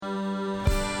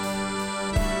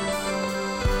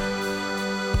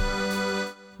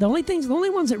The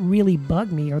only ones that really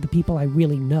bug me are the people I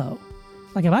really know.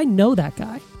 Like if I know that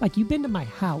guy, like you've been to my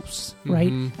house,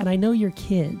 right? And I know your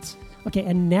kids. Okay,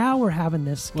 and now we're having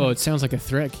this. Well, it sounds like a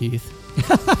threat, Keith.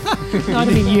 No, I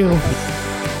mean you.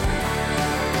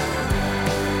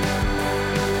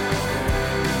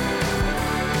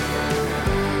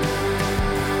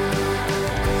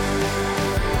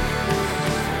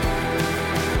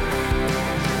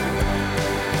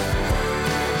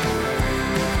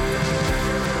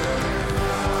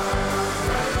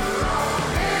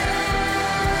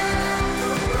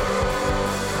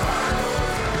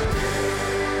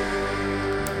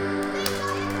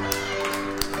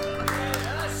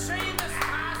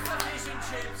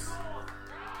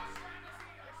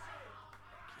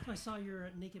 I saw your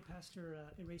naked pastor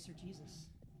eraser Jesus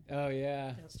Oh,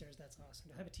 yeah. downstairs. That's awesome.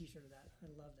 I have a T-shirt of that. I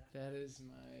love that. That is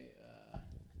my... I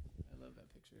love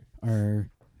that picture.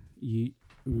 Are you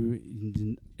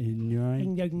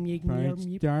enjoying Yeah,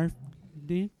 Christ Darth?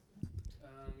 Yeah,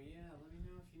 let me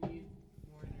know if you need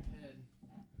more in your head.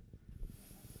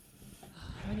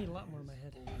 I need a lot more in my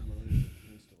head.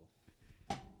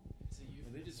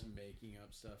 Are they just making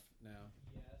up stuff now?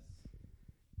 Yes.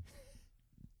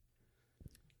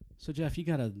 So Jeff, you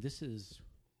got a this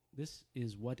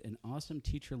is what an awesome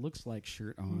teacher looks like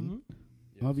shirt on.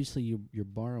 Yes. Obviously, you're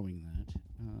borrowing that.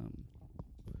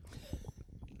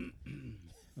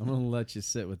 I'm going to let you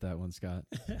sit with that one, Scott.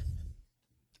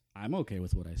 I'm okay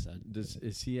with what I said.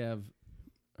 Is he have...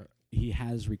 He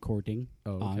has recording.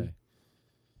 Oh, okay. on.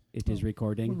 It is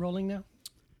recording. We're rolling now.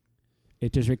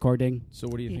 It is recording. So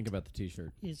what do you It think about the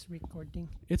T-shirt? Is recording.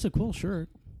 It's a cool shirt.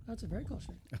 That's a very cool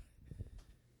shirt.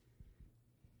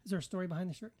 Is there a story behind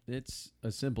the shirt? It's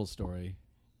a simple story.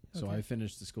 So Okay. I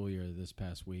finished the school year this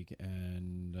past week,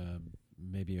 and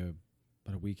maybe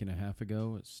about a week and a half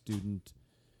ago, a student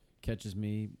catches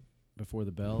me before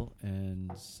the bell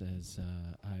and says,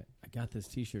 I got this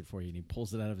T-shirt for you. And he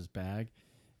pulls it out of his bag,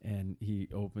 and he's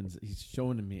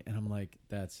showing it to me, and I'm like,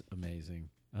 that's amazing.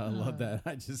 I love that.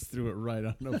 I just threw it right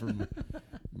on over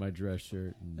my dress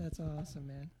shirt. And That's awesome,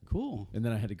 man. Cool. then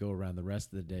I had to go around the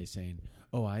rest of the day saying,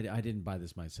 "Oh, I didn't buy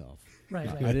this myself. Right.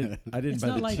 I didn't It's buy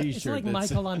not the like T-shirt." it's not like that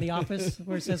Michael on The Office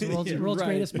where it says world's right,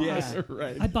 greatest boss. Yeah,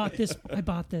 right. I bought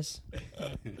this.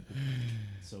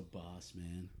 So boss,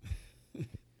 man.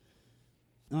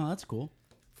 Oh, that's cool.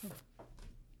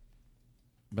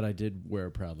 But I did wear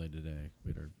it proudly today.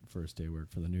 We had our first day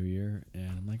work for the new year,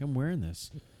 and I'm like, I'm wearing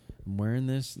this.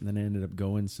 And then I ended up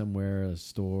going somewhere, a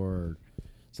store or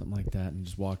something like that, and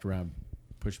just walked around,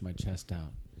 pushed my chest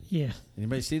out. Yeah.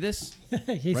 Anybody see this? You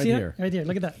Right see here. That? Right there.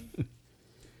 Look at that.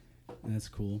 That's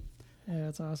cool. Yeah,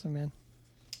 that's awesome,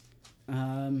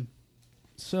 man.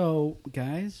 So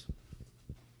guys,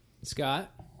 Scott?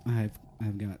 I've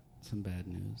got some bad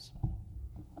news.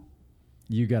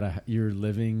 You're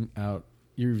living out.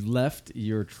 You left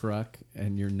your truck,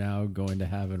 and you're now going to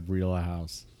have a real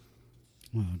house.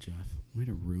 Wow, Jeff, way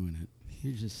to ruin it.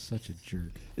 You're just such a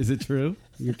jerk. Is it true?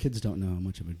 Your kids don't know how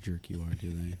much of a jerk you are, do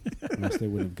they? Or else they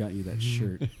would have got you that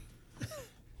shirt.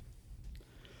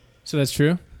 So that's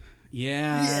true?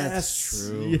 Yeah, that's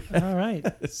true. All right.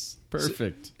 Yes.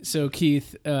 Perfect. So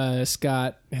Keith,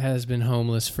 Scott has been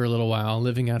homeless for a little while,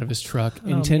 living out of his truck Oh,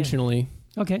 man. intentionally.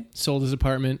 Okay. Sold his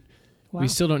apartment. Wow. We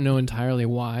still don't know entirely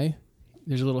why.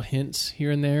 There's little hints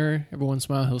here and there. Every once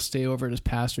in a while, he'll stay over at his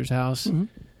pastor's house. Mhm.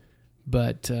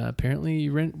 But apparently,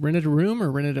 you rented a room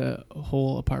or rented a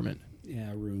whole apartment.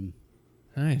 Yeah, room.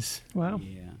 Nice. Wow.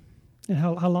 Yeah. And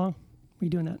how long were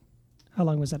you doing that? How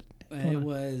long was that? It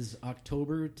was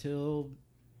October till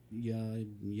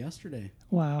yesterday.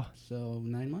 Wow. So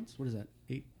 9 months? What is that?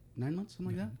 9 months?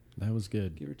 Something like that? That was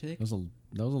good. Give or take? That was a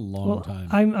long time.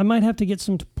 I might have to get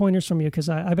some pointers from you because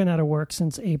I've been out of work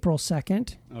since April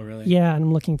 2nd. Oh, really? Yeah, and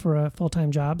I'm looking for a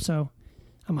full-time job. So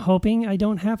I'm hoping I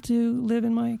don't have to live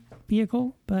in my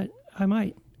vehicle, but I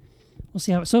might. We'll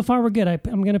see how. So far, we're good.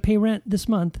 I'm going to pay rent this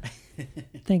month.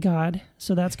 Thank God.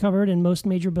 So that's covered in most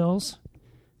major bills.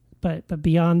 But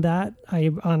beyond that,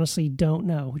 I honestly don't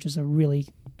know, which is a really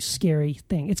scary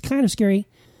thing. It's kind of scary,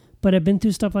 but I've been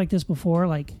through stuff like this before.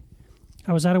 Like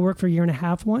I was out of work for a year and a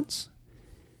half once.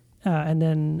 And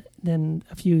then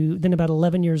about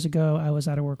 11 years ago, I was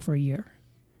out of work for a year.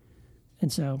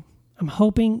 And so I'm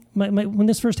hoping when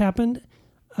this first happened,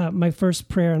 my first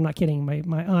prayer, I'm not kidding,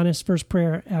 my honest first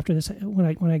prayer after this,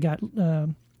 when I got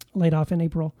laid off in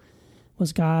April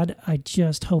was, God, I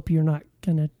just hope you're not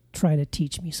going to try to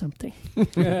teach me something.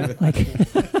 Like,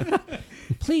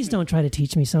 please don't try to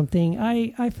teach me something.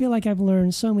 I feel like I've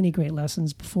learned so many great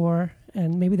lessons before,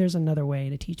 and maybe there's another way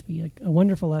to teach me a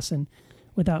wonderful lesson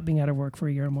without being out of work for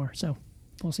a year or more. So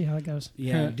we'll see how it goes.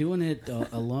 Yeah, doing it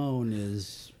alone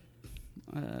is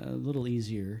a little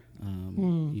easier.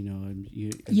 You know,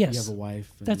 you Yes. have a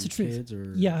wife and That's the truth. kids,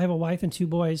 or Yeah, I have a wife and 2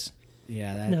 boys.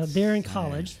 yeah, that's, No, they're in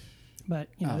college, but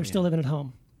you know Oh, they're still yeah. living at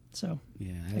home. So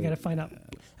yeah, I got to find out.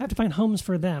 I have to find homes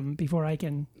for them before I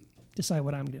can decide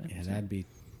what I'm doing. Yeah, So, that'd be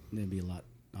a lot,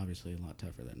 obviously a lot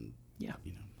tougher than yeah.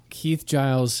 you know. Keith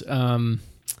Giles,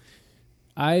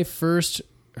 I first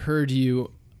heard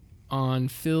you on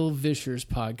Phil Vischer's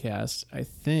podcast, I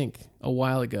think, a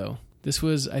while ago. This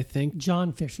was, I think,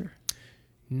 John Fisher.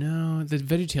 no, the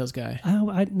VeggieTales guy. No,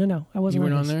 I wasn't. You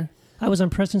weren't on this. there? I was on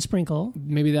Preston Sprinkle.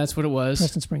 Maybe that's what it was.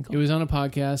 Preston Sprinkle. It was on a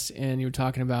podcast, and you were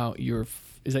talking about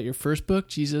is that your first book,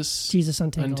 Jesus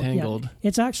Untangled. Untangled. Yeah.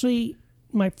 It's actually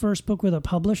my first book with a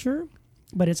publisher,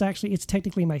 but it's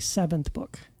technically my 7th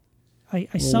book. I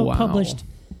self-published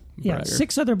Bragger.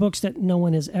 6 other books that no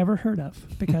one has ever heard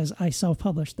of because I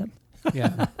self-published them.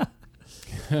 Yeah.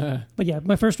 But yeah,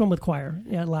 my first one with choir.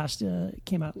 Yeah,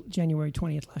 came out January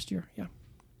 20th last year. Yeah.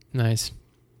 Nice.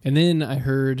 And then I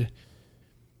heard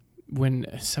when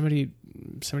somebody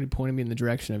pointed me in the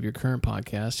direction of your current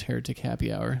podcast, Heretic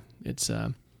Happy Hour. It's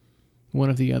one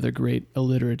of the other great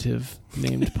alliterative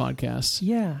named podcasts.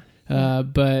 Yeah.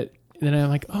 But then I'm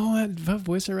like, oh, that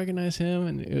voice, I recognize him.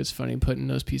 And it was funny putting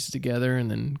those pieces together and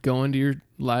then going to your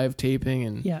live taping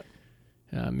and Yeah.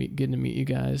 getting to meet you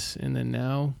guys. And then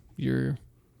now you're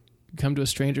come to a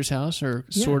stranger's house or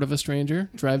sort of a stranger,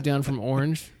 drive down from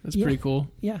Orange. That's pretty cool.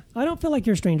 Yeah. I don't feel like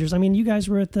you're strangers. I mean, you guys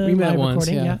were at the We met live once,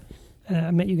 recording. yeah.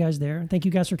 I met you guys there. Thank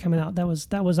you guys for coming out. That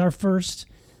was our first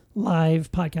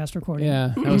live podcast recording.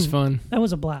 Yeah, that was fun. That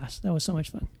was a blast. That was so much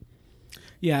fun.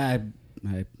 Yeah,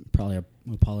 I probably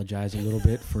apologize a little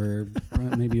bit for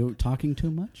maybe talking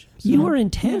too much. So, You were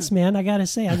intense, man. I gotta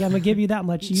say, I'm gonna give you that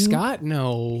much. Scott,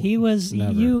 no. He was.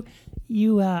 Never.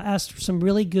 You asked some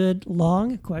really good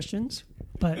long questions,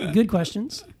 but good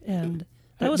questions, and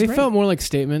that was They great. felt more like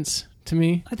statements to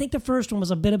me. I think the first one was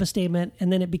a bit of a statement,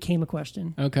 and then it became a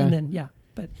question. Okay. And then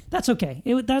but that's okay.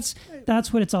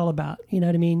 That's what it's all about. You know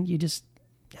what I mean? You just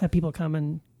have people come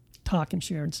and talk and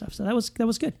share and stuff. So that was good.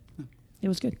 It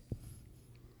was good.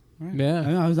 All right.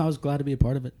 Yeah. I was glad to be a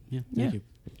part of it. Yeah, thank you.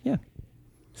 Yeah.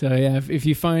 So yeah, if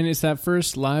you find it's that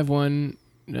first live one,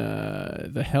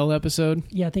 the Hell episode.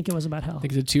 Yeah, I think it was about hell. I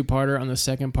think it's a 2-parter. On the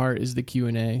second part is the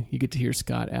Q&A. You get to hear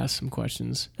Scott ask some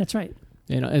questions, That's right.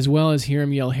 and as well as hear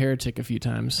him yell "heretic" a few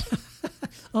times.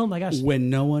 Oh my gosh. When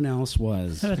no one else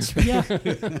was. That's, yeah.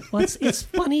 Well, it's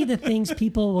funny the things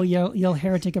people will yell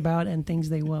heretic about and things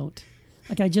they won't.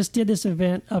 Like I just did this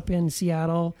event up in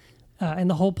Seattle, and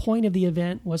the whole point of the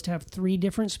event was to have 3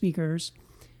 different speakers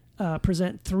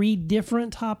present 3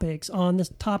 different topics on this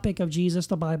topic of Jesus,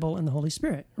 the Bible, and the Holy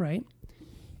Spirit, right?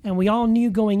 And we all knew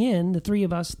going in, the 3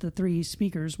 of us, the 3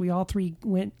 speakers, we all 3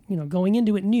 went, going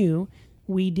into it knew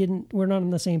we're not on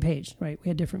the same page, right? We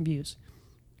had different views.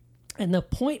 And the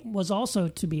point was also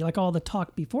to be, like all the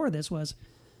talk before this was,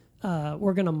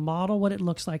 we're going to model what it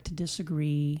looks like to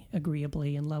disagree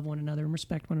agreeably and love one another and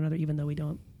respect one another, even though we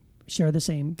don't share the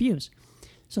same views.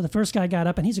 So the first guy got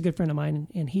up, and he's a good friend of mine,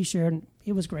 and he shared, and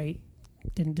it was great.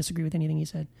 Didn't disagree with anything he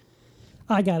said.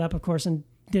 I got up, of course, and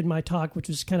did my talk, which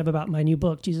was kind of about my new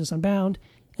book, Jesus Unbound,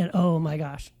 and oh my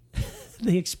gosh,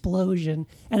 the explosion.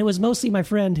 And it was mostly my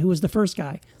friend who was the first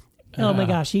guy. Oh my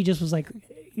gosh, he just was like,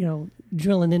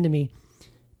 drilling into me.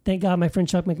 Thank God my friend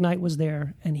Chuck McKnight was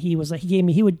there, and he was like,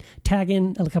 he would tag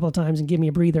in a couple of times and give me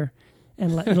a breather,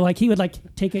 and like he would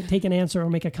like take an answer or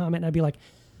make a comment, and I'd be like,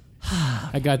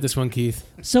 I got this one, Keith.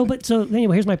 So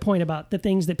anyway, here's my point about the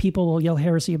things that people will yell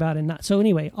heresy about and not. So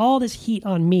anyway, all this heat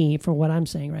on me for what I'm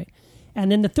saying, right?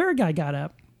 And then the third guy got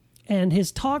up, and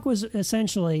his talk was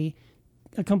essentially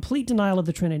a complete denial of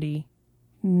the Trinity.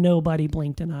 Nobody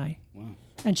blinked an eye. Wow.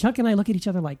 And Chuck and I look at each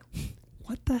other like,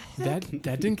 what the heck?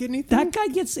 That didn't get anything. That guy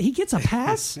gets a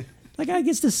pass? That guy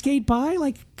gets to skate by?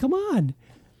 Like, come on.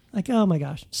 Like, oh my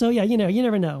gosh. So yeah, you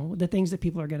never know the things that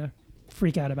people are going to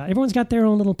freak out about. Everyone's got their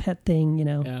own little pet thing,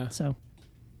 Yeah. So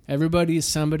Everybody is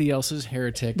somebody else's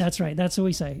heretic. that's right. That's what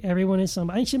we say. Everyone is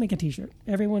somebody. I should make a T-shirt.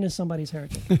 Everyone is somebody's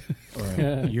heretic.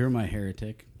 Or you're my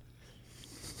heretic.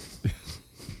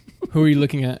 Who are you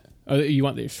looking at? Oh, you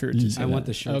want the shirt to say I that. want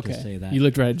the shirt Okay. to say that. You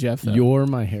looked right at Jeff, though. You're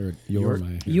my heretic. You're my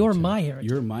heretic. You're my heretic.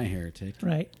 You're my heretic.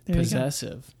 Right. There you go.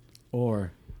 possessive.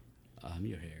 Or I'm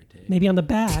your heretic. Maybe on the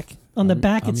back. On the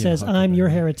back I'm it your says, huckleberry. I'm your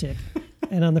heretic.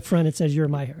 And on the front it says, you're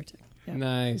my heretic. Yeah.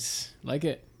 Nice. Like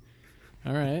it.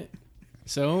 All right.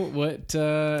 So what,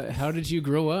 how did you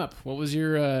grow up? What was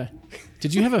your,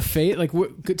 did you have a fate? Like,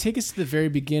 take us to the very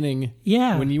beginning.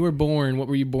 Yeah. When you were born, what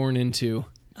were you born into?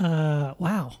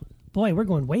 Wow. Boy, we're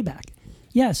going way back.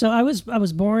 Yeah, so I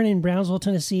was born in Brownsville,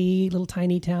 Tennessee, little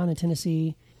tiny town in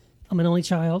Tennessee. I'm an only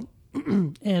child,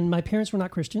 and my parents were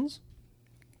not Christians.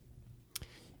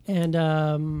 And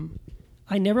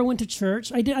I never went to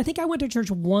church. I think I went to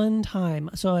church one time.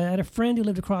 So I had a friend who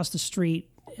lived across the street,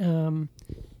 and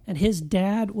his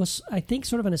dad was, I think,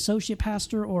 sort of an associate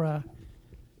pastor or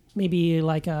maybe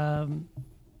like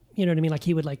you know what I mean? Like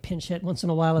he would like pinch hit once in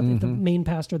a while if the main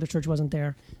pastor of the church wasn't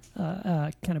there,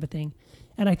 kind of a thing.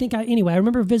 And I think I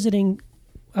remember visiting.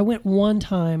 I went one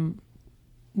time,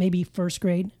 maybe first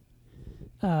grade.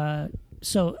 But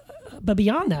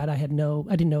beyond that, I didn't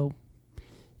know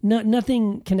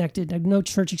nothing connected. I had no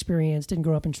church experience, didn't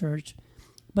grow up in church.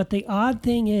 But the odd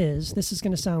thing is, this is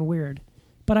going to sound weird,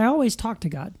 but I always talked to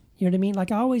God. You know what I mean?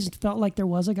 Like I always felt like there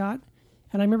was a God.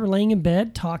 And I remember laying in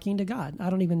bed talking to God.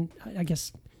 I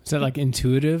guess. Is that like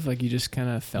intuitive? Like you just kind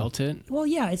of felt it? Well,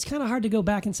 yeah, it's kind of hard to go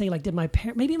back and say, like, did my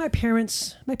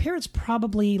parents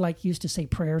probably like used to say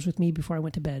prayers with me before I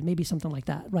went to bed. Maybe something like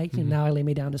that, right? And now I lay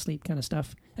me down to sleep kind of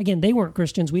stuff. Again, they weren't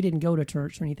Christians. We didn't go to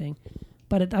church or anything.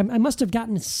 But I must have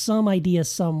gotten some idea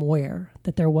somewhere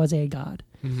that there was a God.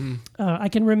 Mm-hmm. I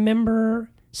can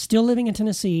remember still living in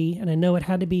Tennessee, and I know it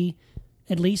had to be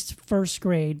at least first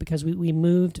grade because we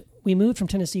moved from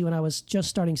Tennessee when I was just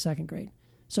starting second grade.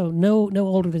 So no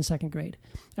older than second grade.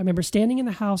 I remember standing in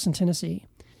the house in Tennessee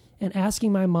and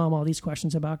asking my mom all these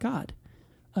questions about God.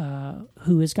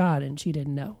 Who is God? And she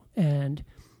didn't know. And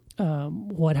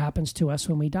what happens to us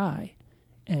when we die?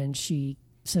 And she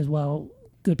says, well,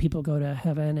 good people go to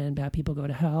heaven and bad people go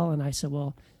to hell. And I said,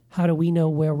 well, how do we know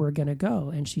where we're going to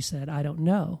go? And she said, I don't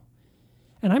know.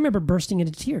 And I remember bursting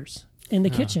into tears in the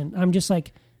kitchen. I'm just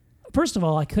like, first of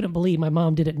all, I couldn't believe my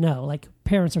mom didn't know. Like,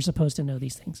 parents are supposed to know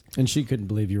these things. And she couldn't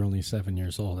believe you're only 7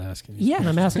 years old asking these questions. And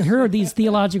I'm asking her these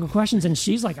theological questions, and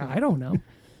she's like, I don't know.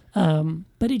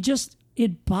 But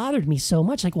it bothered me so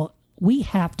much. Like, well, we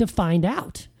have to find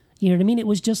out. You know what I mean? It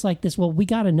was just like this, well, we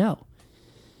got to know.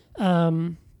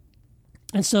 And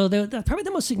so probably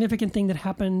the most significant thing that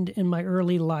happened in my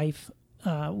early life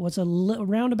was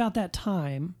around about that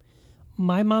time,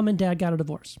 my mom and dad got a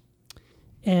divorce.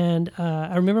 And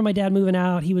I remember my dad moving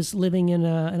out. He was living in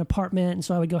an apartment, and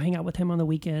so I would go hang out with him on the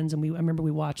weekends. And I remember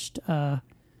we watched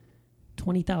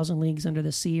 20,000 Leagues Under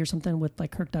the Sea or something with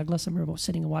like Kirk Douglas. I remember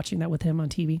sitting and watching that with him on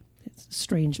TV. It's a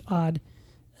strange, odd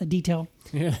detail,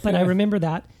 but I remember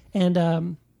that. And I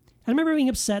remember being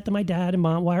upset that my dad and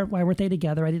mom, why weren't they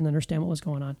together? I didn't understand what was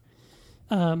going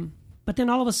on. But then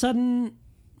all of a sudden,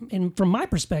 and from my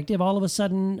perspective, all of a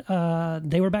sudden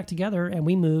they were back together, and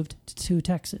we moved to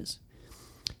Texas.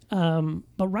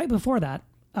 But right before that,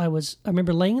 I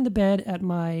remember laying in the bed at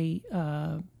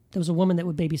there was a woman that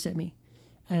would babysit me,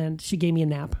 and she gave me a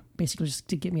nap, basically just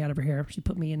to get me out of her hair. She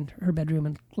put me in her bedroom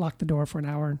and locked the door for an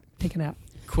hour and take a nap.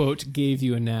 Quote, gave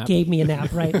you a nap. Gave me a nap,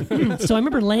 right. So I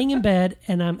remember laying in bed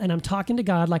and I'm talking to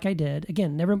God like I did.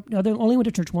 Again, only went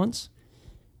to church once,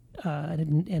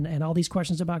 and all these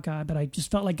questions about God, but I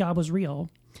just felt like God was real.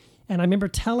 And I remember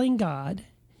telling God,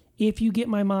 if you get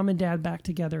my mom and dad back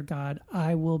together, God,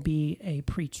 I will be a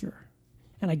preacher.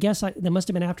 And I guess that must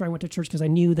have been after I went to church because I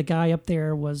knew the guy up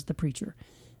there was the preacher.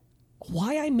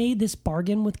 Why I made this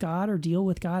bargain with God or deal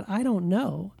with God, I don't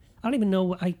know. I don't even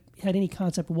know I had any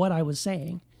concept of what I was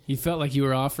saying. You felt like you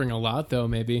were offering a lot, though,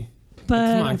 maybe.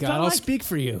 But come on, God, I'll speak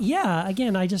for you. Yeah,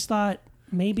 again, I just thought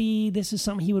maybe this is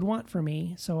something he would want for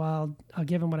me, so I'll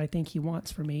give him what I think he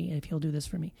wants for me if he'll do this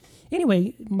for me.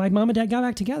 Anyway, my mom and dad got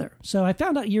back together. So I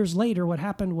found out years later what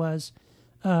happened was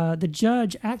the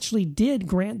judge actually did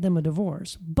grant them a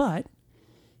divorce, but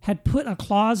had put a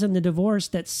clause in the divorce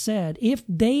that said if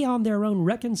they on their own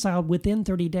reconciled within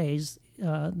 30 days,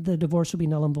 the divorce would be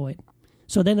null and void.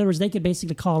 So then in other words, they could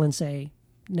basically call and say,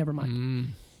 never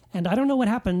mind. And I don't know what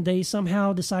happened. They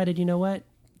somehow decided, you know what,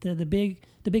 the big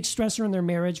stressor in their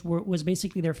marriage was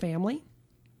basically their family.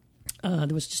 There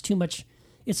was just too much.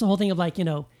 It's the whole thing of like,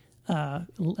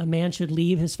 a man should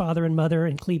leave his father and mother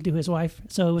and cleave to his wife.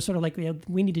 So it was sort of like,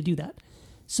 we need to do that.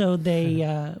 So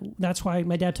that's why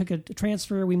my dad took a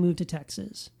transfer. We moved to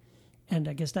Texas. And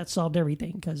I guess that solved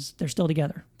everything because they're still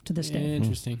together to this day.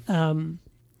 Interesting.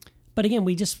 But again,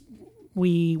 we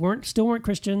still weren't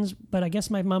Christians, but I guess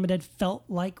my mom and dad felt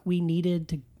like we needed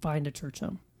to find a church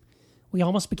home. We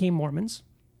almost became Mormons.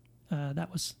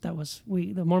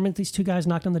 The Mormons, these two guys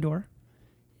knocked on the door,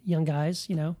 young guys,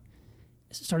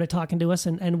 started talking to us.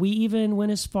 And we even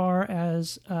went as far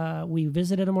as we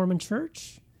visited a Mormon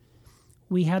church.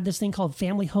 We had this thing called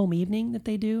Family Home Evening that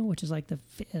they do, which is like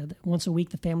once a week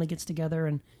the family gets together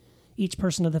and each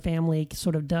person of the family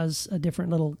sort of does a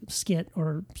different little skit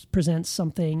or presents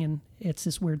something, and it's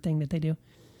this weird thing that they do.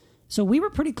 So we were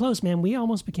pretty close, man. We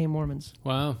almost became Mormons.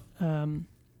 Wow.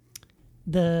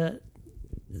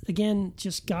 Again,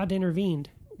 just God intervened.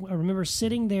 I remember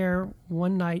sitting there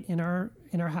one night in our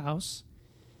house.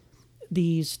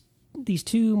 These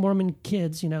two Mormon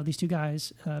kids, these two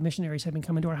guys, missionaries, had been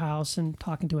coming to our house and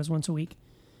talking to us once a week,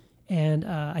 and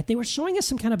they were showing us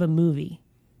some kind of a movie,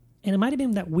 and it might have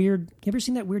been that weird. You ever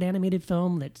seen that weird animated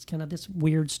film that's kind of this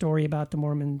weird story about the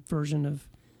Mormon version of?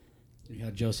 Yeah,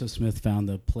 Joseph Smith found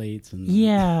the plates and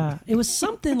Yeah, it was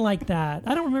something like that.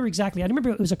 I don't remember exactly. I remember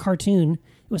it was a cartoon.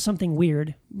 It was something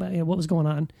weird, but what was going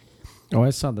on? Oh, I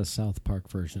saw the South Park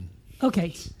version.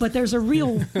 Okay, but there's a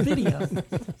real video,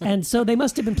 and so they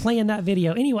must have been playing that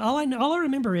video. Anyway, all I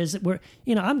remember is that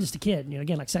I'm just a kid,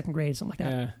 again like second grade, something like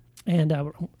that. Yeah.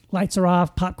 And lights are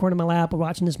off, popcorn in my lap. We're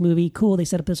watching this movie. Cool. They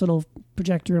set up this little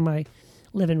projector in my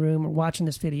living room. We're watching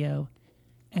this video,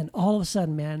 and all of a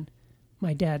sudden, man,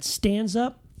 my dad stands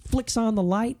up, flicks on the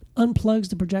light, unplugs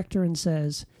the projector, and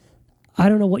says, "I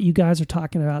don't know what you guys are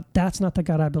talking about. That's not the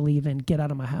God I believe in. Get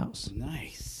out of my house."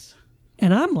 Nice.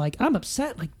 And I'm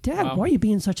upset. Like, Dad, Wow. why are you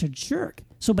being such a jerk?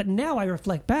 So, but now I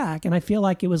reflect back, and I feel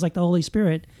like it was like the Holy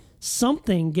Spirit.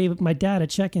 Something gave my dad a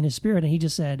check in his spirit, and he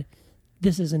just said,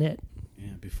 "This isn't it."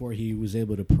 Yeah, before he was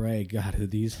able to pray, God,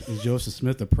 is Joseph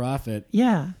Smith a prophet?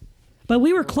 Yeah, but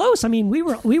we were close. I mean, we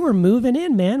were moving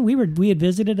in, man. We had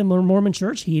visited a Mormon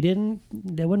church.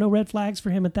 There were no red flags for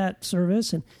him at that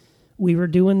service, and we were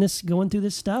going through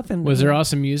this stuff. And Was there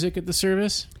awesome music at the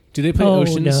service? Do they play Oh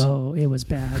Oceans? no, it was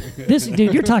bad.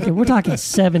 Dude, we're talking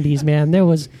 70s, man. There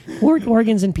was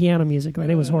organs and piano music, right?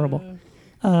 It was horrible.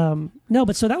 No,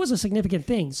 but so that was a significant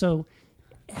thing. So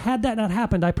had that not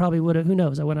happened, I probably would have. Who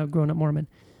knows? I would have grown up Mormon.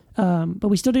 But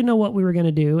we still didn't know what we were going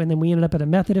to do, and then we ended up at a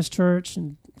Methodist church,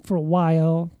 and for a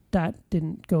while that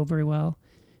didn't go very well.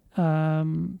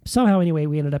 Somehow, anyway,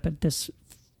 we ended up at this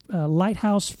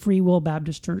Lighthouse Free Will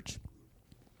Baptist Church.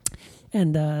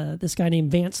 And this guy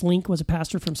named Vance Link was a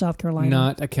pastor from South Carolina.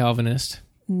 Not a Calvinist.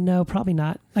 No, probably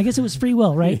not. I guess it was free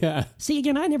will, right? Yeah. See,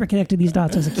 again, I never connected these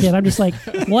dots as a kid. I'm just like,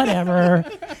 whatever.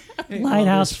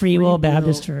 Lighthouse Free Will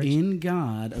Baptist Church. In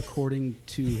God, according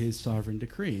to his sovereign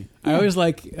decree. I always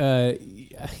like,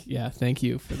 yeah, thank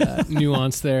you for that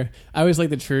nuance there. I always like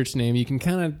the church name. You can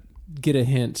kind of get a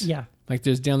hint. Yeah. Like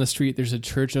there's down the street, there's a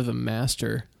Church of the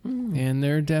Master. And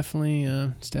they're definitely,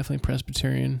 it's definitely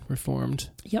Presbyterian, Reformed.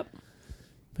 Yep.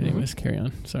 But anyways, carry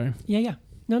on. Sorry. Yeah.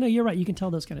 No, you're right. You can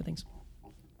tell those kind of things.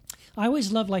 I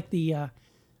always love like the,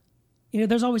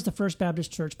 there's always the First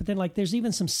Baptist Church, but then like there's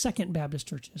even some Second Baptist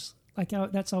churches. Like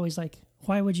that's always like,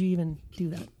 why would you even do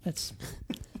that? That's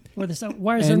why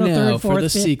is there no third, fourth, for the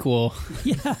fifth? sequel.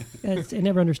 Yeah, I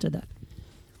never understood that.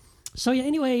 So yeah,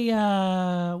 anyway,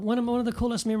 one of the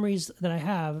coolest memories that I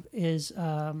have is,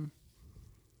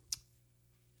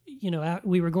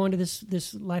 we were going to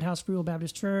this Lighthouse Free Will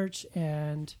Baptist Church,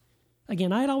 and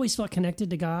again, I had always felt connected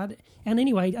to God. And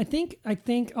anyway, I think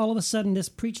all of a sudden this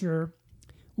preacher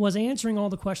was answering all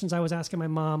the questions I was asking my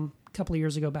mom a couple of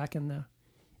years ago back in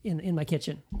my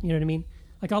kitchen. You know what I mean?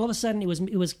 Like all of a sudden it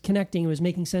was connecting. It was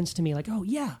making sense to me. Like, oh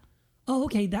yeah, oh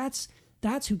okay, that's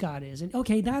who God is, and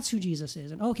okay, that's who Jesus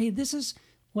is, and okay, this is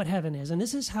what heaven is, and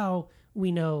this is how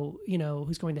we know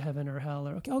who's going to heaven or hell,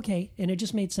 or okay, and it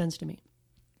just made sense to me.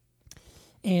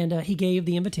 And he gave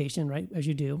the invitation, right, as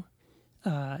you do.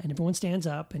 And everyone stands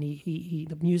up, and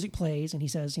the music plays, and he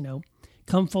says,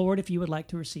 come forward if you would like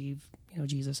to receive,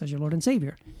 Jesus as your Lord and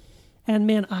Savior. And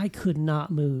man, I could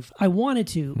not move. I wanted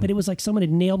to, but it was like someone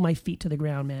had nailed my feet to the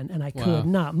ground, man, and I could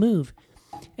not move.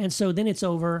 And so then it's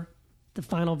over. The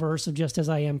final verse of "Just as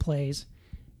I Am" plays,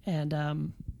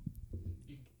 and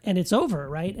it's over,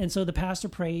 right? And so the pastor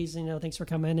prays, thanks for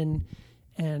coming,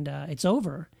 and it's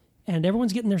over. And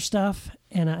everyone's getting their stuff,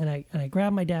 and I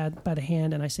grab my dad by the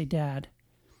hand, and I say, "Dad,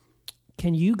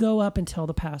 can you go up and tell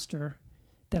the pastor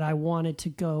that I wanted to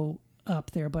go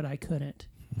up there, but I couldn't?"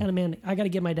 And man, I got to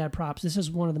give my dad props. This is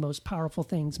one of the most powerful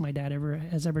things my dad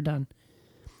has ever done.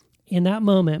 In that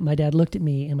moment, my dad looked at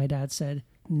me, and my dad said,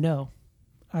 "No,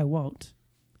 I won't."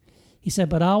 He said,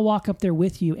 "But I'll walk up there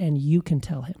with you, and you can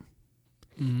tell him."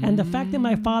 And the fact that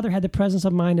my father had the presence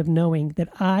of mind of knowing that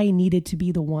I needed to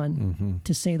be the one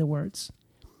to say the words,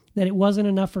 that it wasn't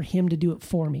enough for him to do it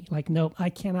for me. Like, nope, I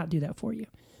cannot do that for you,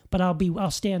 but I'll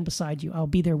stand beside you. I'll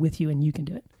be there with you, and you can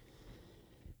do it.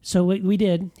 So we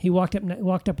did. He walked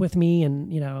up with me,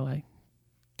 and I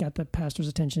got the pastor's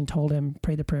attention, told him,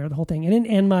 prayed the prayer, the whole thing,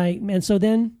 and so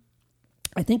then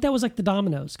I think that was like the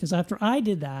dominoes, because after I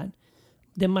did that,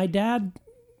 then my dad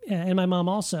and my mom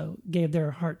also gave their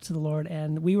heart to the Lord,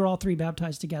 and we were all three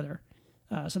baptized together.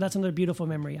 So that's another beautiful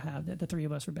memory I have, that the three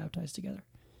of us were baptized together.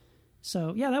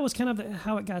 So yeah, that was kind of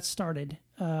how it got started.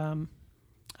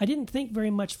 I didn't think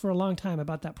very much for a long time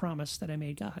about that promise that I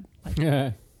made God, like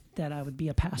that I would be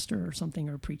a pastor or something,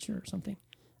 or a preacher or something.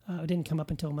 It didn't come up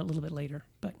until a little bit later.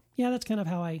 But yeah, that's kind of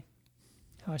how I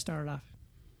started off.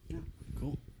 Yeah,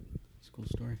 cool. It's a cool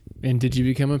story. And did you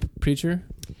become a preacher?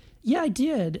 Yeah, I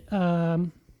did.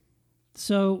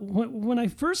 So when I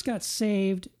first got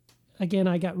saved, again,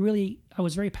 I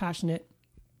was very passionate.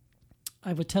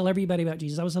 I would tell everybody about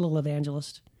Jesus. I was a little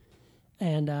evangelist.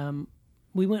 And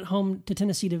we went home to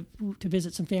Tennessee to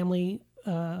visit some family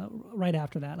right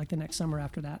after that, like the next summer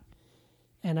after that.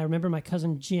 And I remember my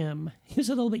cousin Jim. He was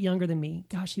a little bit younger than me.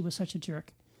 Gosh, he was such a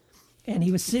jerk. And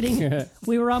he was sitting.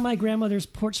 We were on my grandmother's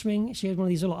porch swing. She had one of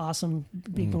these little awesome,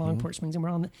 big, long porch swings,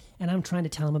 and and I'm trying to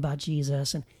tell him about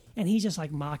Jesus, and he's just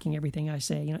like mocking everything I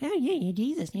say. You know, oh yeah,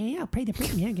 Jesus, yeah, pray the prayer.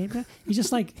 Yeah, he's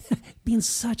just like being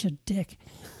such a dick,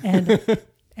 and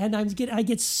I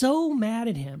get so mad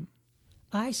at him.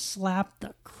 I slapped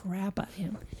the crap out of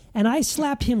him, and I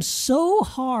slapped him so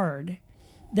hard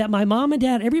that my mom and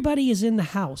dad, everybody is in the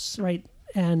house, right?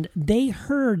 And they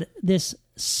heard this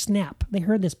snap. They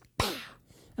heard this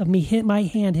of me hit my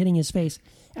hand hitting his face.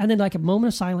 And then like a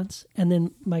moment of silence. And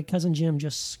then my cousin Jim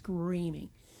just screaming.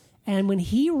 And when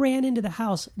he ran into the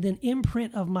house, the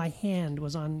imprint of my hand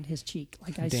was on his cheek.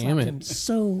 Like I slapped him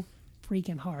so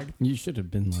freaking hard. You should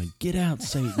have been like, get out,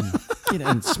 Satan. Get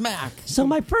out and smack. So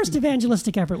my first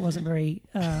evangelistic effort wasn't very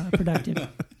productive.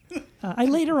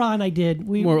 Later on I did.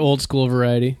 More old school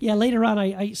variety. Yeah, later on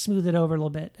I smoothed it over a little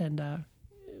bit, and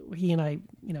he and I,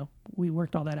 we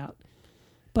worked all that out.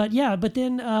 But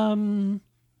then, then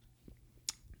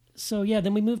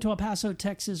we moved to El Paso,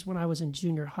 Texas when I was in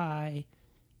junior high.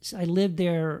 So I lived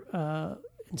there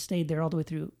and stayed there all the way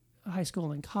through high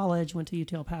school and college, went to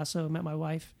UT El Paso, met my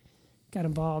wife, got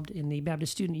involved in the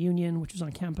Baptist Student Union, which was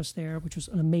on campus there, which was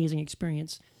an amazing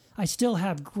experience. I still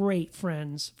have great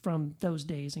friends from those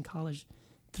days in college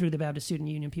through the Baptist Student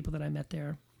Union, people that I met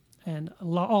there. And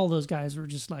all those guys were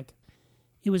just like,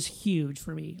 it was huge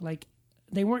for me. Like,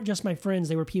 they weren't just my friends.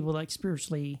 They were people that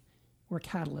spiritually were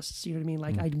catalysts. You know what I mean?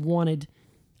 Like, I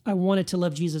wanted to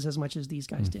love Jesus as much as these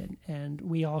guys did. And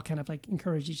we all kind of like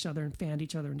encouraged each other and fanned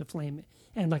each other into flame.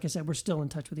 And like I said, we're still in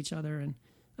touch with each other. And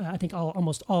I think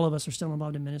almost all of us are still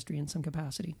involved in ministry in some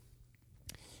capacity.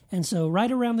 And so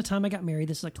right around the time I got married,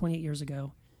 this is like 28 years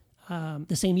ago,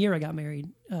 the same year I got married,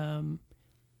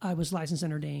 I was licensed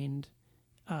and ordained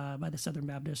by the Southern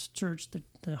Baptist Church,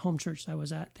 the home church I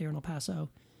was at there in El Paso.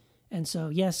 And so,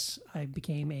 yes, I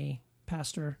became a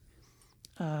pastor.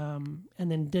 And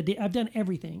then I've done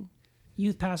everything: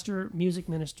 youth pastor, music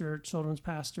minister, children's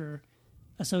pastor,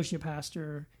 associate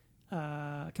pastor,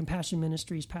 compassion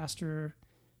ministries pastor.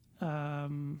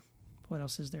 What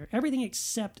else is there? Everything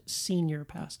except senior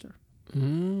pastor.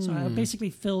 So I basically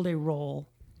filled a role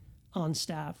on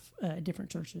staff at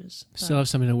different churches. Still have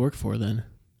something to work for then.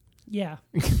 Yeah.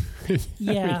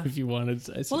 Yeah. If you wanted,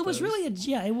 I suppose. Well, it was really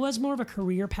it was more of a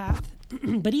career path.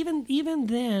 But even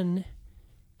then,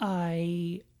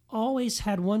 I always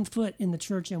had one foot in the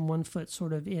church and one foot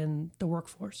sort of in the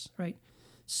workforce, right?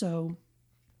 So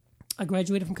I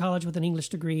graduated from college with an English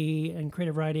degree in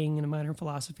creative writing and a minor in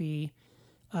philosophy.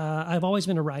 I've always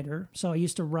been a writer, so I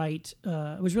used to write.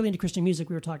 I was really into Christian music.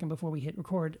 We were talking before we hit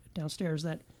record downstairs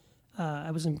that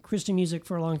I was in Christian music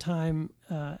for a long time.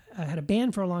 I had a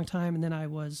band for a long time, and then I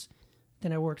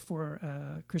worked for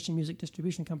a Christian music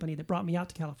distribution company that brought me out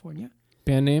to California.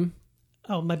 Band name?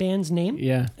 Oh, my band's name?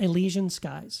 Yeah. Elysian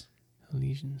Skies.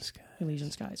 Elysian Skies.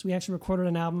 Elysian Skies. We actually recorded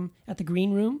an album at the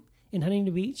Green Room in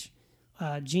Huntington Beach.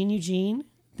 Gene Eugene,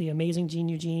 the amazing Gene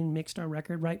Eugene, mixed our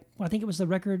record, right? Well, I think it was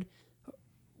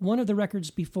one of the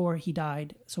records before he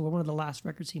died, so one of the last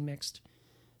records he mixed.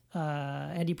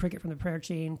 Andy Prickett from the Prayer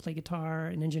Chain played guitar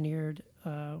and engineered,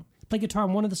 played guitar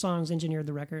on one of the songs, engineered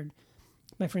the record.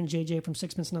 My friend JJ from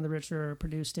Sixpence None the Richer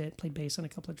produced it, played bass on a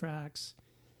couple of tracks.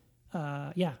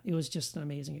 It was just an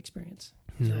amazing experience.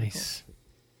 Nice. Cool.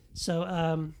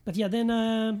 So,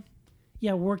 then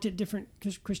worked at different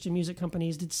Christian music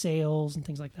companies, did sales and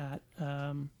things like that.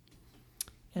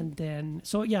 And then,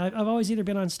 I've always either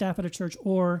been on staff at a church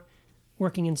or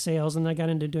working in sales. And I got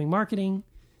into doing marketing.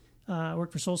 I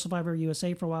worked for Soul Survivor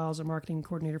USA for a while as a marketing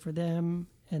coordinator for them.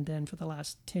 And then for the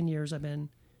last 10 years, I've been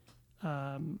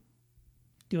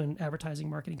doing advertising,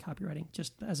 marketing, copywriting,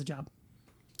 just as a job.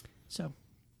 So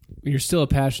you're still a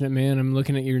passionate man. I'm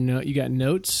looking at your note. You got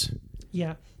notes?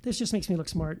 Yeah. This just makes me look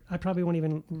smart. I probably won't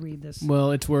even read this.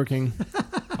 Well, it's working.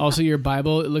 Also, your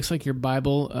Bible, it looks like your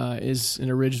Bible is an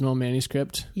original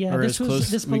manuscript. Yeah, or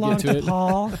this belonged to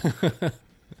Paul.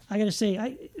 I got to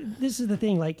say, this is the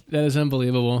thing. Like, That is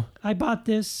unbelievable. I bought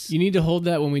this. You need to hold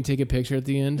that when we take a picture at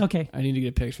the end. Okay. I need to get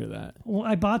a picture of that. Well,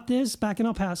 I bought this back in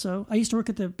El Paso. I used to work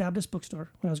at the Baptist bookstore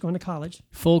when I was going to college.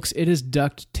 Folks, it is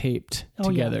duct taped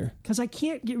together. Because I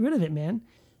can't get rid of it, man.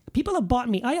 People have bought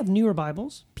me. I have newer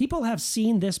Bibles. People have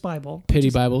seen this Bible. Pity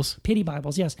Bibles. Pity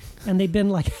Bibles, yes. And they've been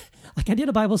like I did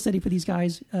a Bible study for these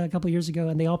guys a couple of years ago,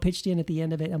 and they all pitched in at the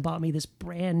end of it and bought me this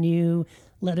brand new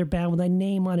leather bound with my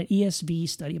name on it, ESV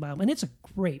study Bible. And it's a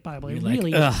great Bible. It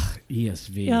really is.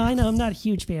 ESV. Yeah, I know. I'm not a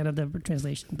huge fan of the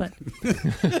translation, but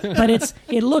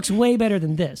it looks way better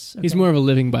than this. Okay? He's more of a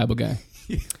living Bible guy.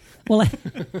 Well,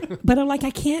 but I'm like,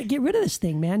 I can't get rid of this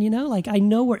thing, man. You know, like I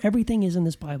know where everything is in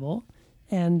this Bible,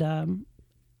 and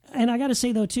I got to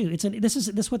say though too, this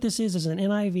is what this is an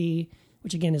NIV,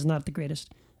 which again is not the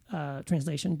greatest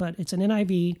translation, but it's an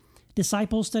NIV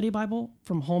Disciple Study Bible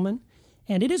from Holman.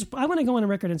 And it is, I want to go on a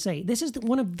record and say, this is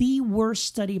one of the worst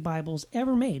study Bibles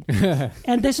ever made.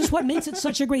 And this is what makes it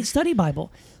such a great study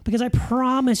Bible. Because I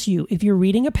promise you, if you're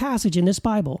reading a passage in this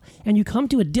Bible and you come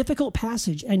to a difficult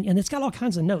passage, and it's got all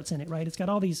kinds of notes in it, right? It's got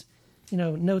all these,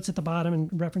 notes at the bottom and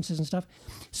references and stuff.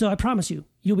 So I promise you,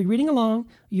 you'll be reading along,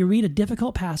 you read a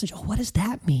difficult passage. Oh, what does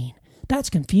that mean? That's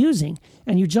confusing.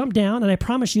 And you jump down, and I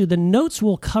promise you the notes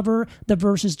will cover the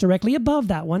verses directly above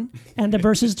that one and the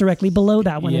verses directly below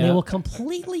that one. Yeah. And they will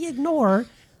completely ignore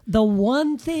the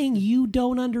one thing you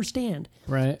don't understand.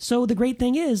 Right. So the great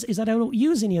thing is that I don't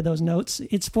use any of those notes.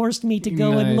 It's forced me to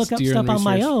go and Nice. look up Do your own stuff on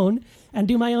my research. own and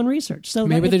do my own research. So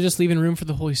Maybe they're just leaving room for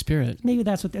the Holy Spirit. maybe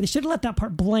that's what they should have let that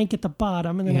part blank at the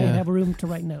bottom, and then I would have room to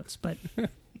write notes. But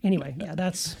anyway, yeah,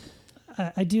 that's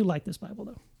I do like this Bible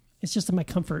though. It's just in my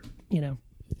comfort,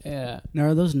 Yeah. Now,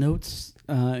 are those notes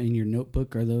in your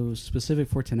notebook, are those specific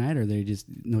for tonight, or are they just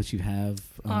notes you have?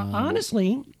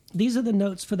 Honestly, these are the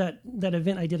notes for that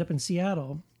event I did up in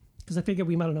Seattle, because I figured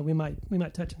we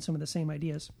might touch on some of the same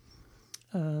ideas,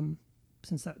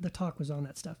 since the talk was on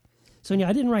that stuff. So yeah,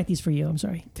 I didn't write these for you. I'm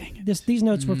sorry. Dang it. These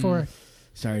notes were for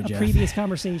Sorry, a Jeff. previous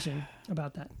conversation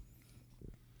about that.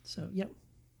 So yep.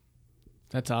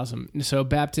 That's awesome. So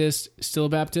Baptist, still a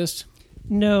Baptist?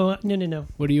 No.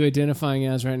 What are you identifying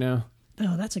as right now?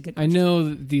 Oh, that's a good I question. know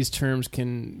that these terms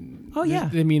can... Oh, yeah.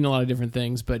 They mean a lot of different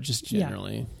things, but just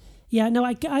generally. Yeah, no,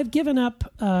 I've given up.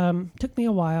 Took me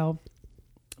a while,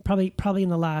 probably in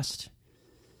the last,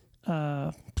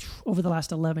 over the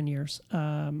last 11 years.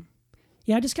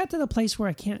 I just got to the place where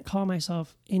I can't call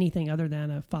myself anything other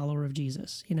than a follower of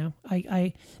Jesus.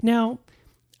 Now,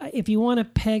 if you want to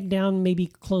peg down maybe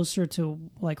closer to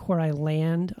like where I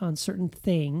land on certain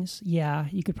things, yeah,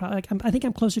 you could probably. I think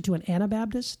I'm closer to an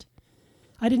Anabaptist.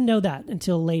 I didn't know that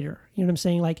until later. You know what I'm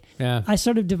saying? Like, Yeah. I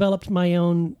sort of developed my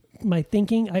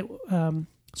thinking.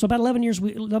 So about 11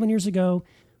 years ago,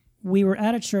 we were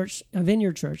at a church, a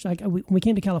vineyard church. When we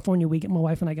came to California, my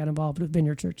wife and I got involved with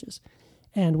vineyard churches,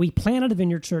 and we planted a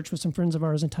vineyard church with some friends of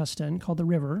ours in Tustin called The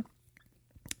River,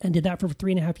 and did that for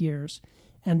 3.5 years.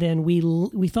 And then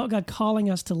we felt God calling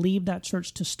us to leave that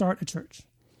church to start a church,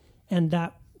 and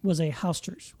that was a house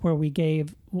church where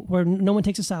no one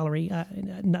takes a salary.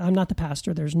 I'm not the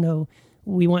pastor.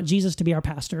 We want Jesus to be our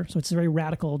pastor, so it's a very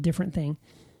radical, different thing.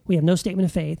 We have no statement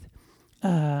of faith.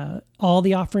 All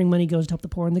the offering money goes to help the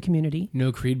poor in the community.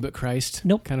 No creed but Christ.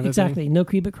 Nope, kind of exactly. a thing. No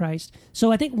creed but Christ.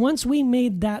 So I think once we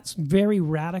made that very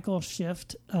radical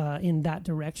shift in that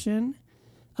direction,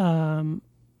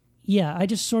 I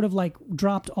just sort of like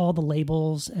dropped all the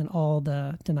labels and all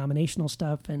the denominational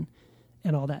stuff and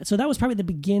all that. So that was probably the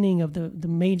beginning of the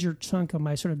major chunk of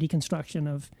my sort of deconstruction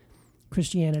of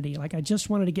Christianity. Like I just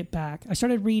wanted to get back. I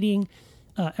started reading,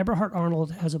 Eberhard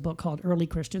Arnold has a book called Early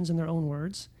Christians in Their Own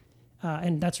Words.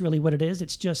 And that's really what it is.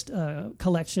 It's just a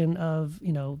collection of,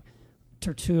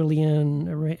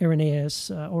 Tertullian, Irenaeus,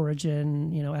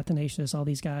 Origen, Athanasius, all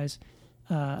these guys.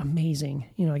 Amazing.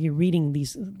 You're reading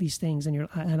these things and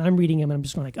I'm reading them and I'm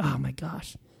just going like, oh my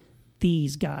gosh,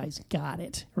 these guys got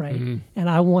it. Right. Mm-hmm. And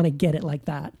I want to get it like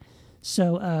that.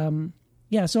 So,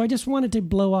 so I just wanted to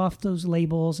blow off those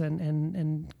labels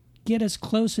and get as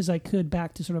close as I could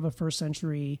back to sort of a first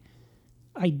century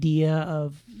idea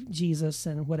of Jesus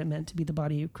and what it meant to be the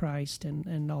body of Christ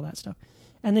and all that stuff.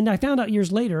 And then I found out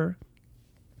years later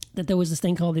that there was this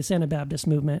thing called the Anabaptist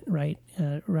movement, right,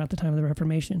 around the time of the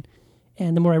Reformation.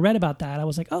 And the more I read about that, I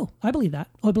was like, oh, I believe that.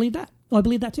 Oh, I believe that. Oh, I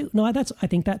believe that too. No, I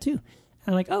think that too. And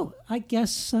I'm like, oh, I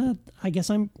guess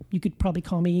you could probably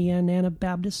call me an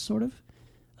Anabaptist sort of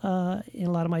in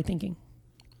a lot of my thinking.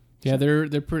 Yeah, they're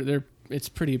it's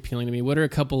pretty appealing to me. What are a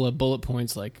couple of bullet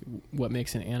points like what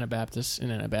makes an Anabaptist an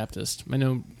Anabaptist? I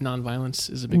know nonviolence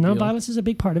is a big deal. Nonviolence is a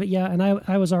big part of it, yeah. And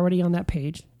I was already on that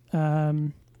page.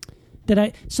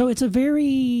 So it's a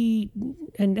very,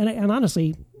 and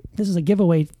honestly, this is a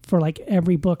giveaway for like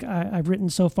every book I've written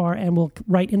so far and will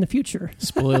write in the future.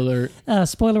 Spoiler alert.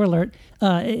 Spoiler alert.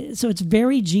 So it's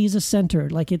very Jesus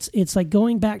centered. Like it's like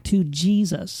going back to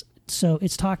Jesus. So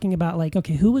it's talking about like,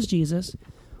 okay, who was Jesus?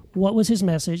 What was his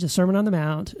message? The Sermon on the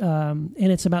Mount. And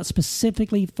it's about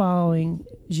specifically following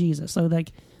Jesus. So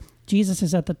like Jesus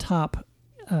is at the top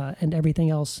and everything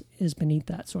else is beneath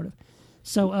that sort of.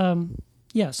 So,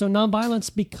 so nonviolence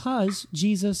because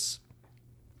Jesus,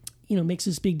 makes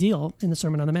this big deal in the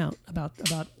Sermon on the Mount about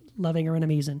loving our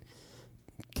enemies and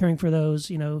caring for those,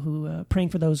 who praying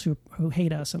for those who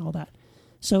hate us and all that.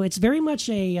 So it's very much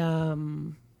a,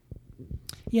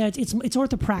 it's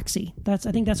orthopraxy. I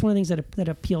think that's one of the things that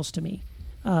appeals to me.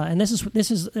 And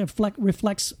this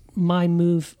reflects my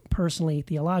move personally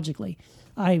theologically.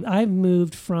 I've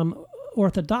moved from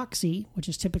orthodoxy, which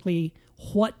is typically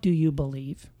what do you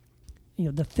believe,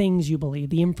 the things you believe,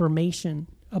 the information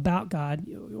about God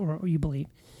or you believe,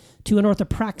 to an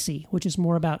orthopraxy, which is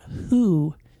more about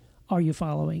who are you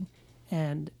following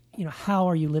and how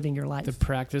are you living your life. The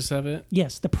practice of it.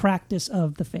 Yes, the practice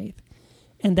of the faith,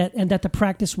 and that the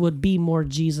practice would be more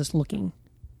Jesus looking.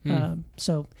 The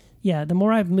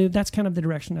more I've moved, that's kind of the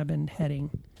direction I've been heading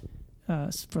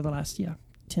for the last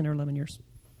 10 or 11 years.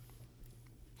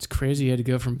 It's crazy you had to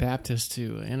go from Baptist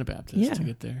to Anabaptist to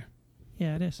get there.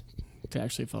 Yeah, it is. To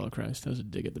actually follow Christ. That was a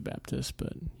dig at the Baptist,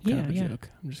 but kind of a joke.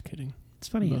 I'm just kidding. It's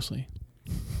funny. Mostly.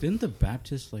 Didn't the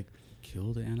Baptists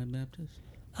kill the Anabaptists?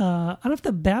 I don't know if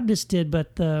the Baptists did,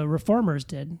 but the Reformers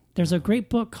did. There's a great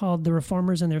book called The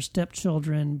Reformers and Their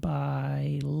Stepchildren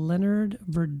by Leonard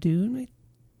Verdun.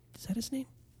 Is that his name?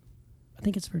 I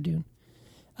think it's Verdun.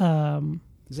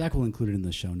 Zach will include it in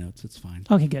the show notes. It's fine.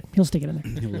 Okay, good. He'll stick it in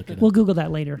there. He'll look it up. We'll Google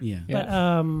that later. Yeah.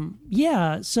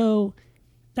 But, so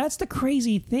that's the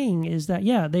crazy thing is that,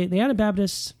 the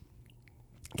Anabaptists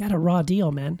got a raw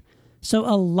deal, man. So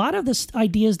a lot of the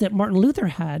ideas that Martin Luther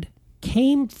had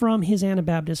came from his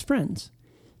Anabaptist friends.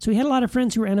 So he had a lot of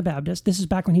friends who were Anabaptists. This is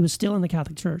back when he was still in the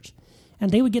Catholic Church.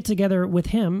 And they would get together with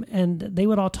him, and they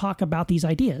would all talk about these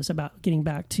ideas, about getting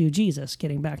back to Jesus,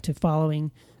 getting back to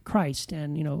following Christ,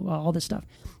 and, all this stuff.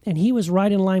 And he was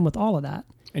right in line with all of that.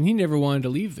 And he never wanted to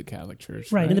leave the Catholic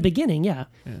Church, right? In the beginning, yeah.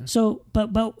 So,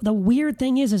 but the weird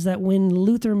thing is that when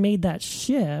Luther made that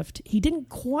shift, he didn't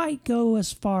quite go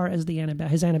as far as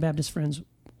his Anabaptist friends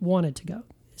wanted to go.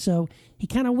 So he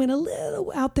kind of went a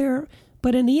little out there,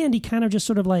 but in the end, he kind of just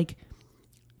sort of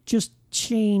just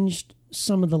changed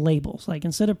some of the labels. Like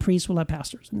instead of priests, we'll have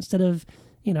pastors. Instead of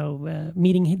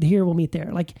meeting here, we'll meet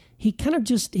there. Like he kind of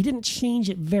he didn't change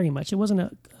it very much. It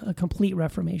wasn't a complete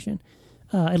reformation.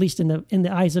 At least in the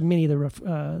eyes of many of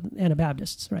the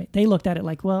Anabaptists, right? They looked at it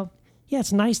like, well, yeah,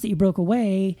 it's nice that you broke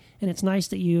away, and it's nice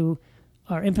that you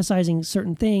are emphasizing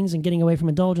certain things and getting away from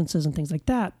indulgences and things like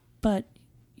that, but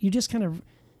you just kind of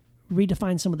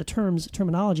redefine some of the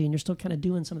terminology, and you're still kind of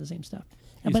doing some of the same stuff.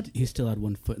 But he still had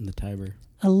one foot in the Tiber.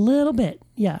 A little bit,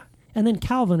 yeah. And then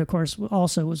Calvin, of course,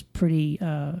 also was pretty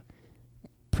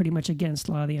much against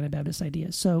a lot of the Anabaptist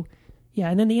ideas. So, yeah,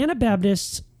 and then the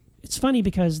Anabaptists... It's funny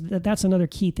because that's another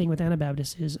key thing with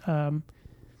Anabaptists is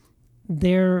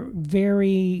they're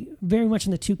very, very much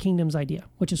in the two kingdoms idea,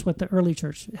 which is what the early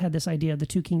church had this idea of the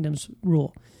two kingdoms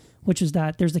rule, which is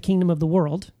that there's the kingdom of the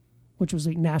world, which was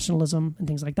like nationalism and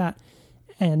things like that,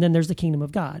 and then there's the kingdom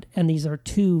of God. And these are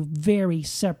two very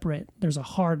separate, there's a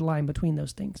hard line between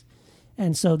those things.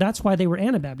 And so that's why they were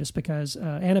Anabaptists, because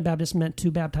Anabaptist meant to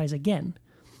baptize again.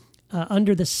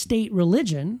 Under the state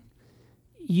religion,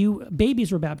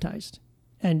 babies were baptized,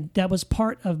 and that was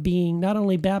part of being not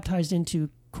only baptized into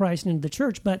Christ and into the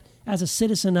church, but as a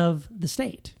citizen of the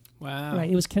state. Wow!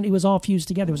 Right? It was all fused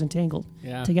together. It was entangled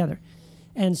together,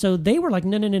 and so they were like,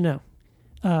 no.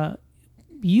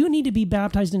 You need to be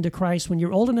baptized into Christ when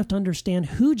you're old enough to understand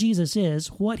who Jesus is,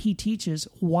 what he teaches,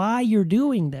 why you're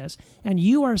doing this, and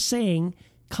you are saying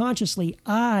consciously,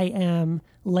 I am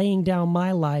laying down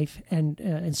my life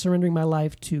and surrendering my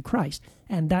life to Christ.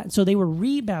 And so they were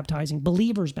rebaptizing,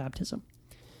 believers' baptism.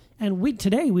 And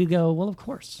today we go, well, of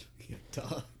course.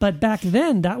 But back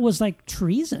then, that was like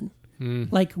treason.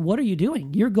 Like, what are you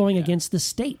doing? You're going against the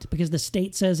state because the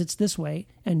state says it's this way,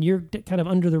 and you're kind of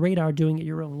under the radar doing it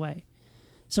your own way.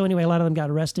 So anyway, a lot of them got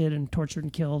arrested and tortured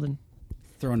and killed and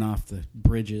thrown off the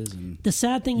bridges. And the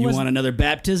sad thing you was... You want another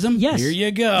baptism? Yes. Here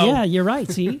you go. Yeah, you're right.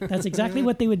 See, that's exactly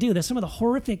what they would do. There's some of the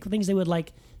horrific things they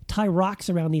would tie rocks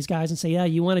around these guys and say, yeah,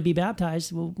 you want to be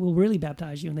baptized? We'll really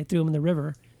baptize you. And they threw them in the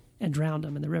river and drowned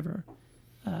them in the river.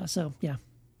 So, yeah,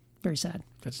 very sad.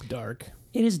 That's dark.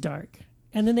 It is dark.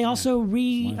 And then they also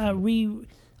you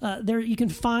can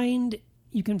find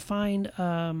you can find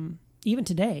even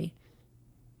today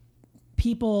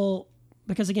people,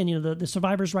 because again, the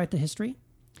survivors write the history.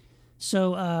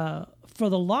 So for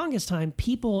the longest time,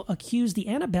 people accused the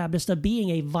Anabaptists of being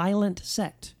a violent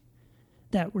sect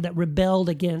that rebelled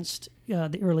against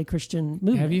the early Christian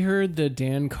movement. Have you heard the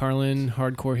Dan Carlin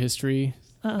Hardcore History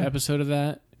episode of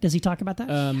that? Does he talk about that?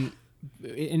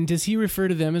 And does he refer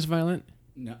to them as violent?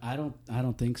 No, I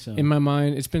don't think so. In my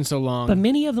mind, it's been so long. But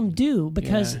many of them do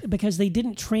because they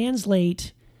didn't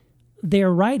translate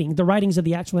their writing, the writings of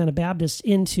the actual Anabaptists,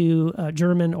 into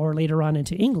German or later on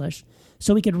into English.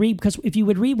 So we could read, because if you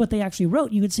would read what they actually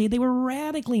wrote, you would see they were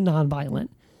radically nonviolent.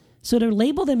 So to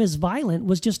label them as violent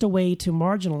was just a way to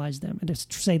marginalize them and to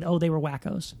say, oh, they were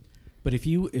wackos. But if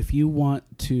you want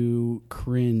to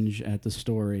cringe at the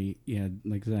story,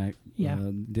 like Zach,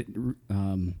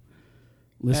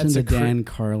 listen to Dan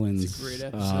Carlin's. It's a great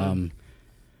episode.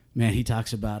 Man, he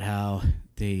talks about how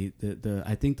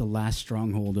I think the last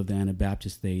stronghold of the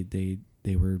Anabaptists, they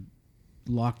were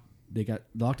locked. They got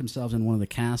locked themselves in one of the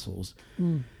castles,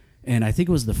 and I think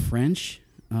it was the French.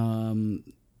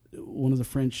 One of the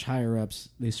French higher ups,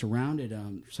 they surrounded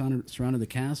the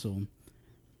castle,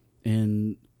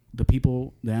 and the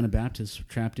people, the Anabaptists,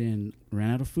 trapped in,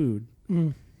 ran out of food,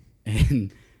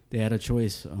 and they had a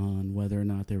choice on whether or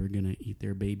not they were going to eat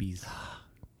their babies.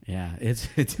 Yeah, it's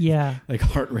like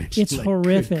heart-wrenching. It's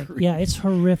horrific. Yeah, it's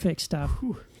horrific stuff.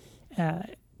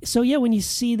 So when you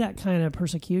see that kind of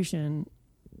persecution,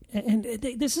 and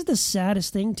this is the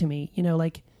saddest thing to me,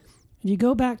 like you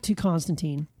go back to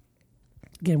Constantine.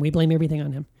 Again, we blame everything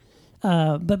on him.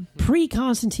 But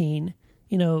pre-Constantine,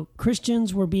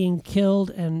 Christians were being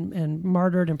killed and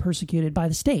martyred and persecuted by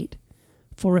the state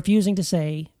for refusing to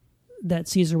say that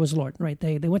Caesar was Lord, right?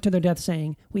 They went to their death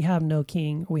saying, we have no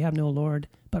king, or we have no Lord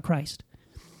but Christ.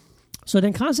 So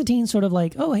then Constantine sort of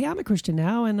like, oh, hey, I'm a Christian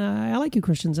now, and I like you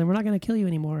Christians, and we're not going to kill you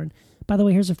anymore. And by the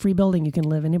way, here's a free building you can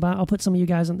live in. I'll put some of you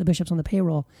guys, the bishops, on the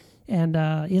payroll. And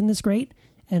isn't this great?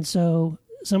 And so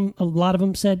a lot of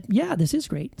them said, yeah, this is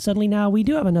great. Suddenly now we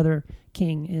do have another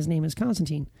king. His name is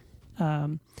Constantine.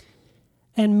 And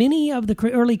many of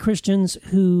the early Christians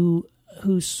who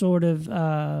sort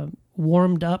of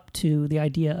warmed up to the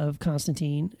idea of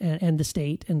Constantine and the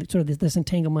state and sort of this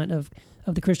entanglement of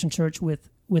the Christian church with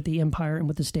the empire and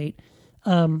with the state.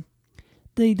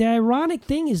 The ironic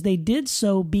thing is they did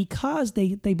so because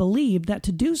they believed that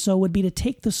to do so would be to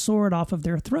take the sword off of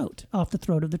their throat, off the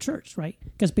throat of the church, right?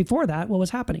 Because before that, what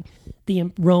was happening?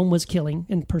 Rome was killing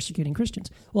and persecuting Christians.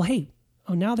 Well, hey,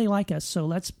 now they like us, so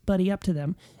let's buddy up to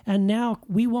them, and now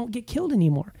we won't get killed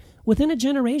anymore. Within a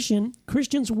generation,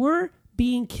 Christians were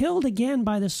being killed again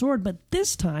by the sword, but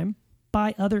this time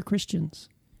by other Christians.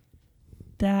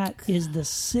 That is the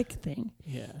sick thing,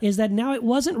 is that now it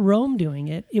wasn't Rome doing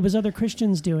it, it was other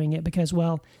Christians doing it because,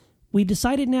 we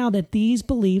decided now that these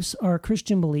beliefs are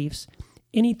Christian beliefs.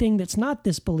 Anything that's not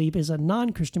this belief is a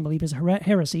non-Christian belief, is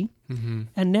heresy. Mm-hmm.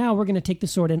 And now we're going to take the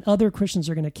sword, and other Christians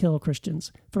are going to kill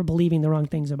Christians for believing the wrong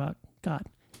things about God.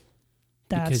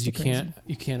 That's because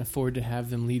you can't afford to have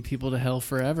them lead people to hell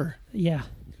forever. Yeah.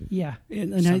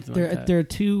 And there are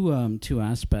two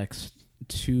aspects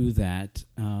to that.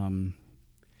 I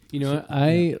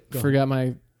forgot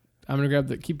I'm going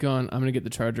to keep going. I'm going to get the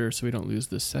charger so we don't lose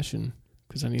this session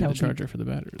because I need the charger for the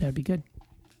battery. That'd be good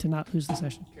to not lose the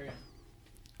session.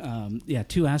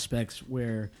 Two aspects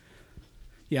where,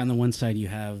 on the one side you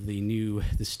have the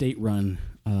state-run,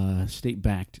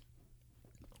 state-backed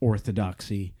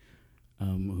orthodoxy,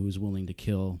 who's willing to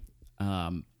kill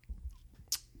to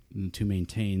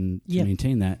maintain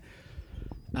that.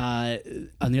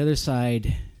 On the other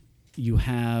side, you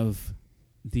have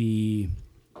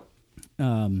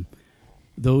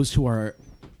those who are,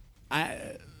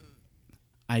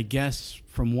 I guess,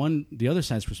 from the other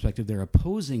side's perspective, they're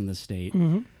opposing the state,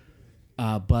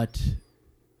 but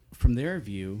from their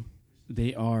view,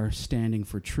 they are standing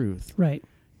for truth, right?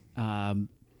 And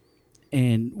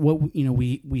what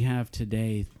we have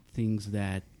today, things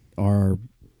that are,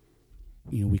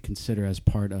 we consider as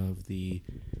part of the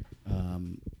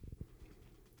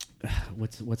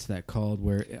what's that called?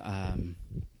 Where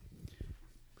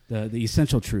the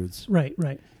essential truths, right?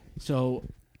 So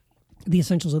the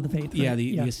essentials of the faith. Yeah, right?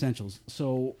 the essentials.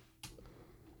 So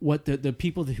what the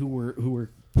people who were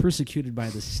persecuted by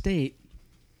the state,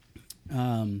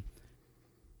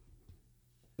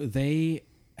 they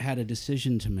had a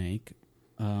decision to make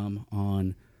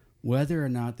on whether or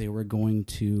not they were going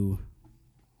to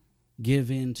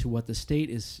give in to what the state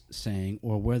is saying,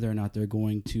 or whether or not they're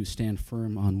going to stand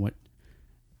firm on what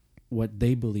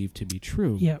they believe to be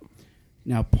true. Yeah.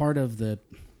 Now, part of the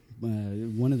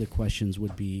one of the questions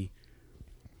would be,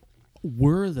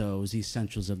 were those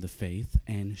essentials of the faith,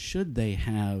 and should they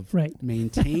have Right.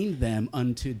 maintained them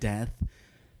unto death?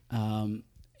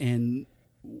 And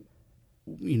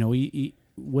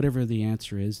whatever the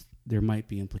answer is, there might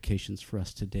be implications for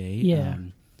us today. Yeah.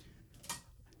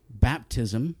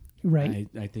 Baptism, Right.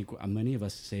 I think many of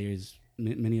us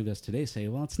today say,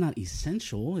 well, it's not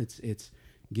essential. It's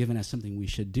given as something we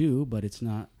should do, but it's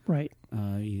not. Right.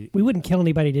 We wouldn't kill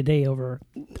anybody today over,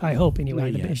 I hope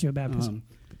anyway, Not the yet. issue of baptism.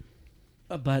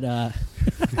 But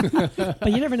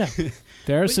But you never know.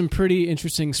 There are some pretty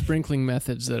interesting sprinkling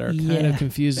methods that are kind Yeah. of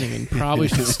confusing and probably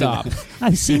should stop.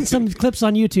 I've seen some clips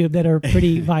on YouTube that are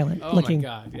pretty violent Oh looking. my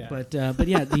God! Yeah. but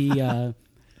yeah, the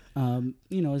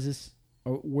is this?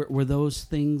 Or were those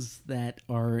things that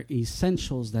are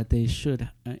essentials that they should?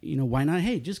 Why not?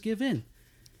 Hey, just give in.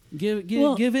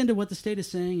 Give in to what the state is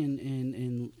saying,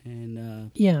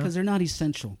 and Yeah. because they're not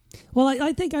essential. Well,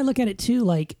 I think I look at it too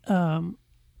like,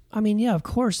 of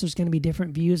course there's going to be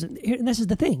different views. And this is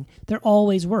the thing. There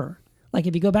always were. Like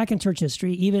if you go back in church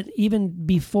history, even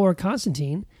before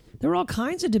Constantine, there were all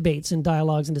kinds of debates and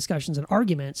dialogues and discussions and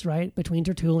arguments, right, between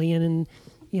Tertullian and,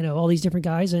 all these different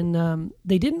guys. And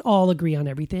they didn't all agree on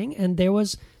everything. And there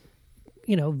was,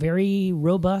 very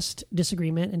robust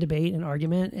disagreement and debate and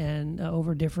argument and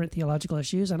over different theological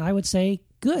issues. And I would say,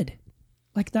 good.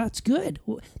 Like, that's good.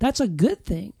 That's a good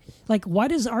thing. Like, why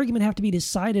does the argument have to be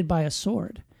decided by a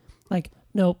sword? Like,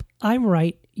 nope, I'm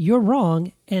right, you're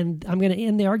wrong, and I'm going to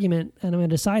end the argument, and I'm going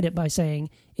to decide it by saying,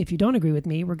 if you don't agree with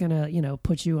me, we're going to,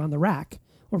 put you on the rack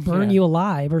or burn you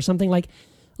alive or something. Like,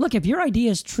 look, if your idea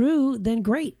is true, then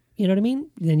great. You know what I mean?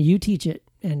 Then you teach it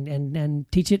and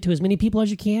teach it to as many people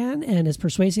as you can and as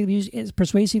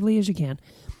persuasively as you can.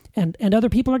 And other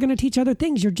people are going to teach other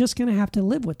things. You're just going to have to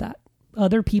live with that.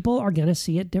 Other people are going to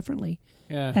see it differently.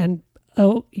 Yeah. And,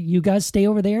 you guys stay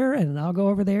over there and I'll go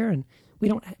over there, and we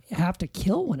don't have to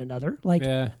kill one another. Like,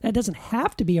 that doesn't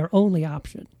have to be our only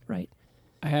option, right?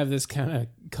 I have this kind of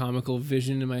comical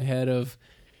vision in my head of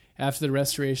after the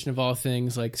restoration of all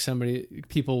things, like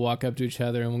people walk up to each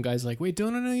other and one guy's like, wait,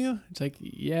 don't I know you? It's like,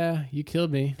 yeah, you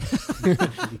killed me.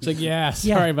 It's like, yeah,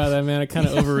 sorry about that, man. I kind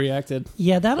of overreacted.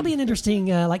 Yeah, that'll be an interesting,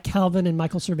 like Calvin and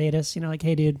Michael Servetus, like,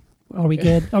 hey, dude, are we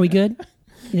good? Are we good?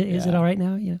 Is it all right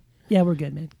now? Yeah, we're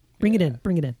good, man. Bring it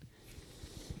in.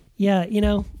 Yeah,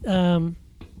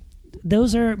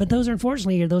 those are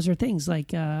unfortunately, those are things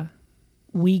like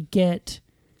we get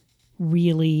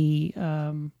really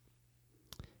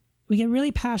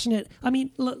passionate. I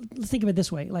mean, let's think of it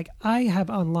this way. Like, I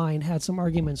have online had some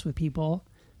arguments with people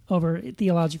over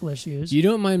theological issues. You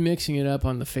don't mind mixing it up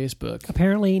on the Facebook?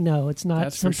 Apparently, no, it's not.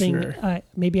 That's something. for sure.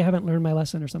 Maybe I haven't learned my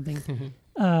lesson or something.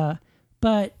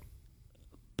 But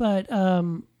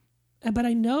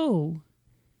I know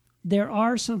there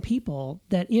are some people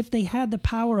that if they had the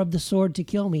power of the sword to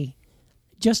kill me,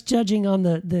 just judging on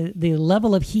the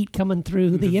level of heat coming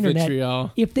through the internet,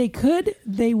 vitriol. If they could,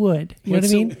 they would. You know what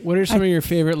I mean? What are some of your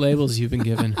favorite labels you've been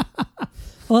given?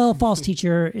 Well, false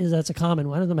teacher that's a common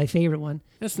one. That's my favorite one.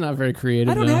 That's not very creative.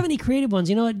 I don't have any creative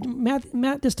ones. Matt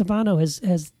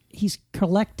DiStefano he's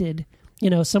collected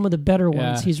some of the better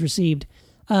ones he's received.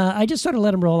 I just sort of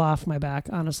let them roll off my back,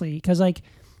 honestly, because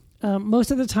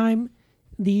most of the time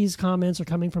these comments are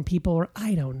coming from people where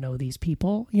I don't know these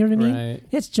people. You know what I mean? Right.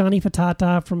 It's Johnny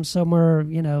Fatata from somewhere,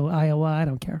 Iowa. I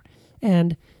don't care.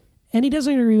 And he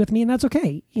doesn't agree with me, and that's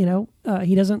okay. He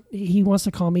wants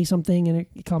to call me something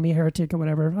and call me a heretic or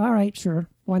whatever. All right, sure.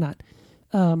 Why not?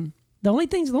 The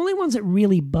only ones that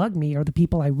really bug me are the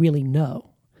people I really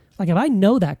know. Like, if I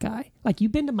know that guy, like,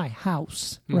 you've been to my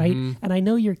house, right? Mm-hmm. And I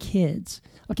know your kids.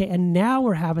 Okay, and now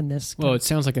we're having this. Well, it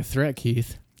sounds like a threat,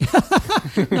 Keith.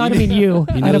 No, I don't mean you.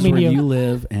 He I don't knows mean where you. you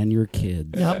live and your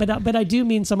kids. No, but I do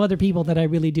mean some other people that I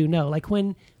really do know. Like,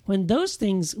 when those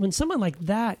things, when someone like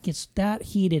that gets that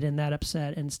heated and that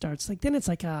upset and starts, like, then it's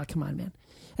like, come on, man.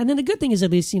 And then the good thing is,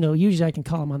 at least, usually I can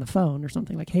call him on the phone or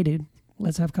something, like, hey, dude,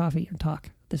 let's have coffee and talk.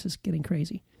 This is getting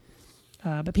crazy.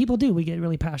 But people do. We get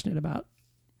really passionate about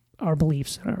our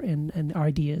beliefs and our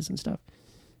ideas and stuff.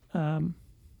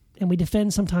 And we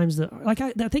defend sometimes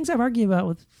the things I've argued about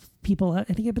with people. I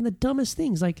think have been the dumbest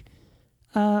things. Like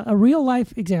a real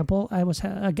life example. I was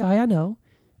a guy I know,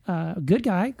 a good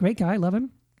guy, great guy, love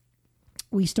him.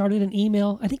 We started an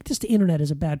email. I think just the internet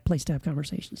is a bad place to have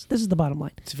conversations. This is the bottom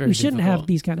line. It's very we shouldn't difficult. have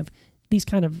these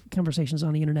kind of conversations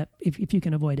on the internet if you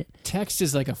can avoid it. Text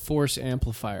is like a force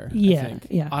amplifier. Yeah, I think.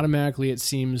 yeah. Automatically, it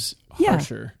seems Yeah.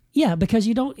 harsher. Yeah, because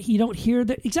you don't hear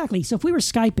that exactly. So if we were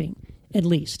Skyping at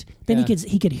least. Then Yeah.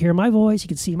 he could hear my voice. He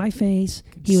could see my face.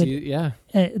 He would Yeah.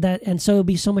 and so it'd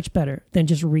be so much better than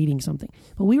just reading something.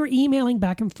 But we were emailing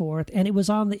back and forth, and it was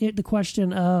on the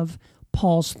question of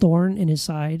Paul's thorn in his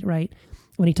side, right?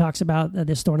 When he talks about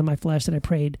this thorn in my flesh that I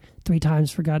prayed 3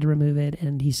 times for God to remove it,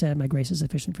 and he said, "My grace is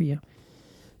sufficient for you."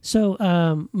 So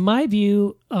my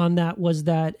view on that was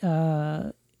that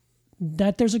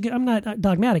that there's a good. I'm not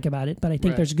dogmatic about it, but I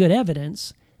think Right. there's good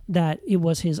evidence that it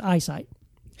was his eyesight.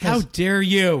 How dare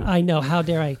you? I know, how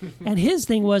dare I? And his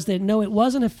thing was that no, it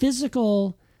wasn't a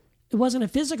physical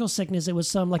sickness. It was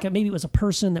some maybe it was a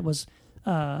person that was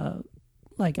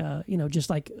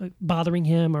just bothering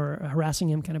him or harassing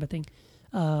him, kind of a thing,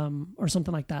 or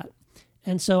something like that.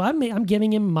 And so I'm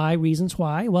giving him my reasons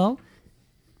why. Well,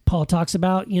 Paul talks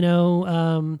about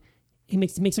he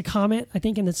makes a comment, I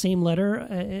think, in the same letter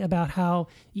about how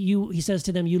he says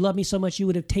to them, "You love me so much you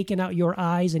would have taken out your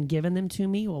eyes and given them to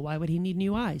me." Well, why would he need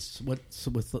new eyes? What's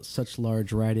with such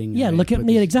large writing? Yeah, look at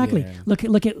me exactly. Yeah.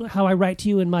 Look at how I write to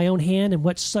you in my own hand, and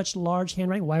what's such large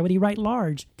handwriting. Why would he write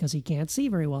large? Because he can't see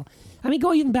very well. I mean,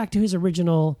 go even back to his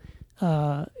original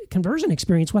conversion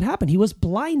experience. What happened? He was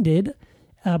blinded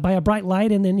by a bright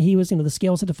light, and then he was, the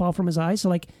scales had to fall from his eyes.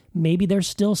 So maybe there's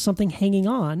still something hanging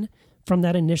on from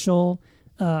that initial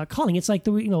calling. It's like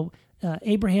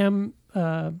Abraham,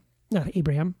 not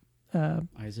Abraham,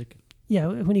 Isaac. Yeah,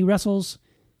 when he wrestles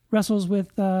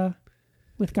with God,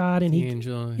 and The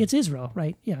angel. it's Israel,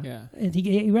 right? Yeah, Yeah. And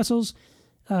he wrestles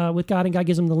with God, and God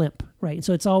gives him the limp, right? And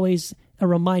so it's always a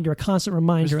reminder, a constant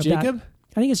reminder Was of Jacob? that.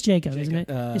 I think it's Jacob, isn't it?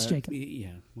 It's Jacob. Yeah.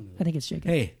 I think it's Jacob.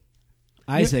 Hey,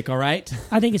 Isaac. All right.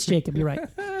 I think it's Jacob. You're right.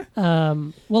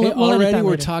 We'll edit Already that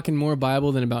we're later. talking more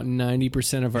Bible than about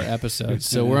 90% of our episodes,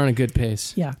 so we're on a good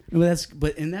pace. Yeah, Well,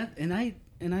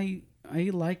 I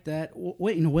like that.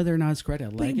 Wait, whether or not it's correct, I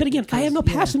like it. but again, I have no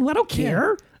because- passion. I don't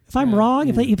care if I'm Yeah. wrong.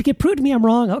 If you can prove to me I'm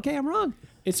wrong, okay, I'm wrong.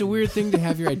 It's a weird thing to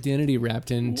have your identity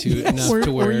wrapped into enough or,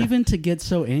 to where or even to get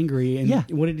so angry. And Yeah.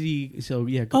 what did he? So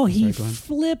yeah. He go on.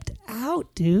 flipped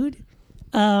out, dude.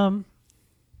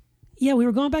 Yeah, we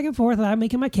were going back and forth, and I'm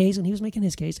making my case, and he was making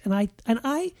his case. And I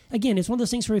again, it's one of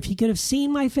those things where if he could have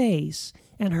seen my face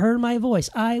and heard my voice,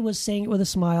 I was saying it with a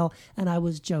smile, and I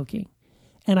was joking.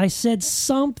 And I said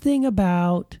something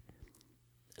about,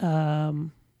 I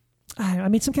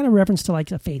made some kind of reference to a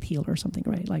faith healer or something,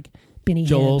 right? Like Benny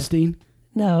Joel Hinn. Osteen.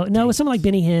 No, it was something like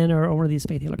Benny Hinn or one of these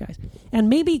faith healer guys. And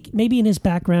maybe in his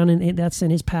background, and that's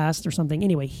in his past or something.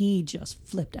 Anyway, he just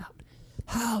flipped out.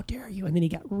 How dare you? And then he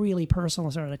got really personal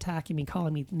and started attacking me,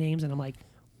 calling me names. And I'm like,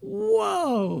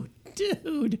 whoa,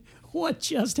 dude, what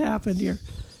just happened here?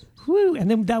 Whew. And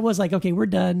then that was like, okay, we're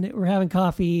done. We're having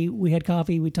coffee. We had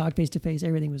coffee. We talked face to face.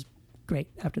 Everything was great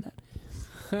after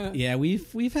that. Yeah,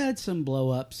 we've had some blow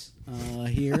ups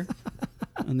here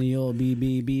on the old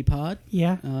BBB pod.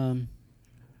 Yeah.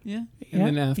 Yeah. and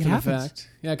then after it the happens. fact.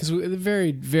 Yeah, because we're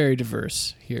very, very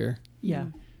diverse here. Yeah.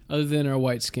 Other than our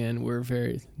white skin, we're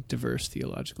very diverse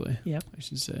theologically. Yep. I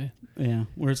should say. Yeah.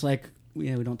 Where it's like, we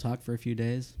don't talk for a few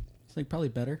days. It's like probably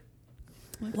better.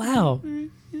 Wow.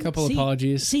 Couple See-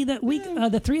 apologies. See that we,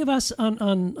 the three of us on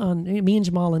me and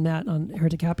Jamal and Matt on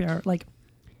Heretic Happy Hour,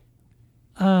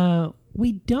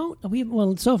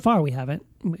 so far we haven't.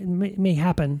 It may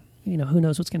happen. Who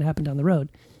knows what's going to happen down the road.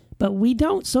 But we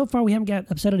haven't got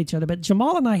upset at each other. But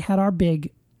Jamal and I had our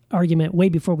big argument way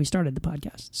before we started the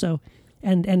podcast. So,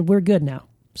 and we're good now.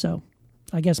 So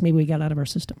I guess maybe we got out of our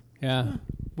system. Yeah.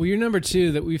 Well, you're number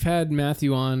 2 that we've had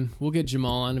Matthew on. We'll get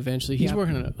Jamal on eventually. He's Yeah.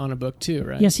 working on a book too,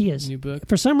 right? Yes, he is. New book.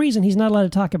 For some reason, he's not allowed to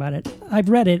talk about it. I've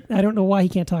read it. I don't know why he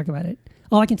can't talk about it.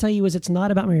 All I can tell you is it's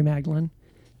not about Mary Magdalene,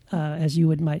 as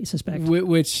you might suspect.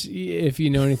 Which, if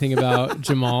you know anything about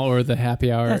Jamal or the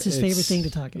happy hour, That's his favorite it's- thing to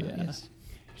talk about. yeah. Yes.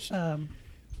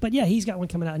 But yeah, he's got one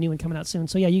coming out, a new one coming out soon.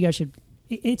 So yeah, you guys should.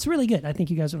 It's really good. I think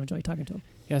you guys will enjoy talking to him.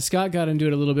 Yeah, Scott got into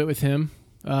it a little bit with him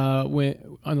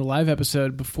when on the live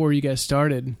episode before you guys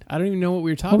started. I don't even know what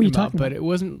we were talking were you about, talking but about? it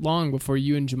wasn't long before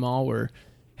you and Jamal were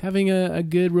having a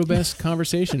good, robust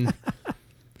conversation.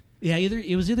 Yeah,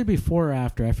 it was either before or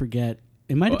after. I forget.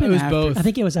 It might have Well, been it was after. both. I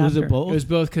think it was Was after. it both? It was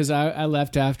both because I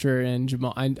left after and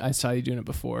Jamal, I saw you doing it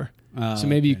before. So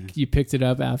maybe okay. you picked it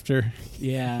up after.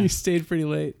 Yeah. You stayed pretty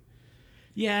late.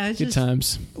 Yeah, it's Good just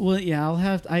times. well, yeah. I'll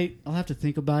have to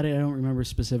think about it. I don't remember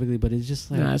specifically, but it's just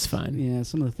like No, it's fine. Yeah,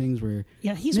 some of the things where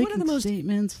Yeah, he's one of the most.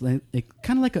 statements, like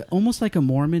kind of like almost like a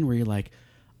Mormon, where you're like,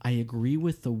 I agree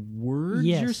with the words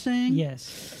Yes. you're saying.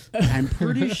 Yes. I'm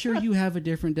pretty sure you have a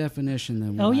different definition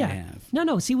than what Oh I yeah. have.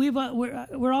 No. See,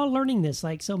 we're all learning this.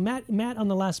 So Matt on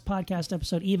the last podcast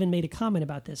episode even made a comment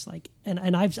about this. And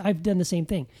I've done the same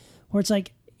thing, where it's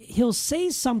like he'll say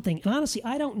something, and honestly,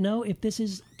 I don't know if this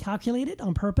is calculated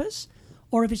on purpose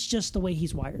or if it's just the way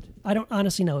he's wired. I don't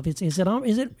honestly know if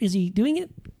is he doing it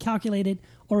calculated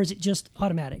or is it just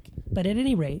automatic. But at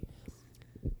any rate,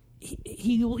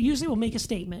 he will usually make a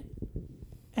statement,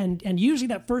 and usually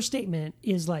that first statement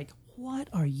is like, what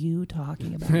are you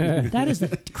talking about? That is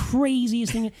the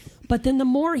craziest thing. But then the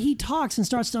more he talks and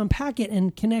starts to unpack it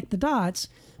and connect the dots,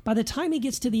 by the time he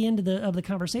gets to the end of the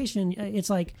conversation, it's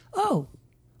like, oh,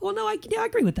 well, no, I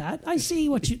agree with that. I see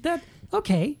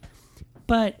okay.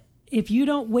 But if you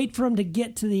don't wait for him to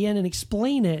get to the end and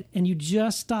explain it, and you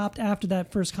just stopped after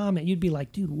that first comment, you'd be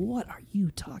like, dude, what are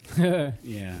you talking about?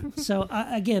 Yeah. So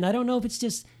again, I don't know if it's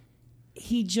just,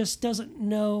 he just doesn't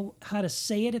know how to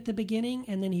say it at the beginning,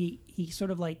 and then he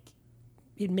sort of like,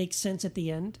 it makes sense at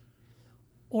the end.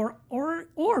 Or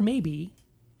maybe,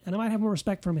 and I might have more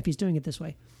respect for him if he's doing it this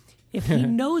way, if he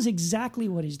knows exactly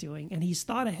what he's doing and he's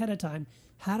thought ahead of time,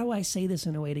 how do I say this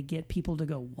in a way to get people to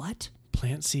go, what?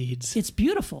 Plant seeds. It's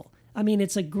beautiful. I mean,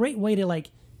 it's a great way to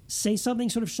like say something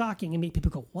sort of shocking and make people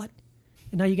go, what?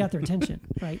 And now you got their attention,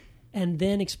 right? And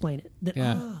then explain it.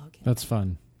 Yeah. Oh, okay. That's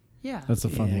fun. Yeah. That's a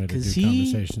fun way to do 'cause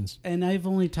conversations. And I've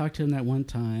only talked to him that one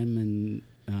time,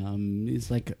 and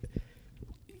he's like,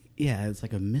 it's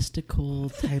like a mystical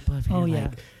type of. Oh, you're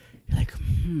yeah. like,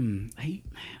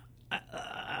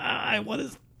 I want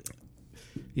to.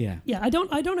 Yeah. Yeah, I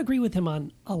don't agree with him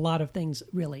on a lot of things,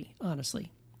 really,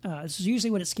 honestly. This is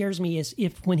usually what it scares me is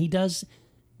if when he does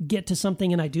get to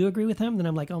something and I do agree with him, then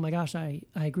I'm like, oh my gosh, I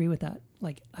agree with that.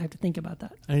 Like, I have to think about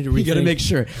that. I need to We got to make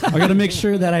sure. I got to make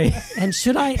sure that I. And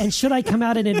should I come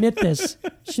out and admit this?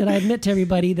 Should I admit to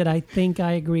everybody that I think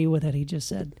I agree with what he just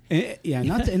said? Yeah,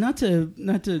 not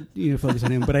to focus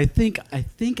on him, but I think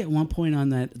at one point on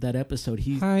that episode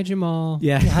he. Hi, Jamal.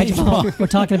 Yeah, Hi, Jamal. We're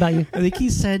talking about you. I think he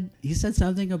said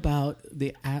something about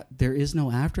there is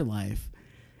no afterlife,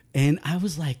 and I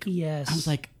was like, Yes. I was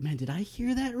like, man, did I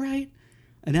hear that right?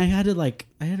 And I had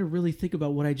to really think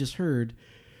about what I just heard.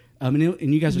 And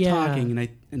you guys were talking, and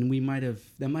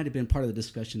that might have been part of the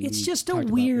discussion. It's we just a talked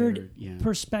about weird later. Yeah.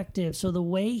 perspective. So the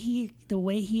way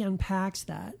he unpacks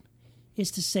that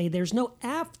is to say there's no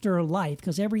afterlife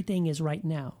because everything is right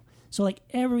now. So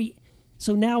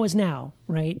so now is now,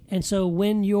 right? And so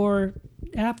when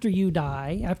after you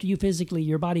die,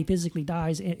 your body physically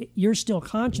dies, you're still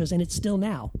conscious and it's still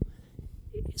now.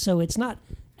 So it's not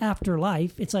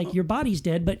afterlife. It's like your body's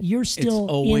dead, but you're still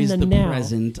it's always in the now.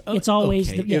 Present. It's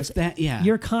always okay. yes. If that, yeah.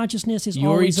 Your consciousness is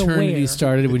Your always eternity aware.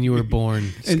 started when you were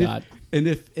born, Scott. And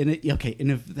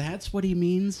if that's what he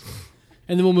means,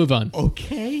 And then we'll move on.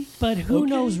 okay. But who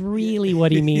knows really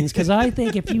what he means? Because I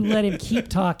think if you let him keep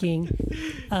talking,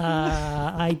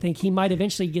 I think he might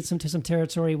eventually get to some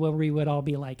territory where we would all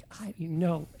be like, I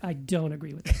don't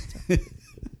agree with that. So,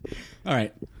 All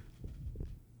right.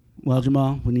 Well,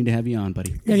 Jamal, we need to have you on,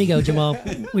 buddy. there you go, Jamal.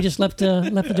 We just left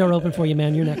the door open for you,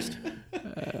 man. You're next.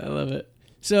 I love it.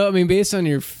 So, I mean, based on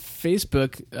your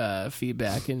Facebook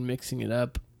feedback and mixing it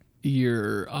up,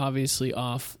 you're obviously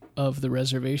off of the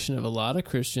reservation of a lot of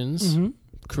Christians,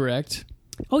 correct?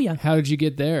 Oh, yeah. How did you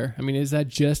get there? I mean, is that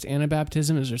just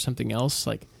Anabaptism? Is there something else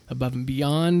like above and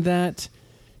beyond that?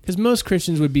 Because most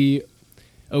Christians would be,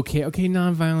 okay,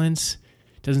 nonviolence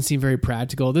doesn't seem very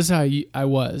practical. This is how I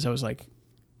was. I was like,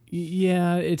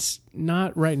 yeah, it's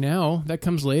not right now. That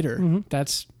comes later.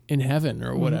 That's in heaven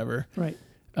or whatever. Right.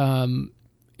 And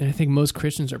I think most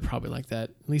Christians are probably like that,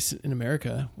 at least in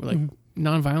America. We're like,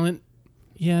 nonviolent,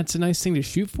 yeah, it's a nice thing to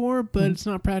shoot for, but it's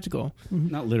not practical.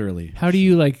 Not literally. How do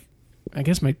you I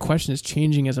guess my question is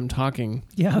changing as I'm talking.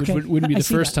 Yeah, okay. Which wouldn't be I the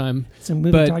see first that. time. It's a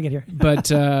moving target here.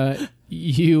 But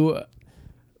you,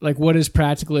 what is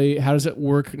practically, how does it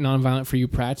work nonviolent for you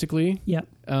practically? Yep.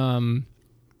 And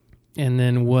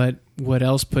then what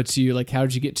else puts you, how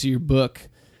did you get to your book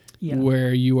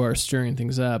where you are stirring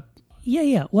things up?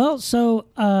 Yeah. Well, so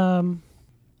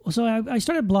I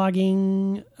started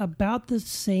blogging about the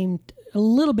same, a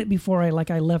little bit before I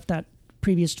left that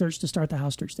previous church to start the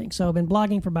house church thing. So I've been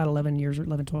blogging for about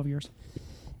 12 years.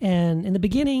 And in the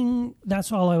beginning,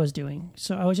 that's all I was doing.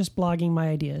 So I was just blogging my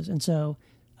ideas. And so,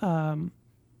 and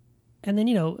then,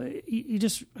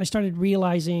 I started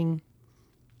realizing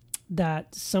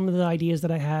that some of the ideas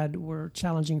that I had were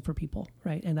challenging for people,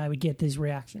 right? And I would get these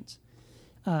reactions.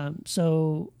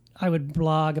 So I would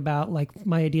blog about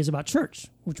my ideas about church,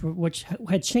 which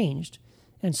had changed.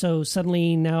 And so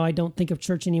suddenly now I don't think of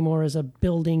church anymore as a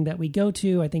building that we go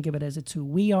to. I think of it as it's who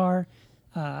we are.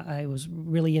 I was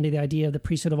really into the idea of the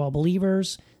priesthood of all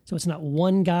believers. So it's not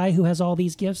one guy who has all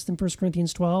these gifts in 1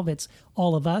 Corinthians 12. It's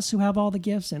all of us who have all the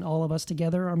gifts, and all of us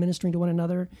together are ministering to one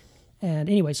another. And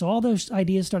anyway, so all those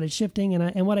ideas started shifting,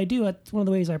 and what I do, one of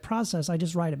the ways I process, I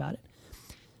just write about it.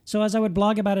 So as I would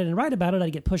blog about it and write about it,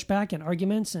 I'd get pushback and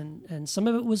arguments, and some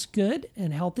of it was good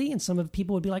and healthy, and some of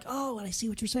people would be like, oh, and I see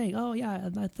what you're saying. Oh, yeah,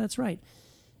 that's right.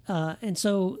 And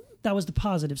so that was the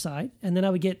positive side. And then I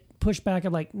would get pushback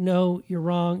of like, no, you're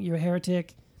wrong, you're a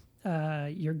heretic,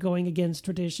 you're going against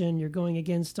tradition, you're going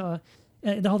against the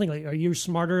whole thing. Like, are you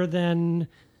smarter than,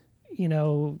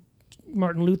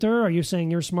 Martin Luther? Are you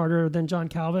saying you're smarter than John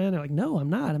Calvin? They're like, no, I'm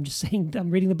not. I'm just saying I'm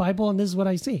reading the Bible and this is what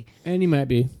I see. And you might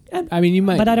be. You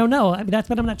might. But I don't know.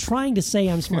 But I'm not trying to say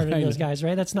I'm smarter than those guys,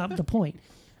 right? That's not the point.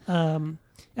 And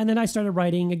then I started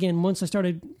writing again. Once I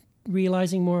started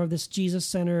realizing more of this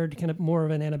Jesus-centered, kind of more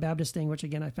of an Anabaptist thing, which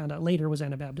again I found out later was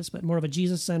Anabaptist, but more of a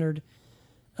Jesus-centered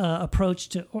approach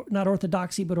to not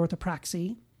orthodoxy but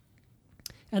orthopraxy.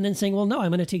 And then saying, well, no, I'm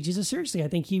going to take Jesus seriously. I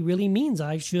think he really means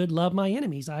I should love my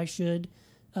enemies. I should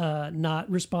not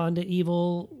respond to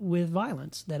evil with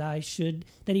violence. That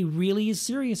he really is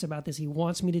serious about this. He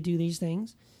wants me to do these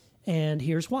things, and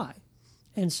here's why.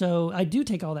 And so I do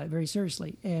take all that very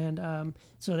seriously. And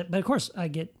but of course, I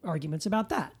get arguments about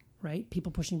that, right?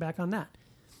 People pushing back on that.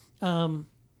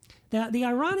 The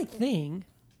ironic thing,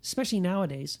 especially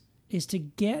nowadays, is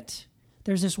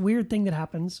there's this weird thing that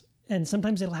happens. And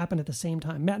sometimes it'll happen at the same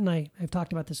time. Matt and I have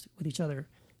talked about this with each other.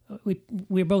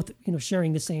 We're both,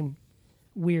 sharing the same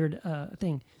weird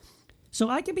thing. So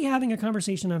I could be having a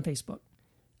conversation on Facebook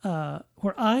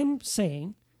where I'm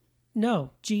saying,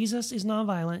 no, Jesus is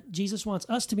nonviolent. Jesus wants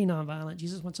us to be nonviolent.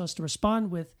 Jesus wants us to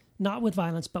respond not with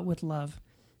violence, but with love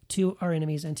to our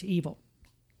enemies and to evil.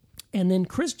 And then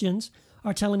Christians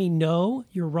are telling me, no,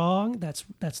 you're wrong.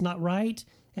 That's not right.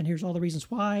 And here's all the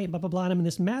reasons why, blah, blah, blah. And I'm in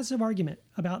this massive argument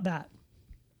about that.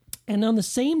 And on the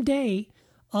same day,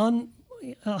 I'll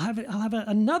have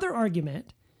another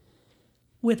argument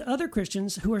with other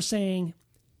Christians who are saying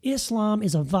Islam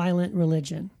is a violent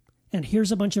religion. And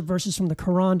here's a bunch of verses from the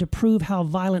Quran to prove how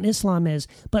violent Islam is.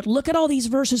 But look at all these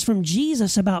verses from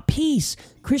Jesus about peace.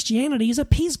 Christianity is a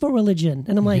peaceful religion.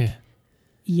 And I'm like,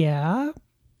 yeah,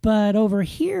 but over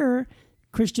here,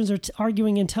 Christians are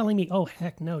arguing and telling me, oh,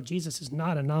 heck no, Jesus is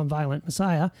not a nonviolent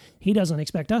Messiah. He doesn't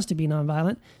expect us to be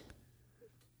nonviolent.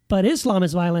 But Islam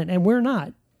is violent and we're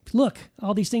not. Look,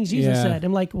 all these things Jesus said.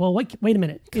 I'm like, well, wait a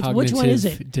minute. Which one is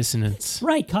it? Dissonance.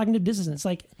 Right, cognitive dissonance.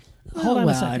 Like, hold on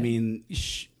a second. I mean,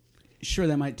 sure,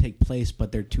 that might take place,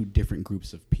 but they're two different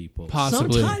groups of people.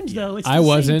 Possibly. Sometimes, though, it's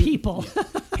the same people.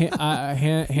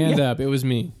 Hand up. It was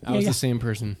me. I was the same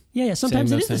person. Yeah.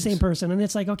 Sometimes it is the same person. And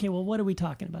it's like, okay, well, what are we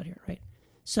talking about here, right?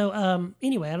 So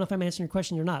anyway, I don't know if I'm answering your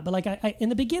question or not, but like I in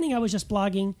the beginning, I was just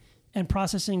blogging and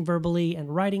processing verbally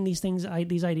and writing these things,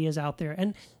 these ideas out there.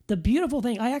 And the beautiful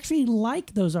thing, I actually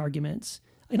like those arguments.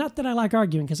 Not that I like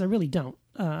arguing, because I really don't.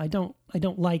 I don't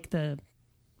like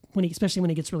especially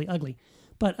when it gets really ugly.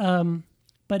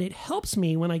 But it helps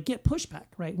me when I get pushback,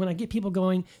 right? When I get people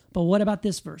going, but what about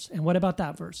this verse? And what about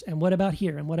that verse? And what about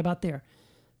here? And what about there?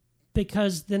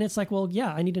 Because then it's like, well,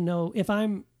 yeah, I need to know if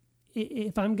I'm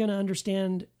going to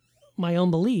understand my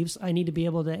own beliefs, I need to be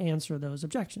able to answer those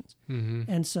objections. Mm-hmm.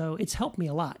 And so it's helped me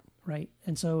a lot, right?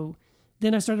 And so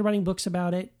then I started writing books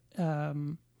about it,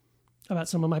 about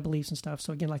some of my beliefs and stuff.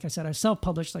 So again, like I said, I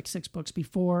self-published like 6 books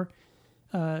before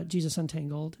Jesus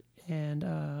Untangled. And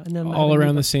then all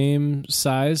around the same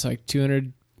size, like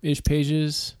 200-ish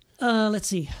pages. Let's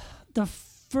see. The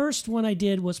first one I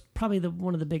did was probably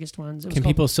one of the biggest ones. Can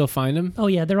people still find them? Oh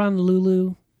yeah, they're on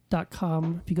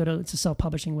Lulu.com. If you go to, it's a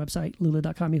self-publishing website,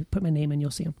 Lulu.com. You put my name in,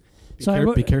 you'll see them.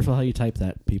 Be careful how you type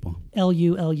that, people.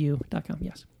 LULU.com.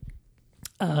 Yes.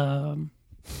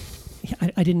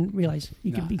 I didn't realize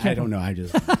you could be careful. I don't know. I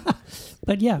just.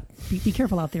 But yeah, be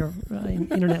careful out there in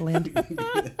internet land.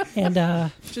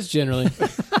 And just generally.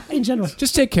 In general.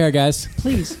 Just take care, guys.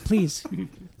 Please.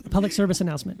 Public service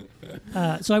announcement.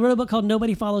 So I wrote a book called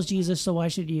Nobody Follows Jesus, So Why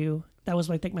Should You? That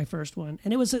was, I think, my first one.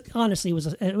 And it was, honestly,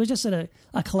 it was just a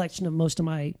collection of most of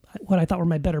what I thought were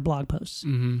my better blog posts.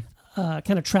 Mm-hmm.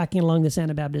 Kind of tracking along this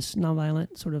Anabaptist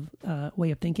nonviolent sort of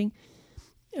way of thinking.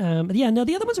 But yeah, no,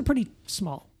 the other ones are pretty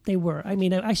small. They were. I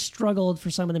mean, I struggled for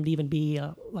some of them to even be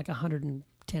like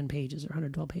 110 pages or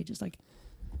 112 pages. Like,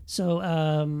 so,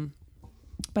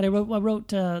 but I wrote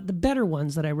the better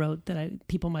ones that I wrote that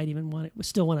people might even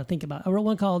still want to think about. I wrote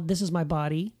one called "This Is My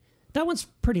Body." That one's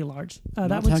pretty large.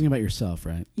 Not talking about yourself,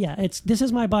 right? Yeah, it's "This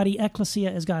Is My Body,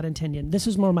 Ecclesia as God Intended." This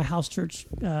is more my house church.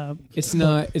 It's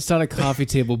not a coffee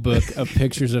table book of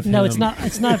pictures of him. No, it's not.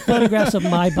 It's not photographs of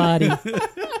my body.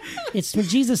 It's when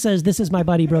Jesus says, "This is my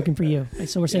body broken for you."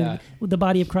 So we're saying the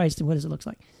body of Christ and what does it look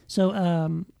like.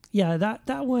 So yeah,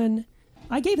 that one,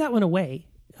 I gave that one away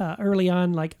early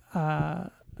on, like I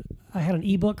had an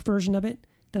ebook version of it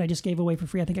that I just gave away for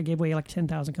free. I think I gave away like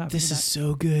 10,000 copies. This of is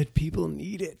so good. People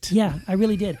need it. Yeah, I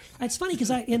really did. It's funny because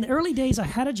in the early days I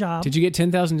had a job. Did you get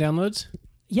 10,000 downloads?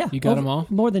 Yeah, You got them all?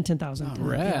 More than 10,000. Oh,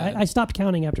 rad. Yeah, I stopped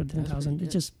counting after 10,000. It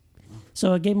just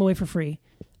so I gave them away for free,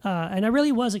 and I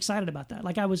really was excited about that.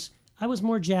 Like I was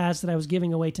more jazzed that I was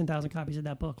giving away 10,000 copies of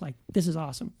that book. Like this is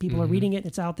awesome. People are reading it.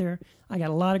 It's out there. I got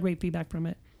a lot of great feedback from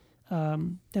it.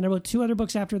 Then I wrote 2 other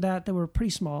books after that were pretty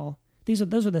small.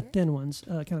 Those are the thin ones,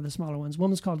 kind of the smaller ones.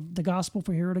 One was called The Gospel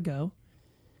for Hero to Go,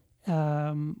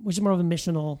 which is more of a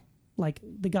missional, like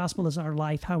the gospel is our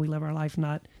life, how we live our life,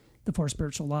 not the 4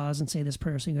 spiritual laws and say this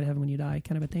prayer so you go to heaven when you die,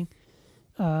 kind of a thing.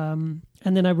 And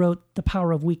then I wrote The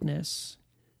Power of Weakness,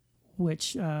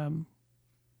 which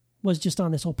was just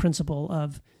on this whole principle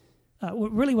of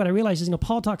really what I realized is,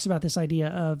 Paul talks about this idea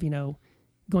of,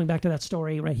 going back to that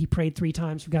story, right? He prayed 3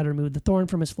 times for God to remove the thorn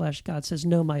from his flesh. God says,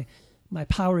 no, my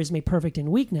power is made perfect in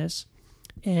weakness.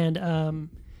 And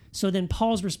so then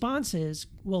Paul's response is,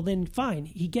 well, then fine.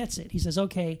 He gets it. He says,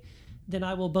 okay, then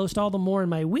I will boast all the more in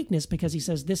my weakness, because he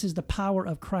says, this is the power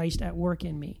of Christ at work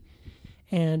in me.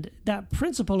 And that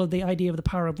principle of the idea of the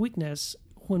power of weakness,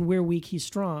 when we're weak, he's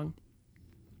strong,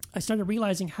 I started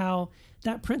realizing how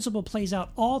that principle plays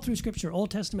out all through Scripture,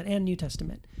 Old Testament and New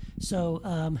Testament. So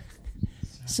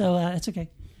it's okay.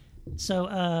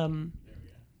 So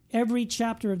every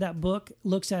chapter of that book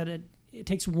looks at it. It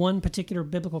takes one particular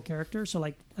biblical character. So,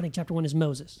 like, I think chapter 1 is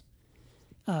Moses,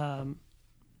 and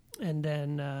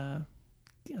then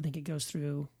I think it goes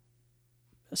through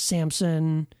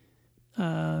Samson.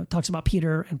 Talks about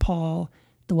Peter and Paul,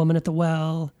 the woman at the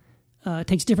well. It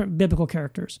takes different biblical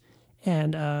characters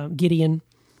and Gideon,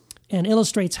 and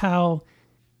illustrates how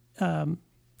the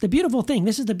beautiful thing.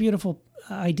 This is the beautiful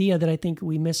idea that I think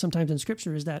we miss sometimes in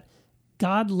Scripture, is that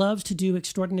God loves to do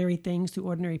extraordinary things through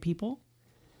ordinary people.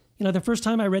 The first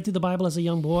time I read through the Bible as a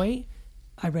young boy,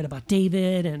 I read about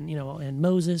David and and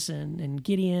Moses and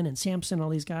Gideon and Samson, all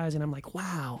these guys, and I'm like,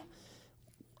 wow,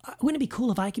 wouldn't it be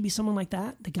cool if I could be someone like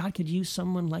that? That God could use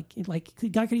someone like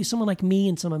God could use someone like me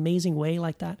in some amazing way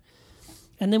like that.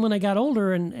 And then when I got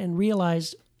older and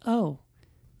realized, oh,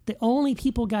 the only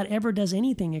people God ever does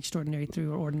anything extraordinary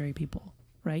through are ordinary people,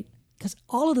 right? Because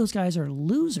all of those guys are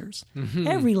losers. Mm-hmm.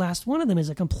 Every last one of them is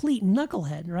a complete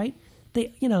knucklehead, right?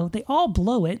 They all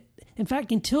blow it. In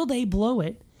fact, until they blow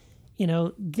it,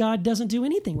 God doesn't do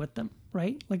anything with them,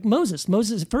 right? Like Moses.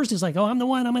 Moses at first is like, oh, I'm the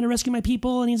one, I'm going to rescue my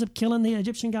people. And he ends up killing the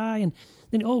Egyptian guy. And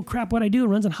then, oh, crap, what I do?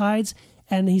 And runs and hides.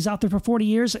 And he's out there for 40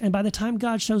 years. And by the time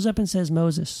God shows up and says,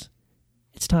 Moses,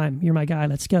 it's time. You're my guy.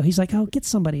 Let's go. He's like, oh, get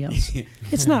somebody else.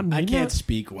 It's not me. I can't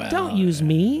speak well. Don't use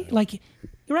me. Like,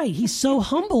 right. He's so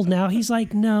humbled now. He's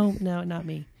like, no, not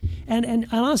me. And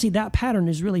honestly, that pattern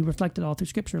is really reflected all through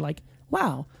Scripture. Like,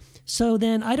 wow. So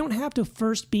then I don't have to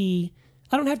be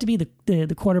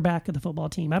the quarterback of the football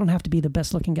team. I don't have to be the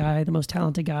best looking guy, the most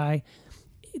talented guy.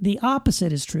 The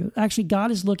opposite is true. Actually,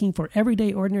 God is looking for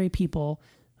everyday, ordinary people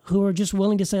who are just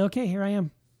willing to say, okay, here I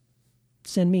am.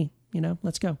 Send me,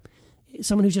 let's go.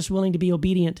 Someone who's just willing to be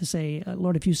obedient to say,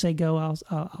 Lord, if you say go,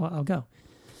 I'll go.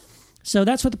 So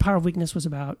that's what The Power of Weakness was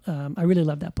about. I really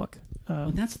love that book.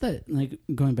 Well, that's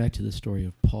going back to the story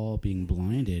of Paul being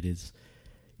blinded, is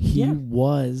he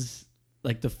was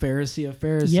like the Pharisee of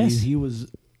Pharisees. Yes. He was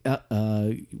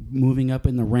moving up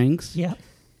in the ranks. Yeah.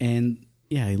 And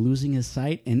losing his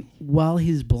sight. And while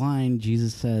he's blind,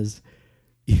 Jesus says,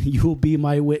 you will be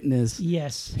my witness.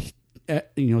 Yes.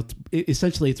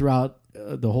 Essentially throughout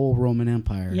the whole Roman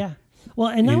Empire. Yeah. Well,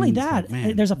 and not only that,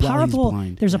 there's a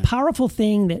powerful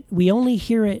thing that we only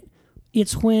hear it.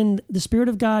 It's when the Spirit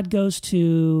of God goes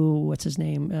to, what's his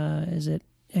name? Is it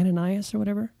Ananias or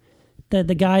whatever? The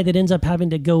guy that ends up having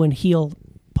to go and heal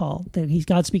Paul.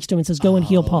 God speaks to him and says, go and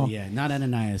heal Paul. Yeah, not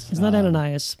Ananias. It's not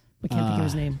Ananias. I can't think of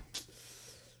his name.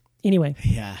 Anyway.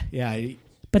 Yeah.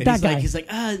 But that guy, he's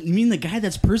like, you mean the guy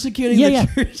that's persecuting the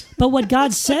church? But what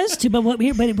God says to, but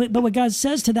what God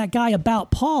says to that guy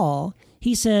about Paul,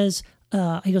 he says,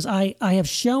 he goes, I have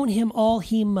shown him all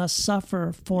he must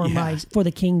suffer for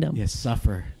the kingdom. Yes,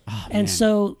 suffer. Oh, and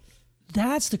so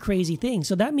that's the crazy thing.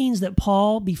 So that means that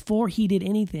Paul, before he did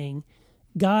anything,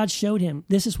 God showed him,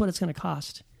 this is what it's going to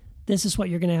cost. This is what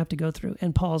you're going to have to go through.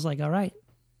 And Paul's like, all right,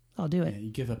 I'll do it. Yeah, you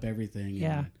give up everything.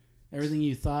 Yeah. Everything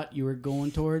you thought you were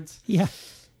going towards. Yeah.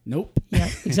 Nope. Yeah,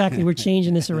 exactly. We're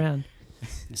changing this around.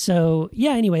 So,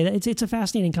 anyway, it's a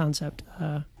fascinating concept.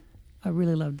 I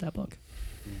really loved that book.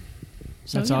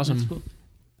 So, that's awesome. That's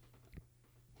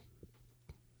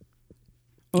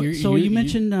cool. You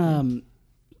mentioned, not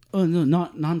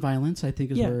nonviolence, I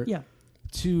think is where. Yeah.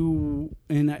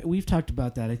 we've talked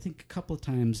about that, I think, a couple of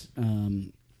times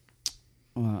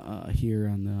here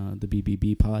on the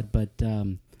BBB pod, but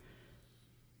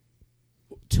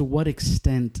to what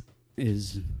extent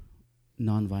is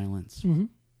nonviolence? Mm-hmm.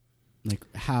 Like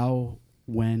how,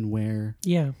 when, where?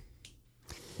 Yeah.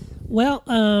 Well,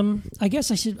 I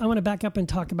guess I want to back up and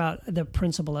talk about the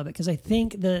principle of it, because I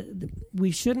think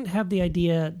we shouldn't have the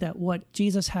idea that what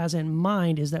Jesus has in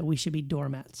mind is that we should be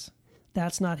doormats.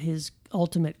 That's not his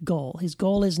ultimate goal. His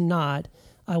goal is not,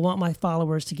 I want my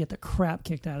followers to get the crap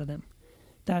kicked out of them.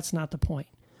 That's not the point.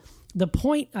 The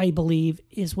point, I believe,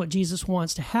 is what Jesus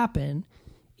wants to happen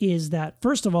is that,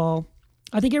 first of all,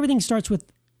 I think everything starts with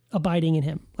abiding in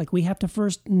him. Like, we have to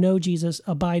first know Jesus,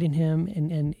 abide in him,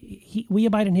 and we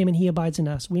abide in him and he abides in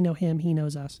us. We know him, he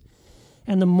knows us.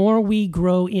 And the more we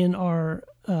grow in our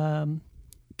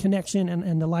connection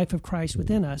and the life of Christ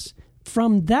within us,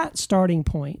 from that starting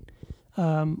point,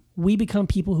 we become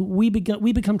people who we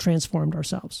become transformed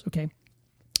ourselves. Okay,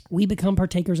 we become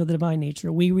partakers of the divine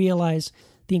nature. We realize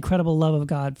the incredible love of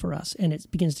God for us, and it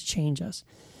begins to change us.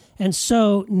 And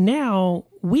so now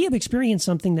we have experienced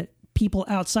something that people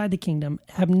outside the kingdom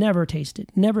have never tasted,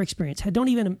 never experienced. Don't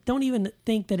even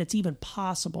think that it's even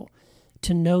possible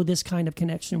to know this kind of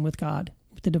connection with God,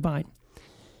 with the divine.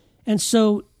 And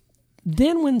so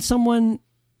then when someone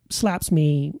slaps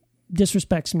me,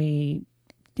 disrespects me,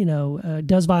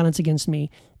 does violence against me,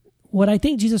 what I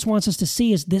think Jesus wants us to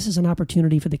see is this is an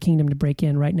opportunity for the kingdom to break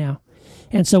in right now.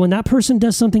 And so when that person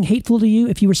does something hateful to you,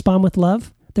 if you respond with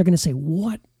love, they're going to say,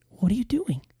 what are you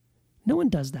doing? No one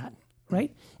does that,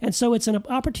 right? And so it's an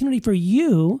opportunity for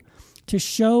you to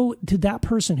show to that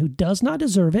person who does not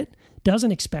deserve it,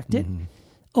 doesn't expect it,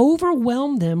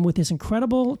 overwhelm them with this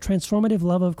incredible transformative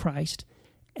love of Christ.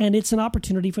 And it's an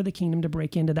opportunity for the kingdom to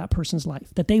break into that person's life,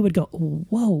 that they would go,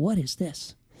 whoa, what is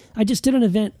this? I just did an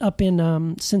event up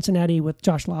in Cincinnati with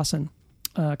Josh Lawson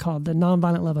called The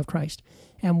Nonviolent Love of Christ.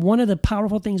 And one of the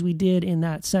powerful things we did in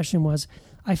that session was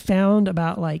I found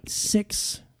about like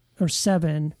 6 or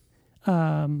 7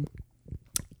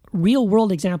 real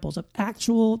world examples of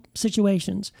actual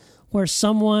situations where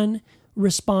someone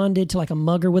responded to like a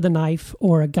mugger with a knife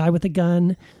or a guy with a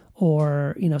gun,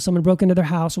 or someone broke into their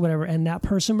house or whatever, and that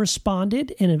person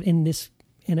responded in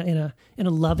a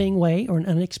loving way or an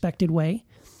unexpected way,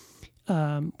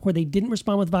 where they didn't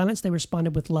respond with violence. They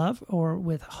responded with love or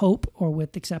with hope or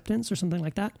with acceptance or something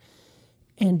like that.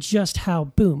 And just how,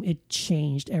 boom, it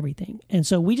changed everything. And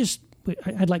so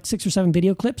I had like 6 or 7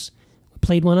 video clips. We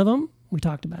played one of them. We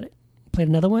talked about it. Played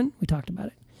another one. We talked about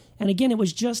it. And again, it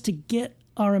was just to get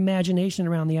our imagination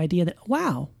around the idea that,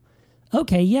 wow,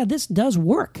 okay, yeah, this does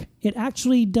work. It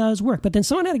actually does work. But then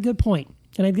someone had a good point,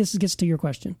 and I guess this gets to your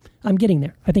question. I'm getting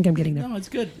there. I think I'm getting there. No, it's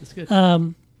good. It's good.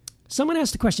 Someone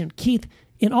asked the question, Keith,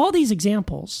 in all these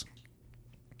examples,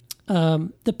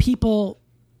 the people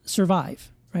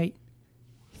survive, right?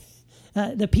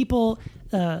 The people,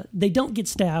 they don't get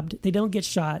stabbed, they don't get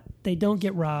shot, they don't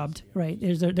get robbed, right?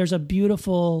 There's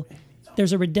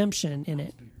a redemption in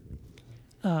it.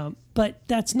 But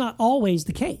that's not always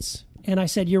the case. And I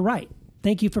said, you're right.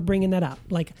 Thank you for bringing that up.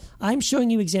 Like, I'm showing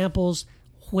you examples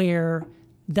where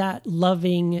that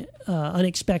loving,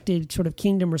 unexpected sort of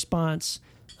kingdom response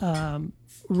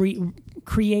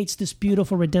creates this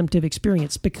beautiful redemptive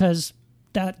experience, because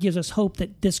that gives us hope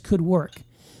that this could work.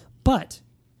 But,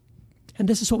 and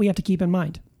this is what we have to keep in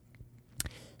mind,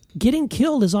 getting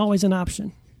killed is always an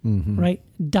option, right?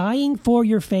 Dying for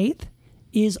your faith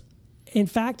is, in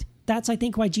fact, that's, I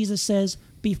think, why Jesus says,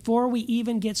 before we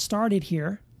even get started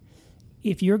here,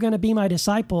 if you're going to be my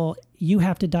disciple, you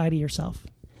have to die to yourself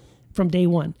from day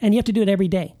one. And you have to do it every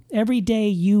day. Every day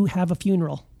you have a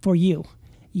funeral for you.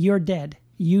 You're dead.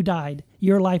 You died.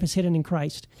 Your life is hidden in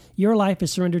Christ. Your life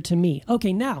is surrendered to me.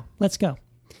 Okay, now let's go.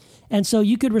 And so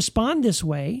you could respond this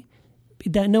way,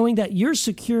 that knowing that you're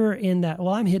secure in that,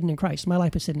 well, I'm hidden in Christ. My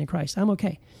life is hidden in Christ. I'm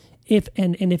okay.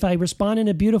 If I respond in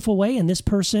a beautiful way, and this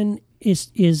person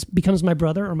becomes my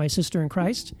brother or my sister in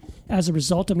Christ as a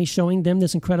result of me showing them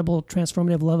this incredible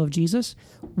transformative love of Jesus,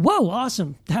 whoa,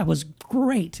 awesome. That was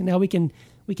great. Now we can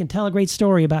tell a great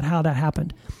story about how that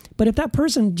happened. But if that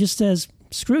person just says,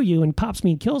 screw you, and pops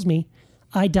me and kills me,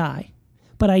 I die.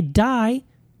 But I die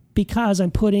because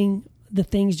I'm putting the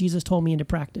things Jesus told me into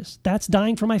practice. That's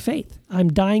dying for my faith.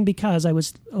 I'm dying because I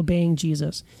was obeying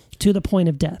Jesus to the point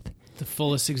of death. The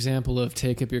fullest example of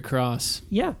take up your cross.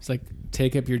 Yeah. It's like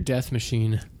take up your death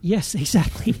machine. Yes,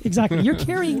 exactly. You're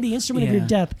carrying the instrument of your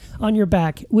death on your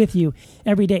back with you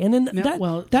every day. And then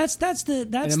that's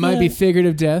and it might be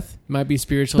figurative death, it might be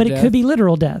spiritual death. But it could be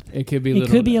literal death. It could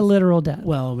be a literal death.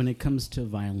 Well, when it comes to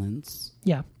violence,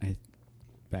 yeah.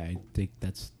 I think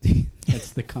that's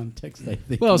the context. I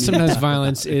think. Well, sometimes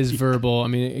violence is verbal. I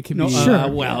mean, it can be. Sure.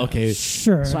 Well, okay.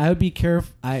 Sure. So I would be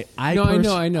careful. I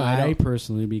know. I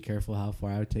personally be careful how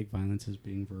far I would take violence as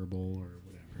being verbal or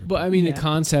whatever. But I mean, the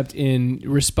concept in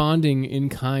responding in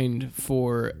kind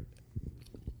for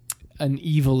an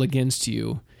evil against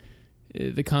you,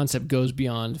 the concept goes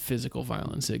beyond physical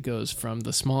violence. It goes from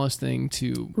the smallest thing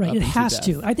to right. It has death.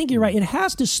 to. I think you're right. It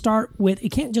has to start with. It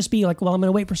can't just be like, well, I'm going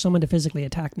to wait for someone to physically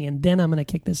attack me and then I'm going to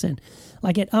kick this in.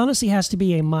 Like it honestly has to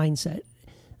be a mindset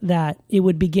that it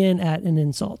would begin at an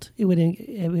insult. It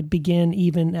would begin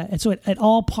even at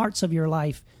all parts of your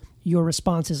life. Your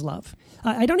response is love.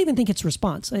 I don't even think it's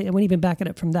response. I wouldn't even back it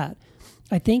up from that.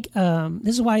 I think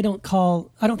this is why I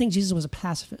don't think Jesus was a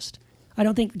pacifist. I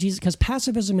don't think Jesus, because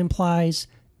pacifism implies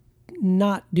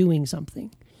not doing something.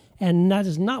 And that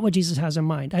is not what Jesus has in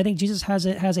mind. I think Jesus has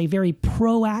a very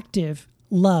proactive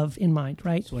love in mind,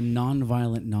 right? So a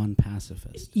non-violent,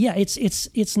 non-pacifist. Yeah,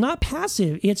 it's not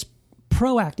passive, it's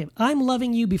proactive. I'm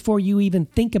loving you before you even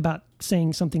think about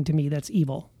saying something to me that's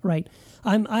evil, right?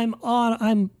 I'm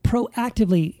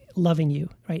proactively loving you,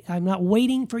 right? I'm not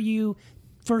waiting for you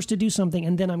first to do something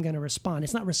and then I'm going to respond.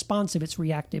 It's not responsive, it's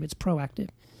reactive, it's proactive.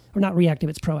 Or not reactive,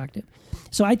 it's proactive.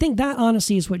 So I think that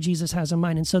honestly is what Jesus has in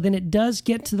mind. And so then it does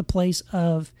get to the place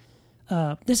of,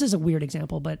 this is a weird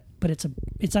example, but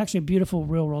it's actually a beautiful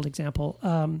real world example.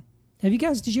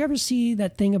 Did you ever see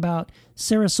that thing about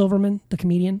Sarah Silverman, the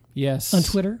comedian? Yes. On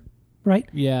Twitter, right?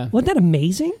 Yeah. Wasn't that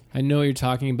amazing? I know what you're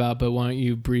talking about, but why don't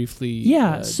you briefly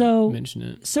mention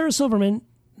it? Sarah Silverman,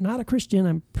 not a Christian,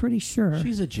 I'm pretty sure.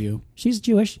 She's a Jew. She's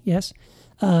Jewish, yes.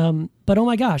 But oh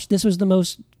my gosh, this was the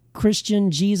most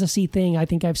Christian Jesus-y thing I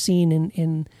think I've seen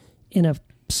in a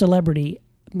celebrity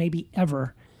maybe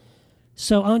ever.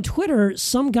 So on Twitter,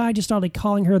 some guy just started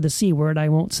calling her the C word. I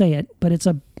won't say it, but it's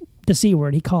the C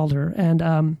word. He called her and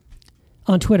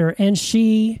on Twitter, and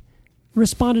she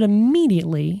responded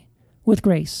immediately with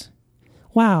grace.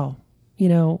 Wow,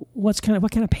 what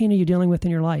kind of pain are you dealing with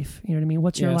in your life? You know what I mean?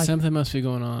 What's your life? Something must be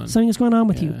going on. Something is going on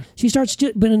with you. She starts,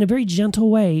 but in a very gentle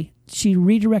way, she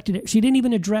redirected it. She didn't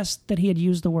even address that he had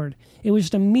used the word. It was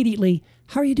just immediately,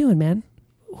 how are you doing, man?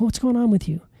 What's going on with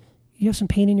you? You have some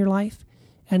pain in your life?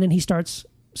 And then he starts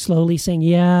slowly saying,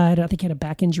 yeah, I think he had a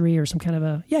back injury or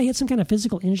he had some kind of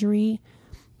physical injury.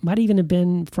 Might even have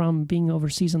been from being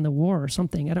overseas in the war or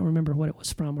something. I don't remember what it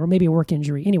was from, or maybe a work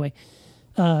injury. Anyway,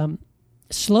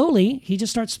 slowly he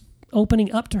just starts opening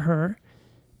up to her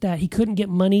that he couldn't get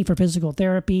money for physical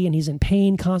therapy and he's in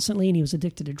pain constantly and he was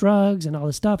addicted to drugs and all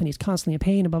this stuff and he's constantly in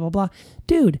pain and blah, blah, blah.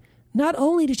 Dude, not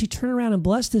only did she turn around and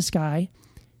bless this guy,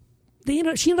 she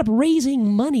ended up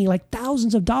raising money, like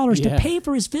thousands of dollars to pay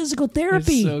for his physical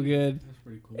therapy. That's so good. That's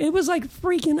pretty cool. It was like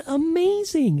freaking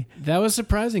amazing. That was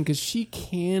surprising because she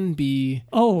can be.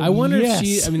 Oh, I wonder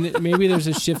yes. if maybe there's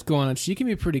a shift going on. She can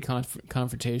be pretty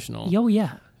confrontational. Oh,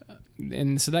 yeah.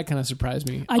 And so that kind of surprised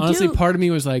me. I Honestly, do. part of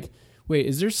me was like, wait,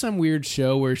 is there some weird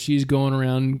show where she's going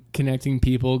around connecting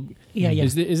people? Yeah.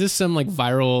 Is this some like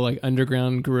viral, like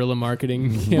underground guerrilla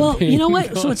marketing campaign? Well, you know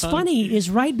what? So what's on? funny is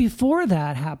right before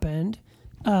that happened,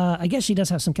 I guess she does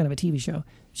have some kind of a TV show.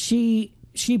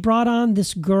 She brought on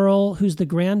this girl who's the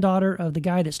granddaughter of the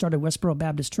guy that started Westboro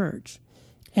Baptist Church.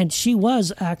 And she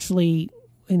was actually,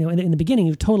 in the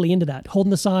beginning, totally into that.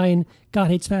 Holding the sign, God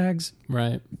hates fags.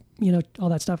 Right. All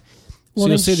that stuff. So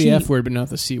you'll say the F word, but not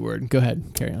the C word. Go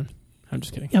ahead. Carry on. I'm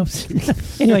just kidding.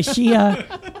 Anyway, she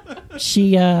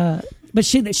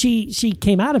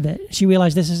came out of it. She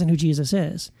realized this isn't who Jesus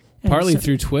is. And partly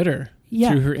through Twitter.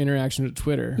 Yeah. Through her interaction with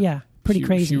Twitter. Yeah. Pretty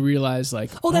crazy. She realized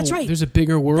that's right. There's a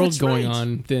bigger world That's going right.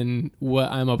 on than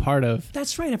what I'm a part of.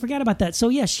 That's right. I forgot about that. So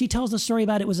yeah, she tells the story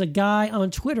about it was a guy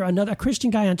on Twitter, a Christian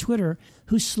guy on Twitter,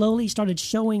 who slowly started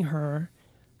showing her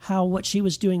how what she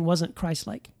was doing wasn't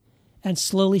Christ-like. And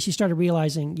slowly she started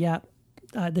realizing,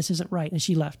 this isn't right. And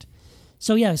she left.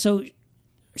 So yeah,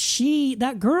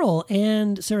 that girl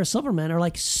and Sarah Silverman are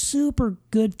like super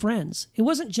good friends. It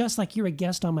wasn't just like you're a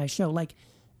guest on my show. Like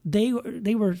they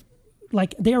were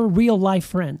like they are real life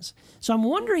friends. So I'm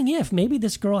wondering if maybe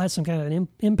this girl had some kind of an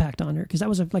impact on her because that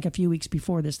was like a few weeks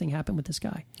before this thing happened with this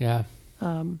guy. Yeah.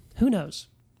 Who knows?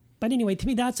 But anyway, to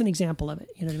me, that's an example of it.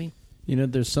 You know what I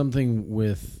mean? There's something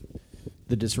with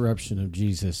the disruption of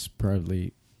Jesus,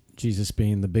 probably Jesus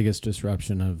being the biggest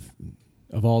disruption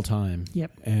of all time.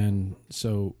 Yep. And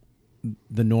so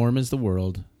the norm is the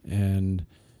world, and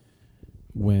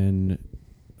when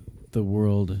the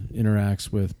world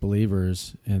interacts with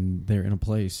believers and they're in a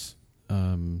place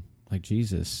like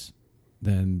Jesus,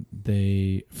 then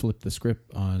they flip the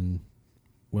script on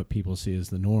what people see as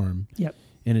the norm. Yep.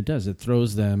 And it does. It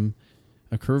throws them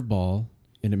a curveball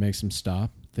and it makes them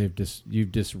stop.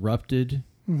 You've disrupted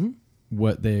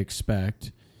what they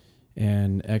expect,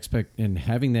 and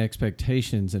having the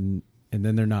expectations, and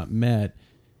then they're not met,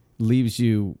 leaves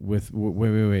you with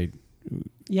wait.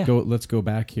 Yeah. Let's go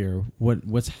back here.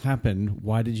 What's happened?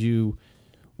 Why did you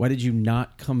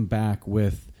not come back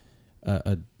with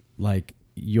a like,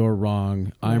 you're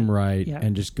wrong, I'm right,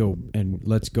 and just go and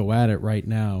let's go at it right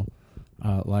now,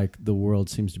 like the world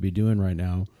seems to be doing right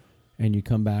now, and you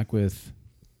come back with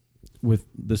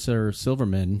the Sir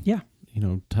Silverman,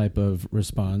 type of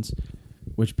response,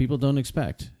 which people don't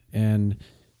expect. And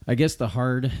I guess the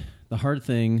hard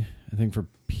thing, I think, for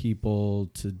people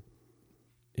to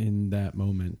in that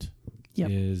moment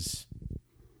is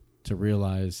to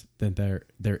realize that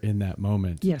they're in that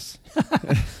moment. Yes,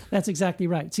 that's exactly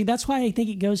right. See, that's why I think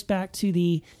it goes back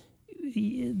to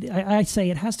I say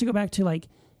it has to go back to like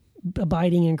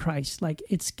abiding in Christ. Like,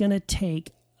 it's going to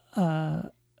take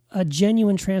a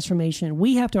genuine transformation.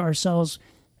 We have to ourselves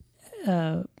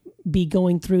be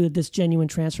going through this genuine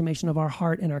transformation of our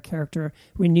heart and our character,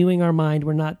 renewing our mind.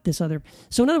 We're not this other.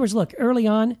 So in other words, look, early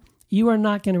on, you are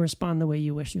not going to respond the way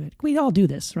you wish you had. We all do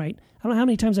this, right? I don't know how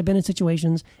many times I've been in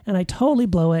situations and I totally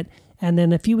blow it. And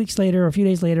then a few weeks later or a few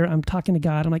days later, I'm talking to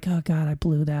God. I'm like, oh, God, I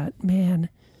blew that. Man,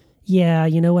 yeah,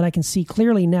 you know what? I can see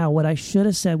clearly now what I should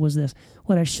have said was this.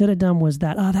 What I should have done was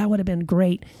that. Oh, that would have been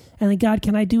great. And then, God,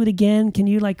 can I do it again? Can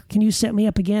you set me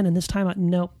up again? And this time,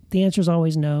 nope. The answer is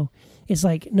always no. It's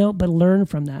like, no, but learn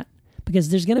from that. Because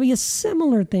there's going to be a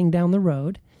similar thing down the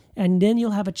road. And then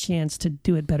you'll have a chance to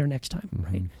do it better next time,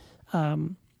 right?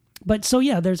 But so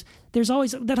yeah, there's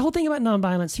always that whole thing about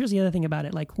nonviolence. Here's the other thing about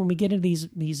it. Like, when we get into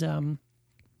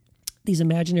these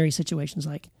imaginary situations,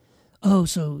 like, oh,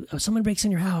 so someone breaks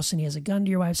in your house and he has a gun to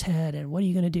your wife's head, and what are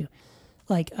you going to do?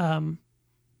 Like,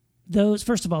 those,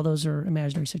 first of all, those are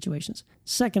imaginary situations.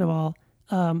 Second of all,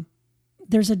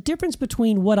 there's a difference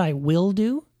between what I will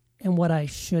do and what I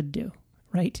should do.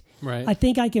 Right. I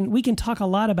think we can talk a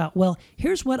lot about, well,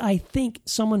 here's what I think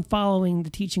someone following the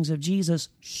teachings of Jesus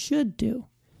should do.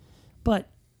 But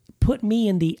put me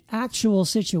in the actual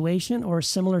situation or a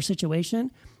similar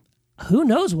situation, who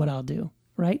knows what I'll do,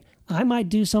 right? I might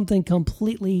do something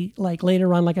completely, like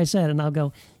later on, like I said, and I'll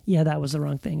go, yeah, that was the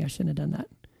wrong thing. I shouldn't have done that.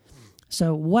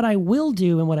 So what I will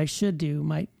do and what I should do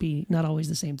might be not always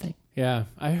the same thing. Yeah.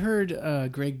 I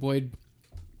heard Greg Boyd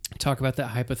talk about that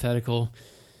hypothetical.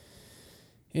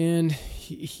 And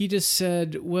he just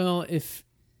said, well, if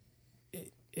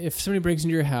somebody breaks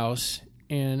into your house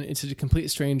and it's a complete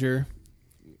stranger,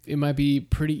 it might be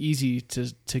pretty easy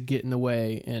to get in the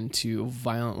way and to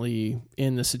violently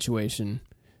end the situation.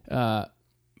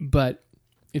 But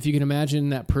if you can imagine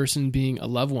that person being a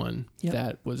loved one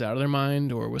that was out of their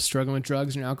mind or was struggling with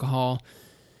drugs and alcohol,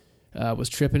 was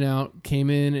tripping out, came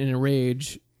in a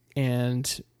rage,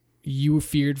 and you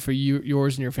feared for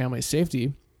yours and your family's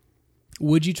safety,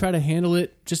 would you try to handle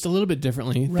it just a little bit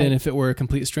differently than if it were a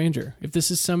complete stranger? If this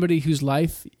is somebody whose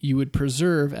life you would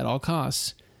preserve at all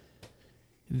costs,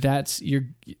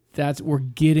 we're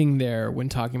getting there when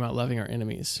talking about loving our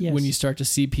enemies. Yes. When you start to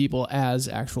see people as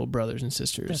actual brothers and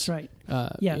sisters. That's right.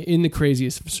 In the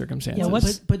craziest of circumstances.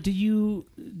 Yeah, but do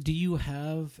you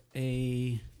have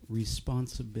a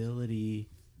responsibility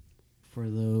for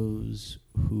those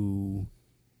who,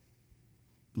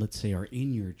 let's say, are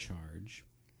in your charge?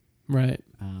 Right.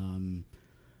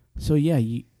 So yeah,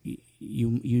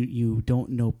 you don't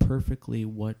know perfectly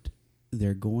what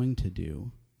they're going to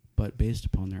do, but based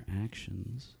upon their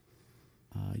actions,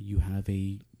 you have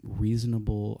a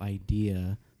reasonable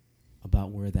idea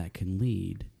about where that can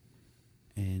lead.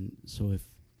 And so if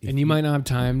you might not have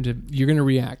time you're going to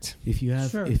react. If you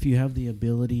have the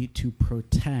ability to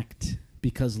protect,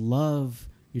 because love,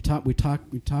 we're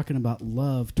talking about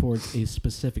love towards a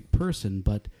specific person,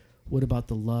 but what about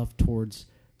the love towards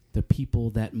the people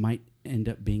that might end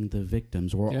up being the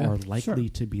victims or are likely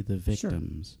to be the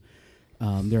victims?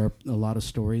 Sure. There are a lot of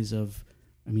stories of,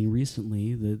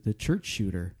 recently the church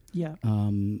shooter. Yeah.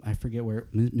 I forget where,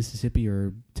 Mississippi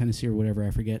or Tennessee or whatever,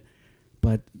 I forget.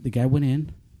 But the guy went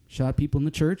in, shot people in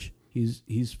the church.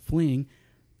 He's fleeing.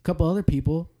 A couple other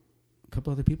persons.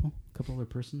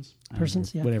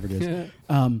 Yeah. Whatever it is.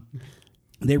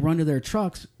 They run to their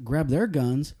trucks, grab their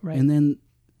guns, and then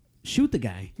shoot the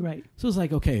guy. Right. So it's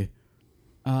like, okay,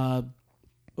 love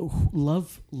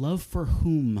for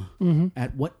whom? Mm-hmm.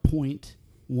 At what point?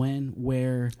 When?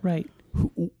 Where? Right.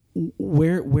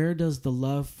 Where does the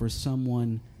love for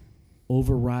someone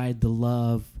override the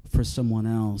love for someone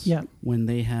else? Yeah. When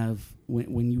they have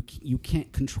when you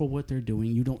can't control what they're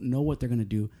doing, you don't know what they're going to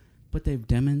do, but they've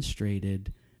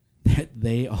demonstrated that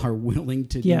they are willing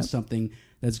to Yeah. do something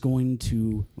that's going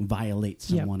to violate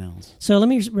someone else. So let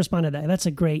me respond to that. That's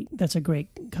a great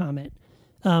comment.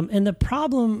 And the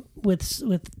problem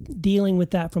with dealing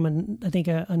with that from a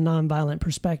nonviolent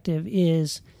perspective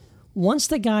is once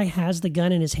the guy has the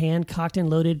gun in his hand, cocked and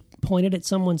loaded, pointed at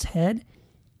someone's head,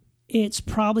 it's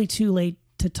probably too late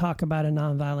to talk about a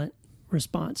nonviolent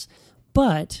response.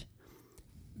 But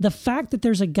the fact that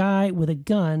there's a guy with a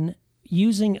gun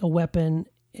using a weapon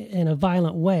in a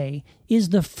violent way is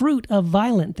the fruit of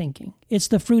violent thinking. It's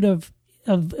the fruit of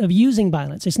using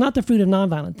violence. It's not the fruit of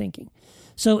nonviolent thinking.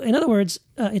 So in other words,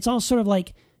 it's all sort of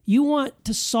like you want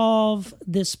to solve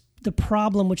the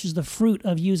problem, which is the fruit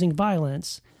of using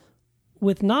violence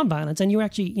with nonviolence. And you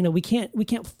actually, we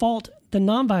can't fault the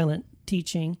nonviolent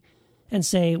teaching and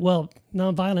say, well,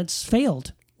 nonviolence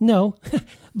failed. No,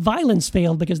 violence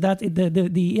failed because that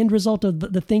the end result of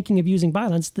the thinking of using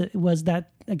violence was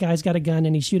that a guy's got a gun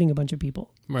and he's shooting a bunch of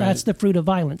people. Right. That's the fruit of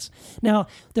violence. Now,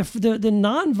 the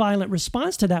nonviolent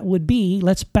response to that would be,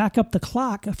 let's back up the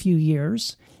clock a few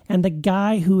years, and the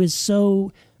guy who is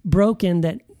so broken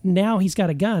that now he's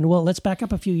got a gun, well, let's back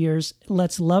up a few years.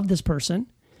 Let's love this person.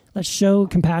 Let's show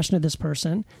compassion to this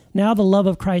person. Now the love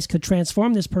of Christ could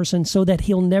transform this person so that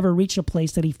he'll never reach a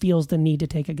place that he feels the need to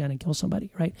take a gun and kill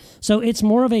somebody, right? So it's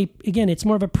more of a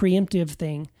preemptive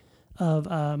thing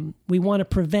of we want to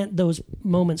prevent those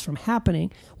moments from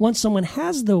happening. Once someone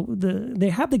has they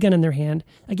have the gun in their hand,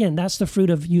 again, that's the fruit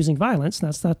of using violence.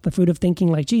 That's not the fruit of thinking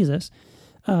like Jesus.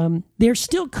 There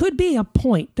still could be a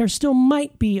point. There still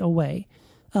might be a way.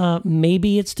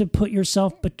 Maybe it's to put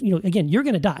yourself, but again, you're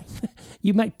going to die.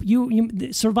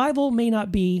 Survival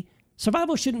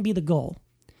shouldn't be the goal.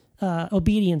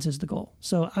 Obedience is the goal.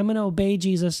 So I'm going to obey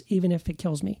Jesus even if it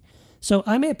kills me. So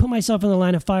I may put myself in the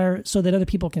line of fire so that other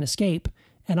people can escape,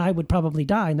 and I would probably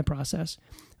die in the process.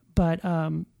 But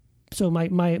so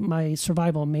my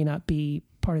survival may not be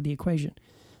part of the equation.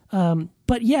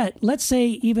 But yet, let's say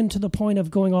even to the point of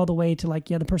going all the way to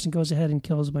the person goes ahead and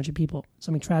kills a bunch of people.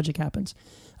 Something tragic happens.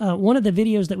 One of the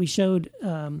videos that we showed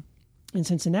in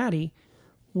Cincinnati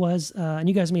was, and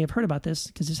you guys may have heard about this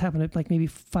because this happened maybe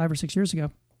 5 or 6 years ago.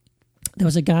 There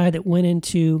was a guy that went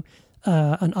into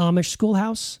an Amish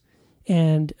schoolhouse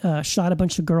and shot a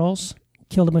bunch of girls,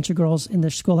 killed a bunch of girls in the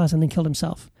schoolhouse, and then killed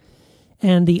himself.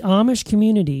 And the Amish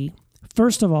community,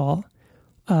 first of all,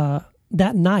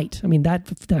 that night,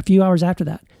 that few hours after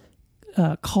that,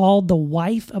 called the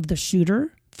wife of the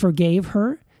shooter, forgave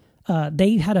her.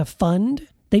 They had a fund.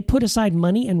 They put aside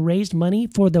money and raised money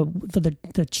for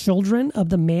the children of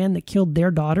the man that killed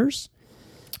their daughters.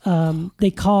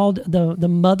 They called the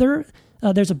mother.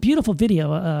 There's a beautiful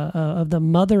video of the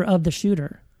mother of the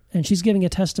shooter, and she's giving a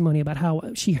testimony about how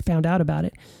she found out about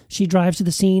it. She drives to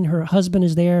the scene. Her husband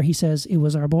is there. He says, "It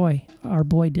was our boy. Our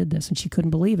boy did this," and she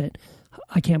couldn't believe it.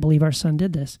 I can't believe our son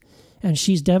did this. And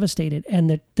she's devastated.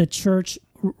 And the church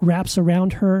wraps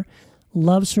around her,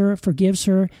 loves her, forgives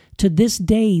her. To this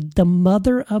day, the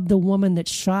mother of the woman that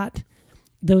shot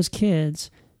those kids,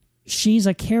 she's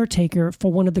a caretaker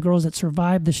for one of the girls that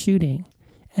survived the shooting.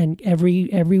 And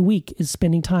every week is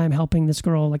spending time helping this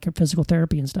girl, like her physical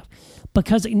therapy and stuff.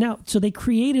 So they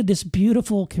created this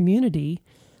beautiful community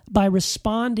by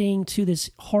responding to this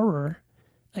horror.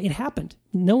 It happened.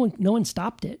 No one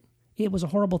stopped it. It was a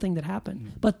horrible thing that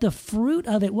happened. But the fruit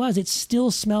of it was, it still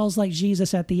smells like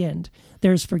Jesus at the end.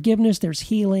 There's forgiveness, there's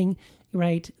healing,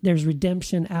 right? There's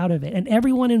redemption out of it. And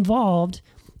everyone involved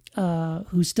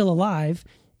who's still alive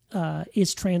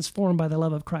is transformed by the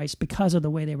love of Christ because of the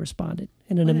way they responded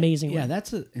in an amazing way.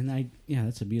 That's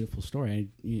a beautiful story.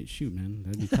 Shoot, man,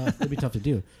 that'd be tough. That'd be tough to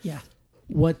do. Yeah.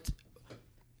 What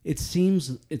it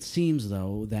seems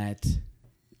though that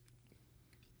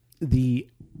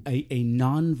a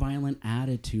nonviolent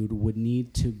attitude would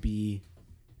need to be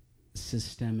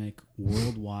systemic,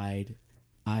 worldwide,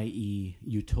 i.e.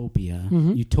 utopia,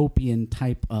 utopian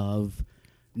type of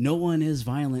no one is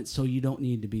violent, so you don't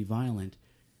need to be violent.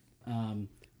 But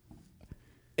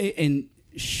I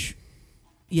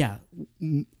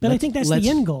think that's the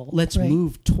end goal. Let's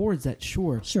move towards that,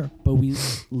 sure. But we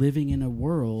living in a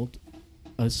world,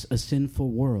 a sinful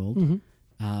world.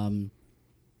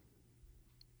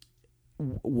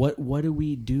 What do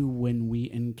we do when we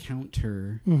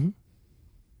encounter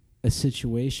a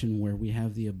situation where we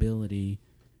have the ability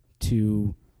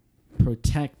to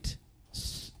protect,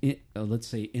 let's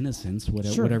say, innocence,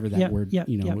 whatever that word,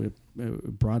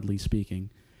 broadly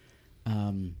speaking?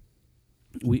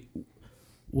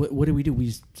 What do?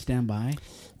 We stand by?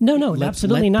 No,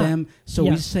 absolutely not.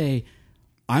 We say,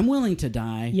 I'm willing to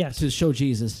die to show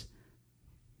Jesus.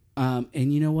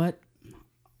 And you know what?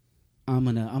 I'm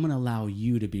gonna allow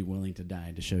you to be willing to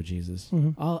die to show Jesus.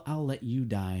 Mm-hmm. I'll let you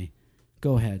die.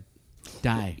 Go ahead,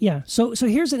 die. Yeah. So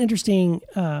here's an interesting.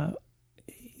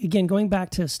 Again, going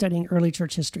back to studying early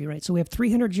church history, right? So we have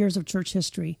 300 years of church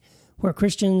history where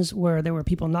there were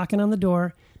people knocking on the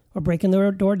door or breaking the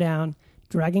door down,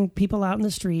 dragging people out in the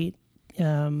street,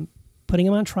 putting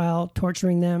them on trial,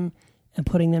 torturing them, and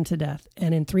putting them to death.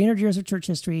 And in 300 years of church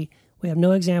history, we have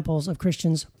no examples of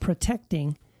Christians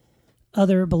protecting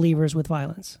other believers with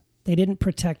violence. They didn't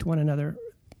protect one another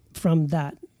from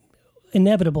that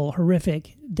inevitable,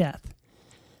 horrific death.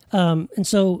 And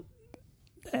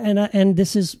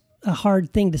this is a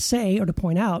hard thing to say or to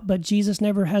point out, but Jesus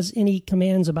never has any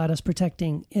commands about us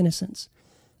protecting innocents.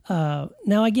 Now,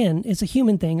 again, it's a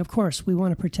human thing. Of course, we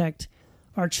want to protect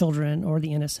our children or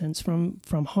the innocents from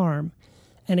harm.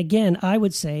 And again, I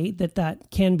would say that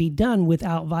can be done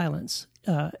without violence.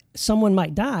 Someone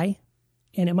might die,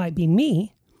 and it might be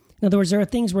me. In other words, there are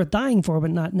things worth dying for,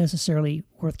 but not necessarily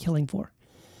worth killing for.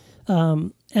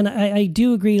 And I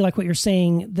do agree, like what you're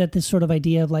saying, that this sort of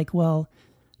idea of like, well,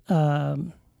 I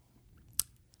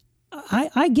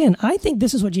think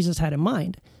this is what Jesus had in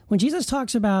mind. When Jesus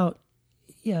talks about,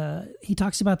 he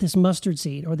talks about this mustard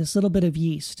seed or this little bit of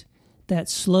yeast that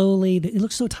slowly, it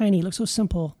looks so tiny, it looks so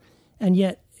simple, and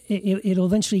yet it'll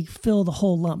eventually fill the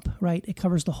whole lump, right? It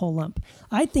covers the whole lump.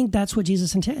 I think that's what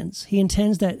Jesus intends. He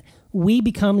intends that we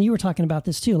become, you were talking about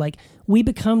this too, like we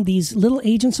become these little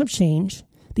agents of change,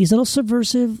 these little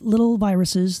subversive little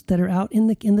viruses that are out in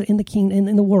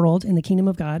the world, in the kingdom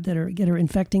of God, that are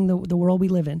infecting the world we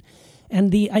live in.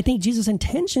 And I think Jesus'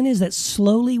 intention is that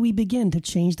slowly we begin to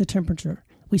change the temperature.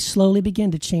 We slowly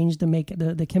begin to change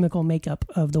the chemical makeup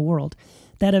of the world.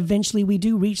 That eventually we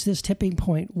do reach this tipping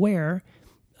point where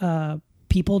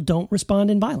people don't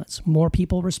respond in violence. More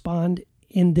people respond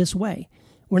in this way.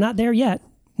 We're not there yet.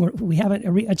 We haven't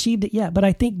achieved it yet, but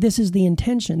I think this is the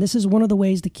intention. This is one of the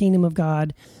ways the kingdom of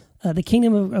God, the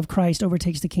kingdom of Christ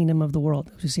overtakes the kingdom of the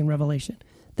world, as we see in Revelation.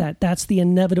 That's the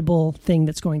inevitable thing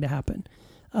that's going to happen.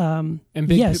 And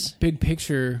big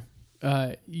picture,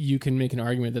 you can make an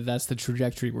argument that that's the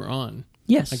trajectory we're on.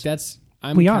 Yes. Like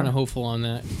I'm kind of hopeful on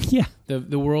that. Yeah.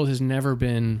 The world has never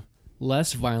been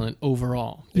less violent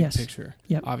overall, big picture.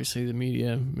 Yep. Obviously, the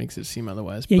media makes it seem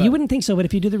otherwise. Yeah, but you wouldn't think so, but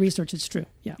if you do the research, it's true.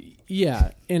 Yeah.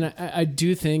 Yeah, and I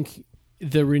do think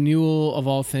the renewal of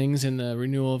all things and the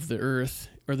renewal of the earth,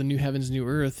 or the new heavens, new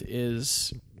earth,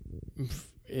 it's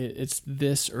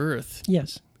this earth.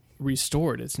 Yes.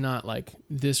 Restored. It's not like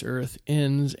this earth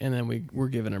ends and then we're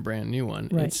given a brand new one.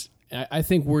 Right. I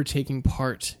think we're taking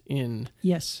part in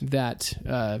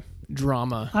that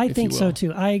drama. I think so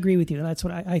too. I agree with you. That's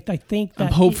what I think. That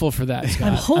I'm hopeful for that,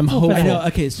 Scott. I'm hopeful. I know.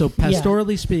 Okay, so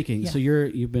pastorally speaking, Yeah. so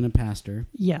you've been a pastor.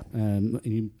 Yeah. Let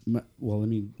me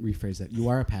rephrase that. You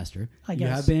are a pastor. I guess. You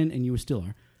have been, and you still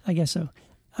are. I guess so.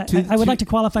 I would like to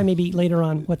qualify maybe later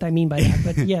on what I mean by that,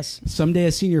 but yes. Someday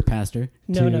a senior pastor.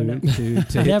 No.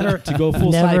 To go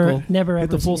full cycle. Never hit ever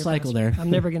the full senior cycle pastor. there. I'm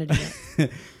never going to do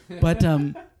that. But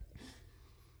and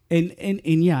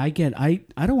yeah, I get. I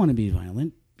don't want to be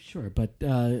violent, sure, but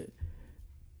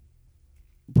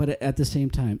at the same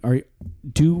time,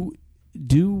 do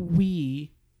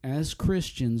we as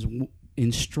Christians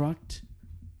instruct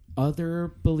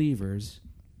other believers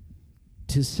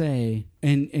to say,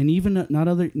 and even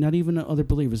not even other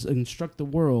believers, instruct the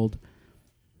world,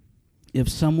 if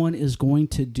someone is going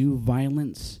to do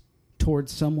violence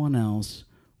towards someone else,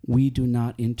 we do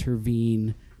not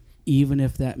intervene, even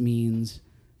if that means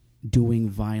doing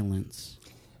violence.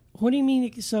 What do you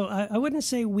mean? So I wouldn't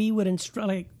say we would instruct,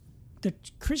 like the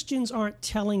Christians aren't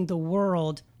telling the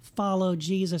world, follow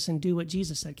Jesus and do what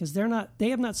Jesus said, because they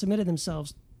have not submitted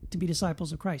themselves to be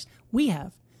disciples of Christ. We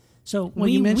have. So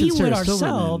we would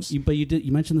ourselves. But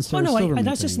you mentioned the Sarah Silverman. Silverman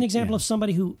That's just an thing. example of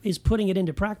somebody who is putting it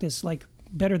into practice like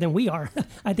better than we are.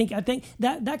 I think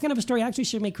that kind of a story actually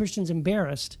should make Christians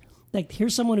embarrassed. Like,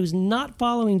 here's someone who's not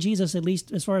following Jesus, at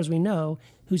least as far as we know,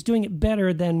 who's doing it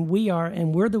better than we are,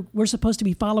 and we're supposed to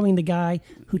be following the guy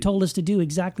who told us to do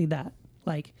exactly that.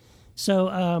 Like,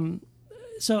 so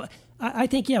I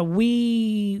think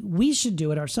we should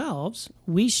do it ourselves.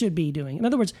 We should be doing. In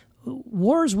other words,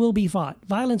 wars will be fought,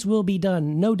 violence will be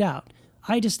done, no doubt.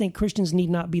 I just think Christians need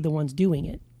not be the ones doing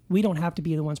it. We don't have to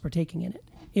be the ones partaking in it.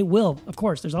 It will, of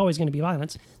course. There's always going to be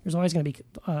violence. There's always going to be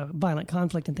violent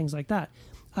conflict and things like that.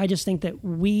 I just think that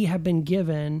we have been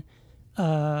given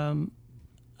a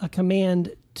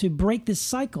command to break this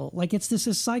cycle. Like, it's this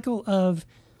cycle of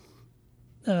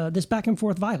this back and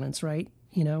forth violence, right?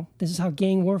 This is how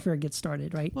gang warfare gets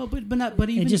started, right? Well, but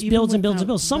even it just even builds and builds and without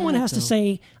builds. Someone that, has to though,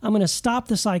 say, I'm going to stop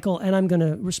the cycle and I'm going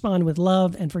to respond with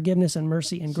love and forgiveness and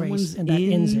mercy and grace, and that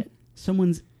ends it.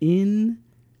 Someone's in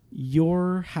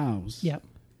your house. Yep.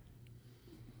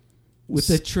 With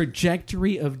a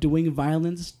trajectory of doing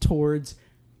violence towards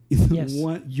Yes.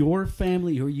 your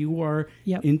family who you are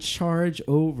Yep. in charge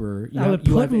over. I would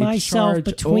you put have a myself charge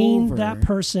between over. that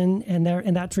person and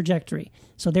that trajectory.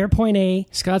 So they're point A.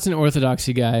 Scott's an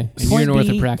orthodoxy guy, and Point you're an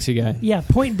B- orthopraxy guy. Yeah,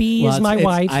 point B Well, is my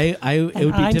wife. it would be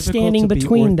I'm difficult standing to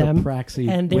between be them, orthopraxy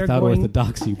and they're without going,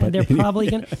 orthodoxy. But and they're probably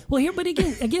going to. Well, here, but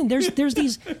again, there's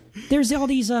all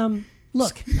these.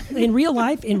 Look, in real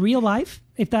life,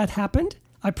 if that happened,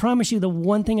 I promise you, the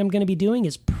one thing I'm going to be doing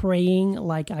is praying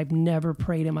like I've never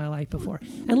prayed in my life before.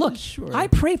 And look, Sure. I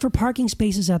pray for parking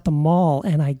spaces at the mall,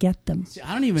 and I get them. See,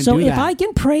 I don't even So do if that. I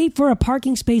can pray for a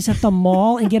parking space at the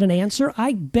mall and get an answer,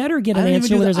 I better get an I don't even answer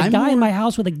do when that. there's a I'm guy in more- my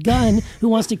house with a gun who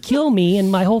wants to kill me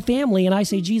and my whole family, and I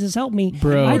say, Jesus, help me.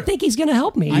 Bro. I think he's going to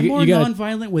help me. I'm more you gotta-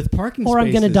 nonviolent with parking Or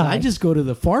I'm spaces. gonna die. I just go to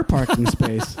the far parking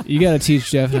space. You got to teach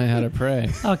Jeff and I how to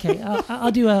pray. Okay, I'll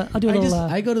do a little.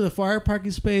 I go to the fire parking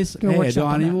space. do a Hey, I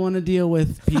workshop on don't even that. want to deal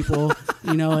with people.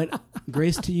 You know what?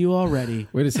 Grace to you already.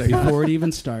 Wait a second. Before it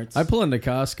even starts. I pull into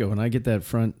Costco and I get that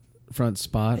front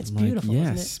spot. It's I'm like, beautiful, isn't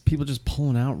yes, people just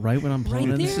pulling out right when I'm pulling right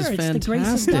in. there, This is it's fantastic. the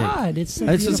grace of God. It's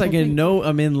a It's just like I beautiful thing. know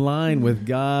I'm in line with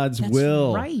God's That's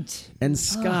will. right. And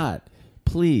Scott,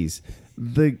 please,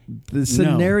 the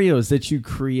scenarios that you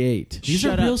create. These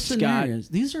Shut are real up, Scott. scenarios.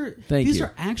 These are Thank these you.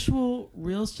 are actual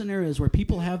real scenarios where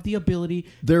people have the ability.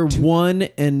 They're 1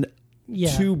 in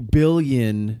Yeah. 2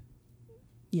 billion.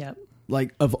 Yeah.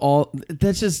 Like of all,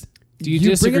 that's just. Do you bring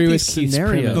disagree up with these Keith's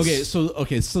scenarios? premise? Okay, so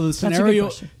the a good scenario,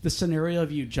 question. the scenario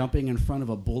of you jumping in front of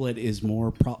a bullet is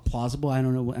more plausible. I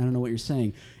don't know what you're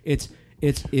saying. It's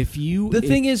if you. The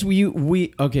thing is,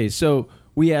 we okay. So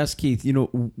we asked Keith,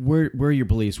 where are your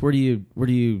beliefs? Where do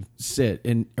you sit,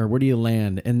 or where do you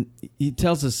land? And he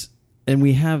tells us, and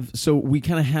we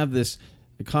kind of have this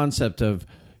concept of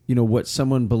what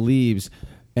someone believes.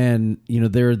 And,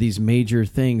 there are these major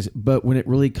things, but when it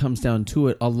really comes down to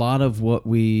it, a lot of what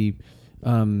we,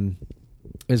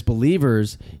 as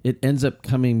believers, it ends up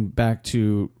coming back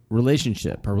to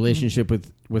relationship, our relationship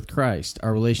with Christ,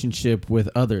 our relationship with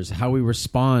others, how we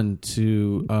respond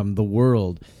to the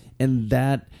world.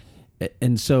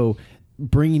 And so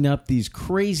bringing up these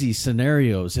crazy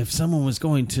scenarios, if someone was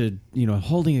going to,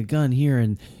 holding a gun here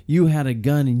and you had a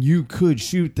gun and you could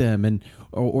shoot them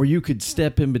or you could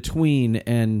step in between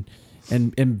and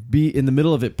be in the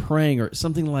middle of it praying or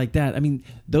something like that. I mean,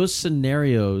 those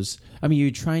scenarios,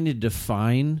 you're trying to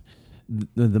define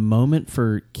the moment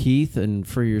for Keith and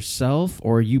for yourself,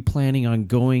 or are you planning on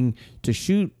going to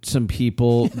shoot some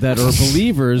people that are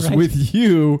believers Right. with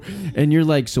you? And you're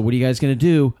like, so what are you guys going to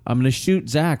do? I'm going to shoot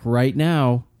Zach right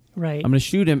now. Right. I'm going to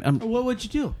shoot him. what would you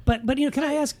do? But can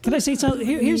I say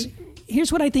something? Here's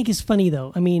what I think is funny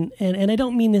though. I mean, and I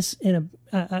don't mean this in a.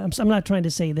 I'm not trying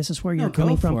to say this is where you're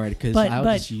coming go from. for it, because but I'll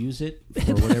just use it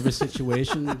for whatever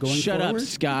situation going Shut forward. up,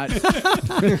 Scott.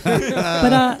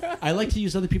 but I like to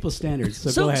use other people's standards.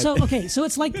 So go ahead. So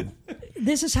it's like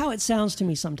this is how it sounds to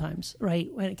me sometimes, right?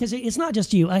 Because it's not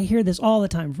just you. I hear this all the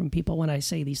time from people when I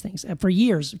say these things. For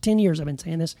years, 10 years, I've been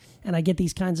saying this, and I get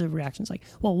these kinds of reactions like,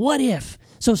 "Well, what if?"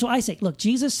 So I say, look,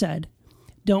 Jesus said,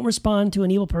 "Don't respond to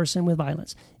an evil person with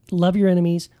violence. Love your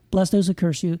enemies, bless those who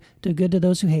curse you, do good to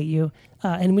those who hate you."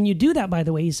 And when you do that, by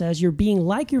the way, he says, you're being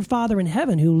like your Father in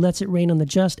heaven who lets it rain on the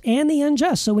just and the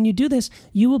unjust. So when you do this,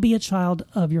 you will be a child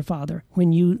of your Father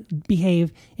when you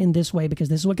behave in this way, because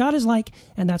this is what God is like,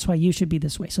 and that's why you should be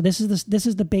this way. So this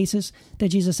is the basis that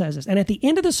Jesus says this. And at the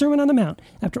end of the Sermon on the Mount,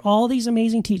 after all these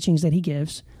amazing teachings that he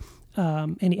gives,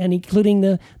 and including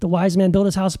the wise man built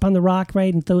his house upon the rock,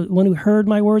 right? And the one who heard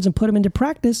my words and put them into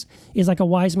practice is like a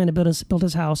wise man who built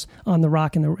his house on the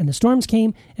rock, and the storms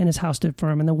came, and his house stood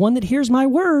firm. And the one that hears my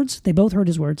words, they both heard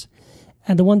his words,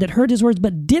 and the one that heard his words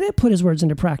but didn't put his words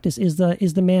into practice is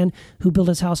the man who built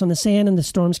his house on the sand, and the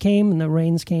storms came, and the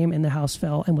rains came, and the house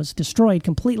fell and was destroyed,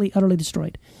 completely, utterly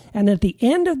destroyed. And at the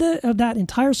end of that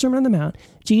entire Sermon on the Mount,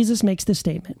 Jesus makes this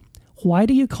statement: "Why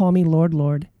do you call me Lord,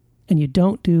 Lord, and you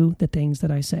don't do the things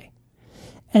that I say?"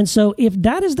 And so if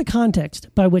that is the context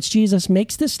by which Jesus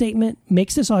makes this statement,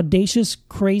 makes this audacious,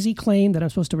 crazy claim that I'm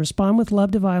supposed to respond with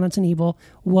love to violence and evil,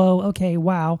 whoa, okay,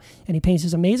 wow, and he paints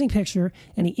this amazing picture,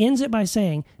 and he ends it by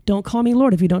saying, don't call me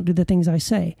Lord if you don't do the things I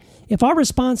say. If our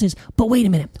response is, but wait a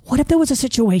minute, what if there was a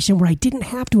situation where I didn't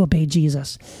have to obey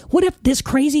Jesus? What if this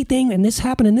crazy thing and this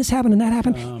happened and this happened and that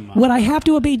happened? Would I have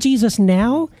to obey Jesus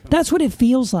now? That's what it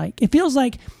feels like. It feels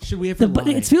like... Should we ever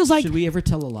lie? It feels like... Should we ever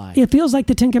tell a lie? It feels like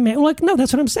the Ten Commandments. Like, no,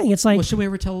 that's what I'm saying. It's like... Well, should we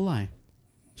ever tell a lie?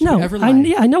 No,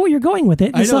 I know where you're going with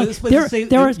it. It's I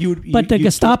know. Like, the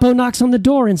Gestapo knocks on the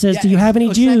door and says, "Do you have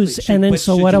any Jews?" And then,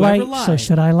 so what do I? Lie? So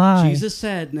should I lie? Jesus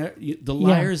said, "The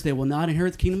liars they will not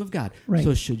inherit the kingdom of God." Right.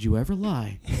 So should you ever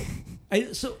lie?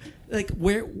 So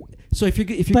if you're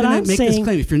going to make this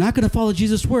claim, if you're not going to follow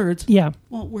Jesus' words,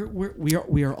 well,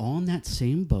 we are all in that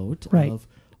same boat of.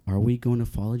 Are we going to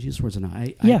follow Jesus' words or not? I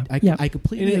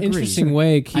completely agree. In an interesting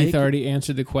way, Keith already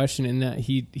answered the question in that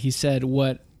he said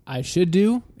what I should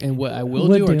do and what I will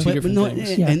do are two different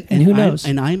things. And who knows?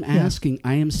 I'm asking.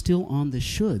 I am still on the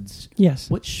shoulds. Yes.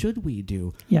 What should we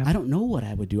do? Yeah. I don't know what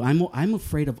I would do. I'm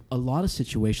afraid of a lot of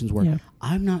situations where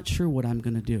I'm not sure what I'm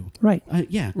going to do. Right.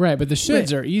 Right. But the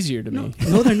shoulds are easier to me.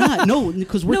 No, they're not. No,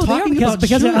 because we're talking about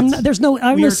because I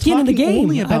have no skin in the game.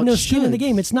 I have no skin in the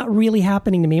game. It's not really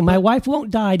happening to me. My wife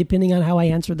won't die depending on how I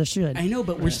answer the should. I know,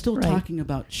 but we're still talking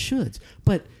about shoulds.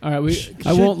 But all right,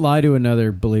 I won't lie to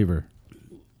another believer.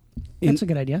 That's a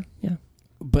good idea. Yeah.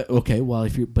 But okay, well,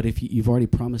 if you've already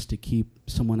promised to keep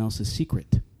someone else's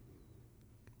secret,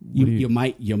 you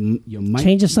might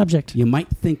change the subject. You might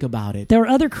think about it. There are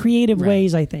other creative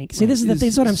ways, I think. See, this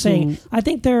is what I'm saying. I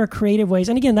think there are creative ways,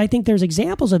 and again, I think there's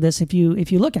examples of this if you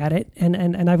look at it,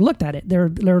 and I've looked at it.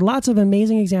 There are lots of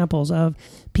amazing examples of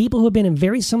people who have been in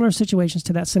very similar situations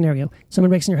to that scenario. Someone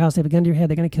breaks in your house, they have a gun to your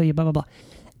head, they're going to kill you, blah blah blah,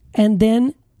 and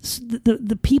then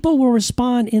the people will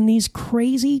respond in these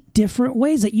crazy different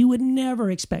ways that you would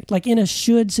never expect. Like in a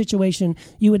should situation,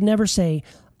 you would never say,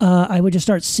 I would just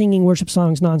start singing worship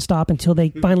songs nonstop until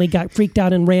they finally got freaked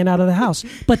out and ran out of the house.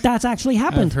 But that's actually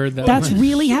happened. I've heard that. That's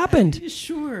really happened.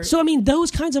 Sure. So I mean,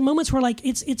 those kinds of moments where like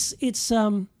it's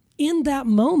in that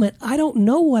moment, I don't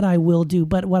know what I will do,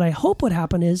 but what I hope would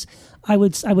happen is I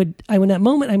would in that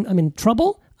moment I'm in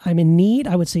trouble. I'm in need.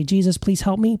 I would say, Jesus, please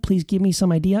help me. Please give me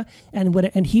some idea.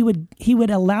 And he would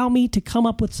allow me to come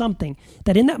up with something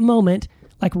that in that moment,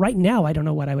 like right now, I don't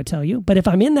know what I would tell you. But if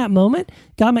I'm in that moment,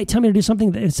 God might tell me to do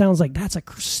something that it sounds like that's a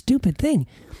stupid thing.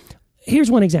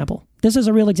 Here's one example. This is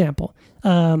a real example.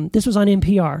 This was on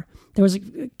NPR. There was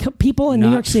people in New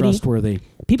York City. Trustworthy.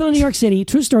 People in New York City.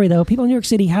 True story though. People in New York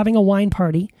City having a wine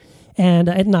party, and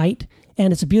at night,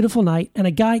 and it's a beautiful night, and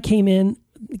a guy came in,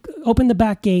 opened the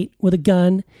back gate with a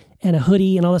gun and a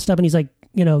hoodie and all that stuff, and he's like,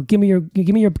 give me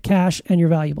your cash and your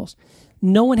valuables.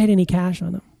 No one had any cash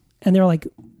on them, and they're like,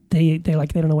 they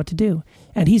don't know what to do,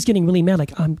 and he's getting really mad,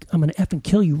 like I'm gonna effing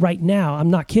kill you right now.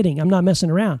 I'm not kidding. I'm not messing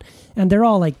around. And they're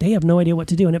all like, they have no idea what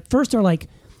to do. And at first they're like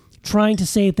trying to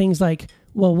say things like,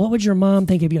 well, what would your mom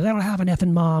think of you? I don't have an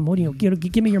effing mom. What do you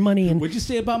give me your money? And what'd you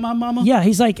say about my mama? Yeah,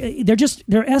 he's like, they're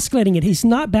escalating it. He's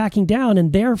not backing down,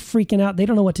 and they're freaking out. They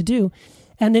don't know what to do.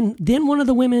 And then one of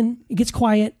the women, it gets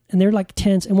quiet, and they're like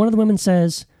tense, and one of the women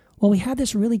says, well, we had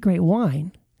this really great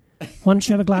wine. Why don't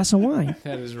you have a glass of wine?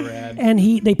 That is rad. And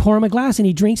they pour him a glass, and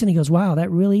he drinks, and he goes, wow, that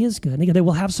really is good. And they go,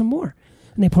 we'll have some more.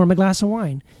 And they pour him a glass of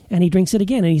wine, and he drinks it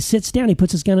again, and he sits down. He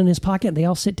puts his gun in his pocket, and they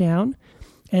all sit down,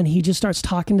 and he just starts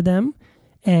talking to them.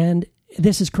 And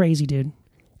this is crazy, dude.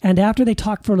 And after they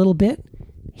talk for a little bit,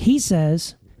 he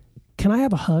says, can I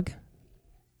have a hug?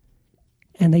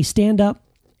 And they stand up,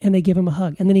 and they give him a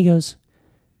hug. And then he goes,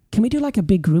 can we do like a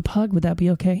big group hug? Would that be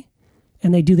okay?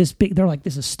 And they do this big, they're like,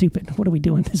 this is stupid. What are we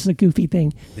doing? This is a goofy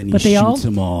thing. Then he shoots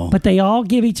them all. But they all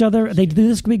give each other, they do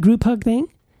this big group hug thing.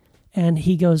 And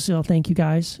he goes, oh, thank you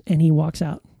guys. And he walks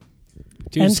out.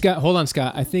 Dude, Scott, hold on,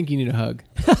 Scott. I think you need a hug.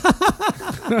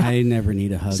 I never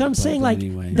need a hug. So I'm saying like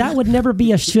anyway. That would never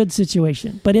be a should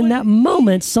situation. But in that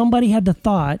moment, somebody had the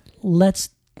thought, let's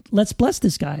bless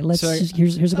this guy.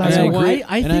 Here's a glass of wine.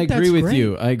 I agree with great.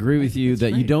 you. I agree with you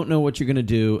that you don't know what you're going to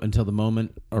do until the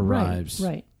moment arrives.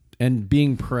 Right. And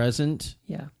being present.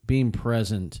 Yeah. Being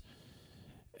present.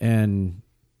 And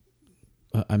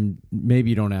maybe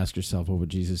you don't ask yourself, what would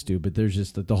Jesus do? But there's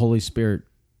just that the Holy Spirit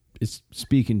is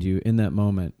speaking to you in that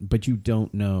moment, but you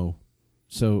don't know.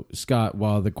 So, Scott,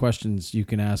 while the questions you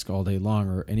can ask all day long,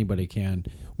 or anybody can,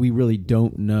 we really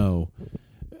don't know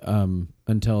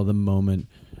until the moment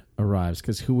arrives,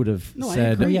 because who would have No, I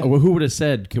said? agree. Who would have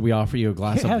said, "Could we offer you a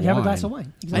glass of wine?" Have a glass of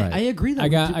wine. Exactly. I agree that I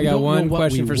got we don't one know what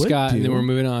question we for would Scott, and then do. we're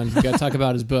moving on. We got to talk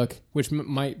about his book, which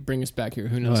might bring us back here.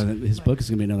 Who knows? His book is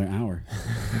going to be another hour.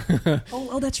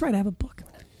 Oh, that's right. I have a book.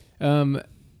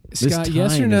 Scott,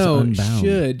 yes or time is no? unbound.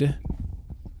 Should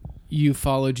you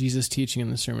follow Jesus' teaching in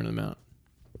the Sermon on the Mount?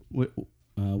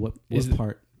 What Is it-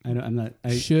 part? I'm not.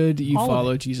 Should you All of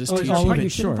follow it. Jesus' Oh, teaching? all all of of you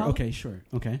it. shouldn't Sure. follow? Okay. Sure.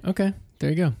 Okay. Okay,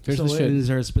 there you go. There's So the should. is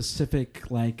there a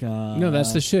specific like? No,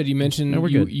 that's the should. You mentioned No, we're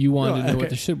you, good. you wanted No, to know what okay.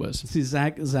 the should was. See,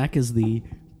 Zach is the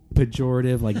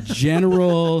pejorative, like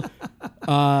general,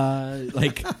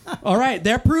 like. All right,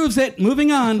 that proves it.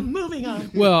 Moving on. Moving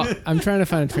on. Well, I'm trying to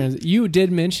find a transit. You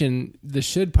did mention the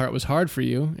should part was hard for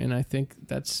you, and I think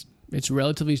it's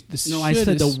relatively. No, I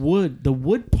said the wood. The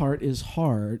would part is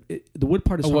hard. The would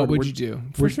part is hard. What would We're- you do?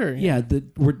 For we're- sure. Yeah,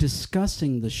 we're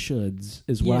discussing the shoulds.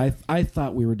 Is what Yeah. I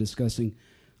thought we were discussing.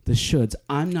 The shoulds.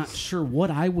 I'm not sure what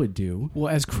I would do. Well,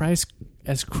 as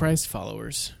Christ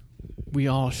followers, we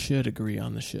all should agree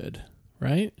on the should,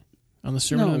 right? On the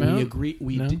Sermon No, on the Mount. we agree.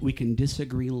 No? We can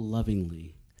disagree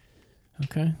lovingly.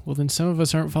 Okay. Well, then some of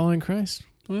us aren't following Christ.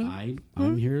 Well,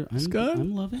 I'm here. Scott?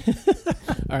 I'm loving.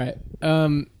 all right.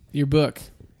 Your book.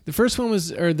 The first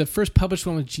published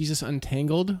one was Jesus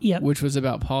Untangled, Yep. which was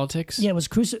about politics. Yeah, it was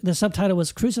the subtitle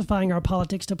was "Crucifying Our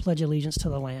Politics to Pledge Allegiance to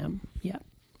the Lamb." Yeah,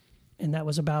 and that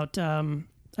was about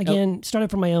started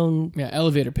from my own. Yeah,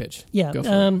 elevator pitch. Yeah, Go for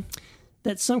it.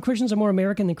 that some Christians are more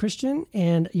American than Christian,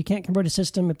 and you can't convert a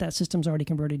system if that system's already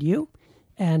converted you.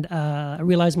 And I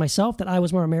realized myself that I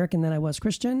was more American than I was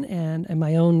Christian, and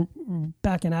my own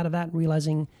backing out of that, and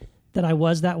realizing that I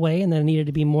was that way, and that I needed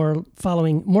to be more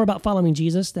about following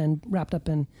Jesus than wrapped up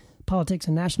in politics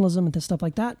and nationalism and stuff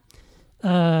like that.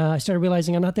 I started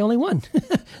realizing I'm not the only one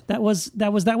that was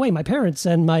that way. My parents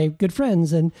and my good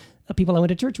friends and people I went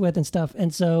to church with and stuff.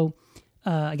 And so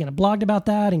again, I blogged about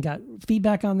that and got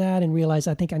feedback on that, and realized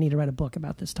I think I need to write a book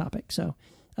about this topic. So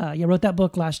I wrote that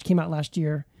book came out last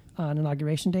year on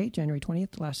inauguration date, January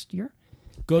 20th last year.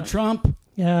 Go Trump.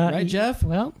 Right, Jeff?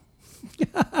 Well,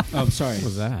 Oh, sorry. What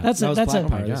was that? that's That a was that's Black a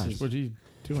Power. Oh my This gosh, is- what are you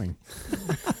doing?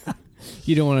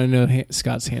 You don't want to know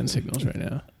Scott's hand signals right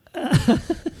now.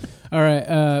 All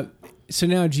right. So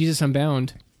now Jesus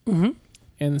Unbound. Mhm.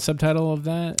 And the subtitle of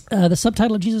that? The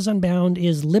subtitle of Jesus Unbound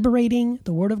is Liberating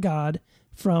the Word of God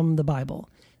from the Bible.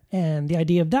 And the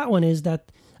idea of that one is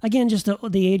that, again, just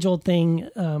the age-old thing,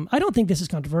 I don't think this is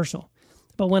controversial.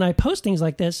 But when I post things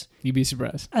like this, You'd be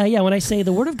surprised. when I say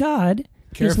the Word of God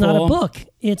is not a book,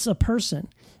 it's a person.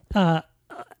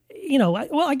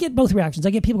 I get both reactions. I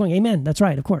get people going, "Amen, that's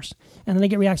right, of course," and then I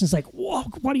get reactions like, "Whoa,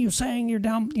 what are you saying? You're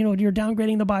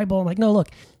downgrading the Bible." I'm like, "No, look,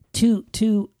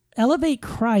 to elevate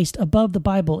Christ above the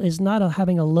Bible is not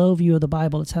having a low view of the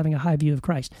Bible; it's having a high view of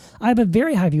Christ. I have a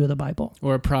very high view of the Bible.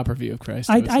 Or a proper view of Christ.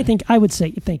 I think I would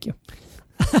say, thank you,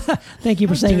 thank you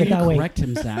for saying it that way. Correct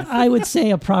him, Zach. I would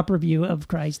say a proper view of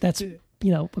Christ. That's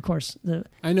of course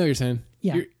I know what you're saying.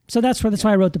 yeah. So that's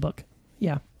why I wrote the book.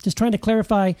 Yeah, just trying to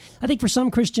clarify. I think for some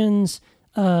Christians,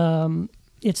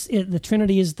 the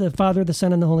Trinity is the Father, the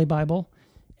Son, and the Holy Bible,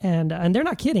 and they're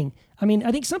not kidding. I mean,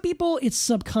 I think some people it's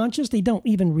subconscious; they don't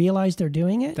even realize they're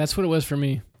doing it. That's what it was for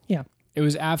me. Yeah. It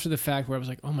was after the fact where I was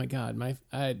like, "Oh my God,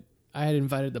 I had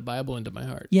invited the Bible into my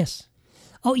heart." Yes.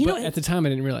 Oh, But at the time, I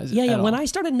didn't realize it. Yeah. at When all. I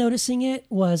started noticing it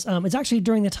was it's actually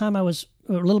during the time a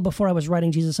little before I was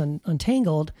writing Jesus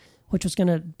Untangled, which was going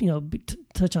to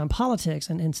touch on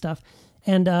politics and stuff.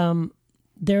 And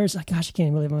there's I can't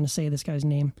even believe I'm going to say this guy's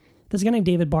name. There's a guy named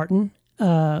David Barton.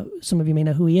 Some of you may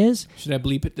know who he is. Should I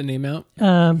bleep the name out?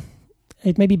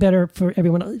 It may be better for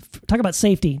everyone. Talk about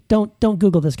safety. Don't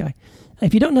Google this guy.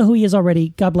 If you don't know who he is already,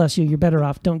 God bless you. You're better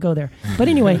off. Don't go there. But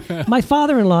anyway, my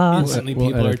father-in-law. Instantly, we'll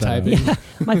people are edit that out.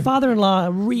 typing. My father-in-law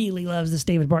really loves this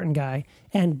David Barton guy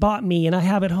and bought me, and I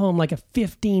have at home like a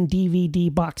 15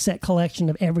 DVD box set collection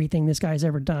of everything this guy's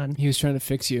ever done. He was trying to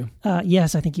fix you.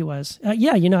 Yes, I think he was.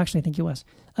 Actually, I think he was.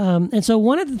 And so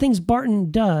one of the things Barton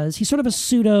does, he's sort of a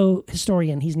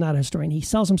pseudo-historian. He's not a historian. He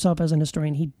sells himself as an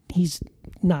historian. He's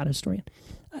not a historian.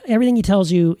 Everything he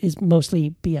tells you is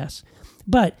mostly BS.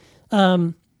 But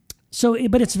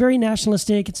but it's very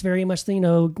nationalistic. It's very much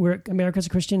we're America's a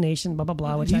Christian nation. Blah blah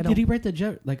blah. Which I don't. Did he write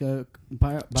a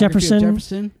biography Jefferson? of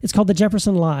Jefferson? It's called The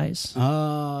Jefferson Lies,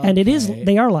 Oh, and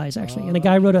they are lies actually. And a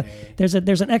guy wrote there's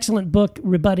an excellent book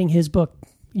rebutting his book.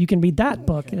 You can read that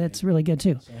book, and it's really good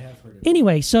too. I have heard of it.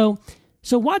 Anyway, so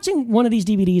watching one of these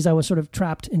DVDs, I was sort of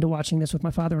trapped into watching this with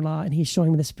my father-in-law, and he's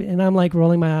showing me this, and I'm like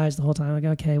rolling my eyes the whole time. I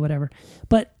go, okay, whatever.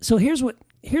 But so here's what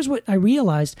I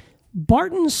realized: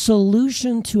 Barton's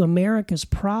solution to America's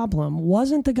problem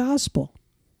wasn't the gospel.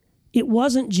 It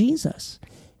wasn't Jesus.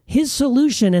 His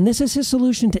solution, and this is his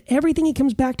solution to everything he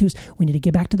comes back to, is we need to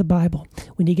get back to the Bible.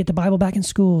 We need to get the Bible back in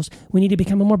schools. We need to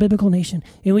become a more biblical nation.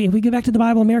 If we get back to the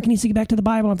Bible, America needs to get back to the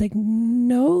Bible. I'm thinking,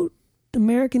 no,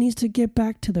 America needs to get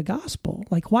back to the gospel.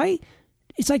 Like, why?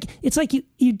 It's like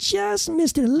you just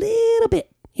missed it a little bit.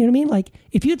 You know what I mean? Like,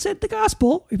 if you had said the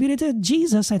gospel, if you had said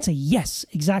Jesus, I'd say, yes,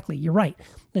 exactly, you're right.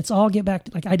 Let's all get back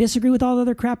to, like, I disagree with all the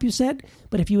other crap you said,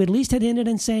 but if you at least had ended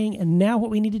in saying, and now what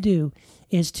we need to do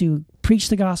is to preach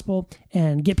the gospel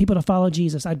and get people to follow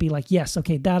Jesus, I'd be like, yes,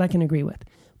 okay, that I can agree with.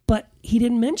 But he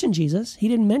didn't mention Jesus. He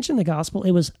didn't mention the gospel.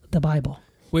 It was the Bible.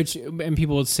 And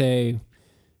people would say,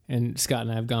 and Scott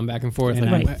and I have gone back and forth. And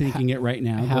like, I'm thinking it right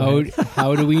now.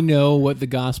 How do we know what the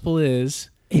gospel is?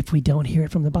 If we don't hear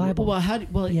it from the Bible.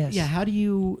 Well, yes. Yeah, how do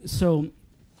you, so,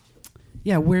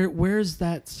 yeah, where's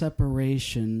that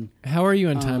separation? How are you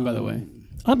on time, by the way?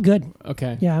 I'm good.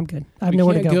 Okay. Yeah, I'm good. I have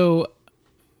nowhere to go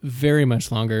very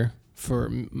much longer for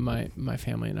my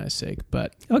family and I's sake,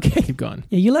 but okay, keep going.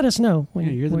 Yeah, you let us know when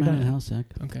you're the we're man done. in the house, Zach.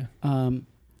 Okay. Am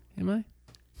I?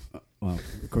 Well,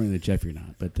 according to Jeff, you're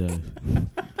not. But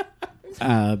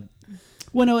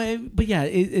well, no, but yeah,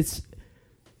 it's.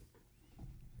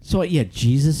 So yeah,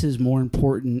 Jesus is more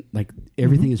important. Like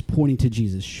everything is pointing to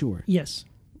Jesus. Sure. Yes,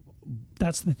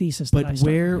 that's the thesis. But that I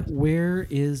started with. where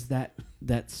is that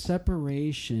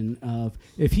separation of,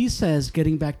 if he says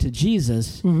getting back to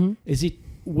Jesus, is he,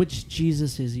 which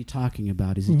Jesus is he talking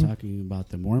about? Is he talking about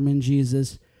the Mormon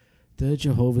Jesus, the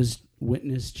Jehovah's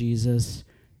Witness Jesus,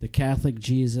 the Catholic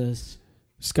Jesus?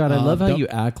 Scott, I love how you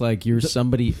act like you're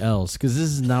somebody else, because this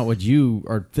is not what you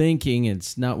are thinking.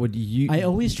 It's not what you. I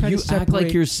always try to separate. You act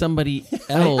like you're somebody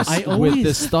else with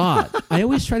this thought. I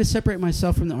always try to separate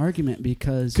myself from the argument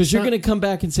because you're going to come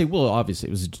back and say, "Well, obviously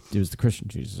it was the Christian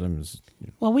Jesus."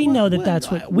 Well, we know that's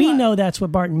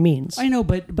what Barton means. I know,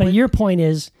 but your point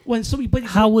is, but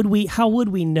how would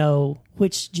we know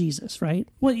which Jesus, right?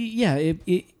 Well, yeah,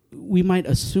 we might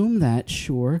assume that,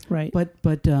 sure, right?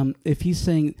 But if he's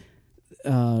saying.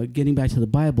 Getting back to the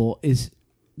Bible is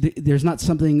there's not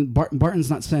something Barton's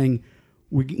not saying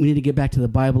we need to get back to the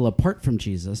Bible apart from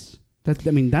Jesus.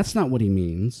 That's not what he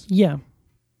means. Yeah,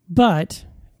 but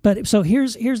so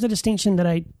here's the distinction that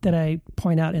I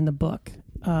point out in the book,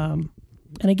 and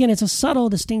again it's a subtle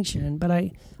distinction, but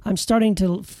I'm starting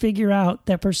to figure out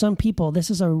that for some people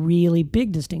this is a really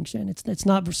big distinction. It's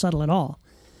not subtle at all.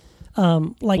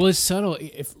 Well, it's subtle.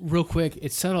 Real quick,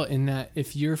 it's subtle in that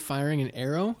if you're firing an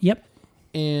arrow. Yep.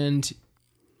 And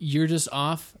you're just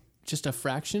off just a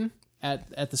fraction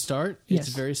at the start, it's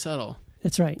very subtle.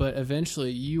 That's right. But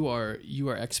eventually you are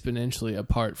exponentially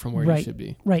apart from where you should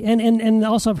be. Right. And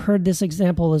also I've heard this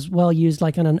example as well used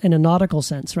like in a nautical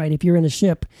sense, right? If you're in a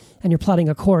ship and you're plotting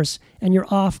a course and you're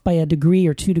off by a degree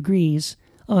or 2 degrees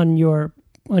on your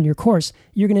course,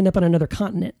 you're going to end up on another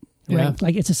continent. Right. Yeah.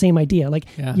 Like it's the same idea. Like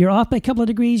you're off by a couple of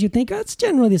degrees, you think, it's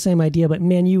generally the same idea, but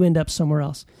man, you end up somewhere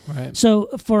else. Right. So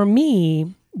for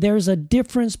me, there's a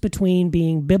difference between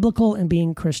being biblical and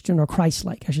being Christian, or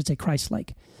Christ-like. I should say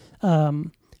Christ-like.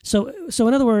 So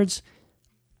in other words,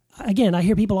 again, I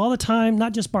hear people all the time,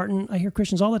 not just Barton, I hear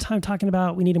Christians all the time talking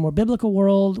about we need a more biblical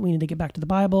world, we need to get back to the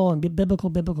Bible and be biblical.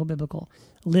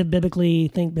 Live biblically,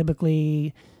 think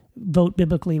biblically, vote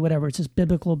biblically, whatever. It's just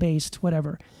biblical-based,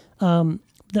 whatever.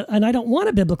 And I don't want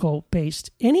a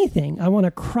biblical-based anything. I want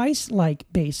a Christ-like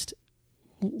based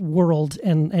world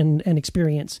and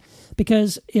experience.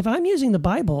 Because if I'm using the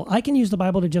Bible, I can use the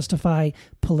Bible to justify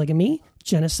polygamy,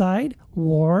 genocide,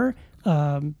 war,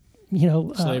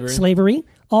 slavery,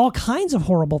 all kinds of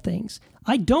horrible things.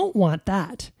 I don't want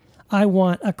that. I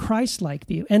want a Christ-like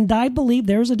view. And I believe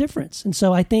there's a difference. And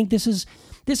so I think this is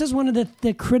one of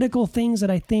the critical things that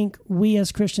I think we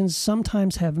as Christians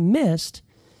sometimes have missed,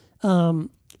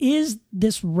 is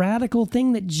this radical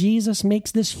thing that Jesus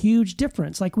makes this huge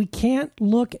difference. Like we can't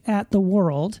look at the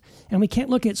world and we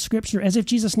can't look at Scripture as if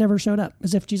Jesus never showed up,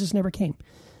 as if Jesus never came.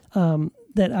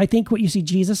 That I think what you see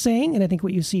Jesus saying, and I think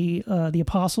what you see the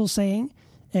apostles saying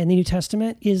in the New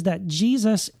Testament, is that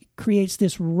Jesus creates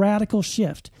this radical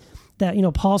shift that,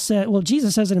 Paul said, well,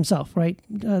 Jesus says it himself, right?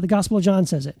 The Gospel of John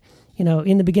says it.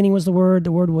 In the beginning was the Word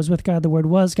was with God, the Word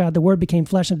was God, the Word became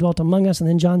flesh and dwelt among us. And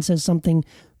then John says something,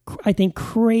 I think,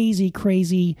 crazy,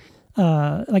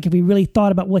 like if we really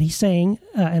thought about what he's saying,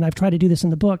 and I've tried to do this in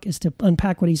the book, is to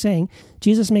unpack what he's saying.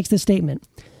 Jesus makes this statement: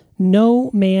 no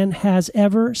man has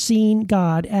ever seen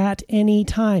God at any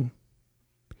time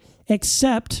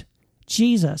except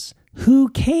Jesus, who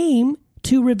came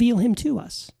to reveal him to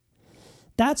us.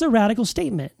 That's a radical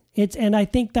statement. And I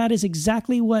think that is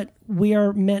exactly what we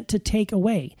are meant to take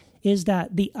away. is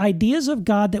that the ideas of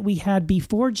God that we had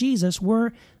before Jesus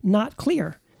were not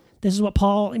clear. This is what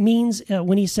Paul means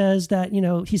when he says that,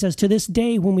 he says, to this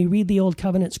day, when we read the Old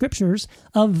Covenant scriptures,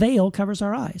 a veil covers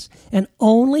our eyes. And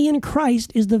only in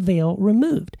Christ is the veil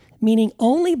removed. Meaning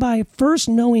only by first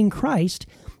knowing Christ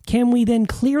can we then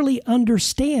clearly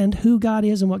understand who God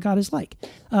is and what God is like.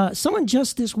 Someone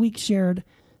just this week shared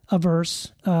a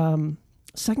verse, 2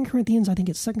 Corinthians, I think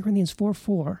it's 2 Corinthians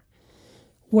 4:4,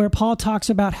 where Paul talks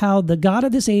about how the God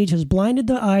of this age has blinded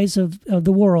the eyes of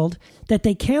the world, that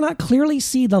they cannot clearly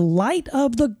see the light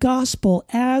of the gospel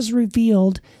as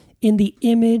revealed in the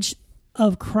image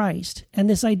of Christ. And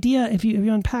this idea, if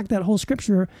you unpack that whole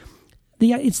scripture,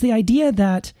 it's the idea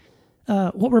that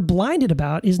what we're blinded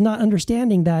about is not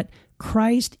understanding that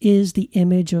Christ is the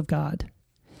image of God.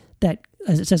 That,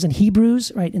 as it says in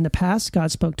Hebrews, right, in the past, God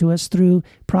spoke to us through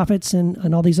prophets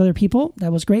and all these other people.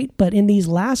 That was great. But in these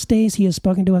last days, he has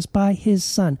spoken to us by his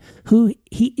Son, who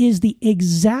he is the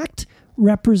exact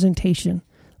representation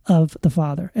of the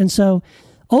Father. And so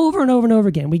over and over and over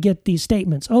again, we get these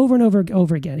statements over and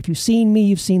over again. If you've seen me,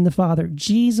 you've seen the Father.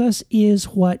 Jesus is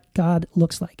what God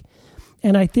looks like.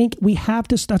 And I think we have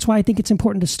to, that's why I think it's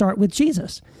important to start with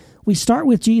Jesus. We start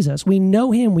with Jesus. We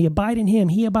know him. We abide in him.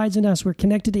 He abides in us. We're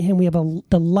connected to him. We have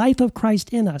the life of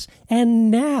Christ in us. And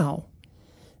now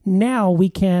we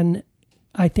can,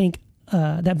 I think,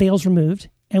 that veil's removed,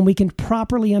 and we can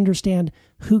properly understand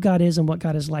who God is and what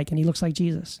God is like. And he looks like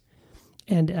Jesus.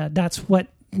 And that's what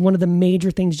one of the major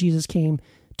things Jesus came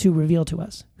to reveal to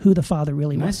us, who the Father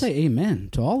really was. I say amen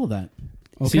to all of that.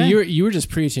 Okay. So you were just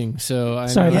preaching. So I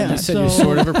Sorry, know you said you're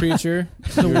sort of a preacher.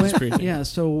 So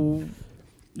so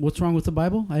what's wrong with the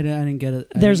Bible? I didn't get it.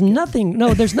 There's nothing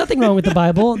wrong with the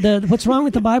Bible. What's wrong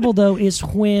with the Bible, though, is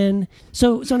when...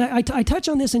 So I touch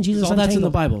on this in Jesus All Untangled. that's in the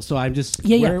Bible. So I'm just...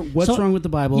 What's wrong with the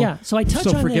Bible? Yeah, so I touch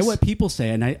on this. So forget what people say,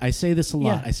 and I say this a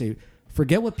lot. Yeah. I say,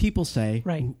 forget what people say.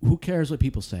 Right. Who cares what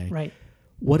people say? Right.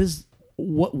 What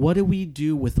do we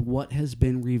do with what has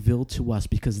been revealed to us?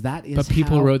 Because that is But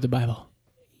people wrote the Bible.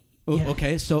 Yeah.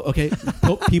 Okay,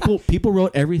 people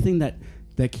wrote everything that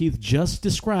Keith just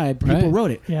described. People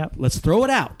wrote it. Yeah. Let's throw it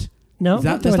out. No,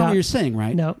 that's not what you're saying,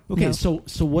 right? No. Okay, no. so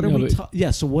what are we?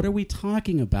 So what are we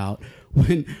talking about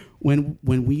when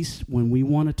we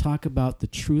want to talk about the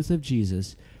truth of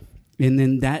Jesus, and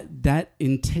then that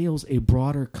entails a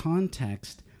broader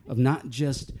context of not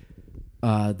just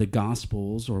the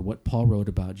Gospels or what Paul wrote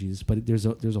about Jesus, but there's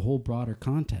a whole broader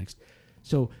context.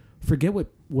 So forget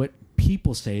what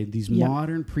people say. These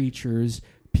modern preachers,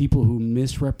 people who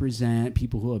misrepresent,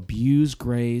 people who abuse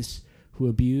grace, who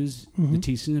abuse the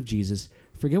teaching of Jesus.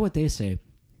 Forget what they say.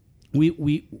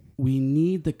 We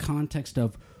need the context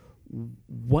of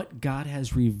what God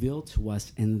has revealed to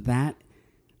us, and that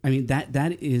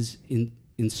is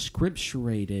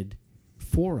inscripturated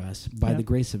for us by the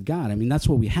grace of God. I mean, that's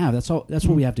what we have. That's all. That's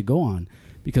what we have to go on,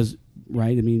 because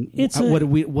right. I mean, what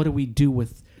do we do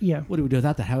with? Yeah. What do we do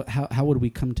without that? How would we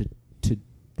come to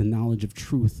the knowledge of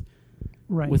truth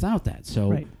without that?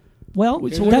 So. Right. Well,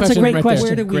 So that's a great question.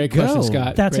 Where do we great go? question,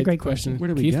 Scott. That's great a great question. Where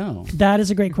do we Keith? go? That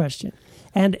is a great question.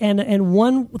 And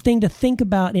one thing to think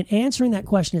about in answering that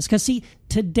question is, because see,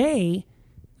 today,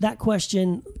 that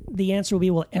question, the answer will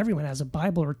be, well, everyone has a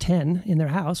Bible or 10 in their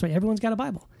house, right? Everyone's got a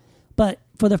Bible. But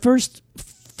for the first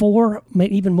 4,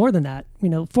 maybe even more than that,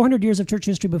 400 years of church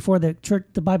history before the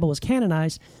Bible was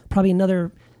canonized, probably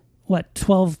another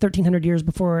 1,300 years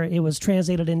before it was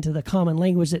translated into the common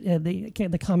language that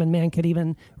the common man could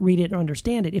even read it or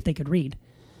understand it if they could read.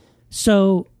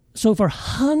 So for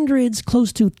hundreds,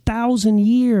 close to 1,000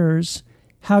 years,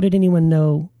 how did anyone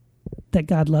know that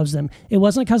God loves them? It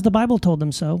wasn't because the Bible told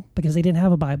them so, because they didn't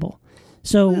have a Bible.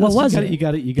 So what was it? You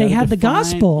got They had the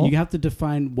gospel. You have to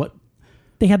define what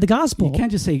they had. The gospel. You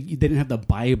can't just say they didn't have the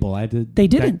Bible. They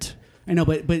didn't. I know,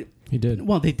 but He did.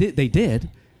 Well, they did.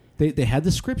 They had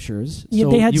the scriptures. Yeah,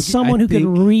 so they had someone who could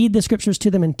read the scriptures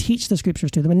to them and teach the scriptures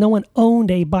to them, and no one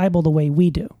owned a Bible the way we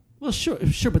do. Well, sure,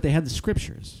 but they had the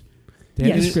scriptures. They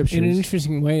Yes. had the scriptures. In an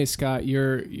interesting way, Scott,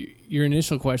 your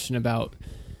initial question about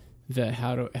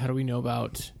how do we know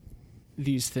about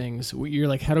these things? You're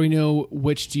like, how do we know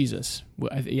which Jesus?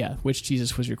 Which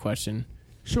Jesus was your question?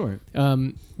 Sure.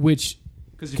 Which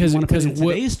Because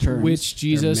today's terms, which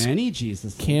Jesus there are many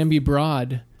Jesus can be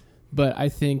broad, but I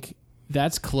think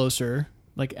that's closer.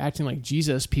 Like acting like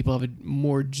Jesus, people have a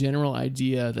more general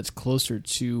idea that's closer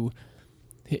to.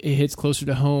 It hits closer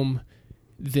to home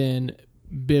than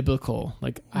biblical.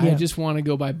 Like I just want to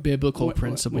go by biblical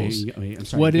principles. Wait, I'm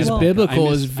sorry. What is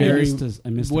biblical is very. I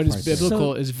missed What is the part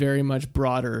biblical is very much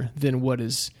broader than what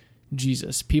is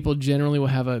Jesus. People generally will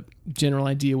have a general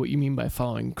idea what you mean by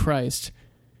following Christ.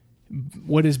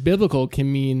 what is biblical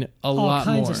can mean all lot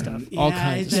kinds more. of stuff. Yeah, All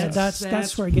kinds of stuff.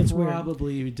 that's where it gets weird.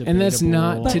 Probably debatable. And that's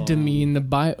not to demean the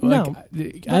Bible. No.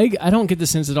 I don't get the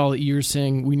sense at all that you're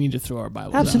saying we need to throw our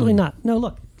Bible Absolutely out. not. No,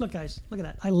 look, guys, look at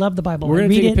that. I love the Bible. We're I going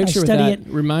to read take a it. I picture with study that.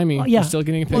 it. Remind me. Yeah. We're still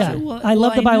getting a picture. Yeah, Well, I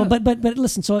love the I Bible, know. but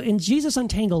listen. So in Jesus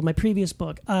Untangled, my previous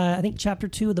book, I think chapter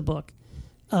 2 of the book,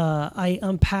 I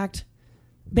unpacked.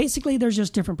 Basically, there's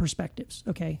just different perspectives.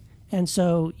 Okay, and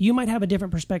so you might have a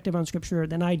different perspective on Scripture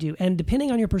than I do, and depending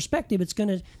on your perspective, it's going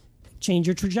to change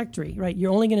your trajectory. Right?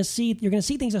 You're going to see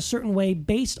things a certain way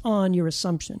based on your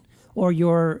assumption or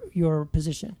your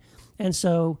position, and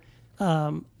so.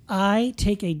 I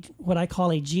take what I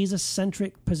call a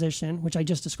Jesus-centric position, which I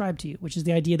just described to you, which is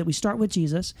the idea that we start with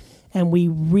Jesus and we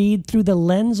read through the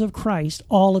lens of Christ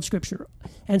all of Scripture.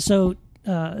 And so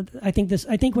I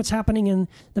think what's happening in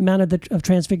the Mount of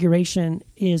Transfiguration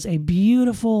is a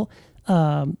beautiful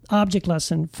object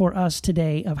lesson for us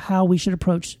today of how we should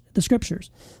approach the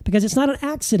Scriptures, because it's not an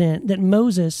accident that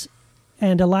Moses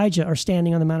and Elijah are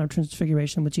standing on the Mount of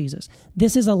Transfiguration with Jesus.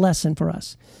 This is a lesson for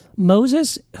us.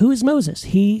 Moses, who is Moses?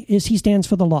 He stands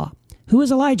for the law. Who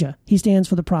is Elijah? He stands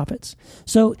for the prophets.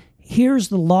 So here's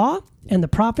the law and the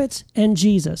prophets and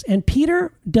Jesus. And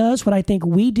Peter does what I think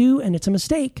we do, and it's a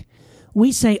mistake.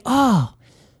 We say, the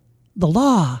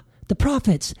law, the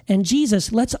prophets, and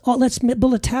Jesus, let's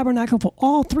build a tabernacle for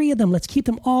all three of them. Let's keep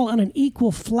them all on an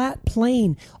equal, flat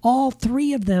plane. All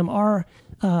three of them are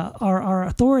our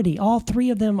authority. All three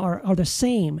of them are the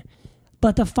same.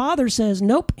 But the Father says,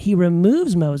 nope, he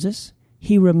removes Moses,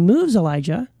 he removes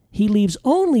Elijah, he leaves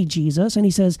only Jesus, and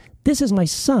he says, this is my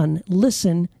son,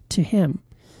 listen to him.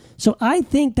 So I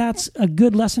think that's a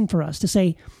good lesson for us to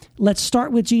say, let's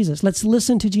start with Jesus, let's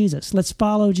listen to Jesus, let's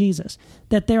follow Jesus.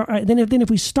 Then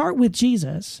if we start with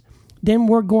Jesus, then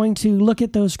we're going to look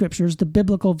at those scriptures, the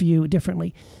biblical view,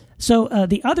 differently. So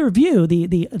the other view,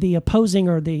 the opposing,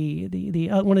 or the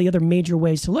one of the other major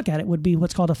ways to look at it would be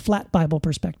what's called a flat Bible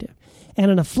perspective. And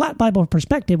in a flat Bible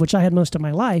perspective, which I had most of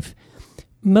my life,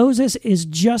 Moses is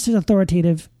just as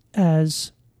authoritative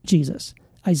as Jesus.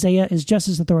 Isaiah is just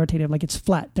as authoritative, like it's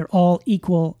flat. They're all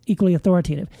equally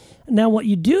authoritative. Now what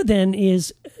you do then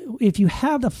is, if you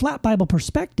have the flat Bible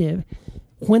perspective,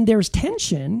 when there's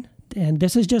tension, and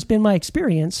this has just been my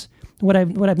experience, what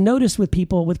I've noticed with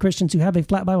people, with Christians who have a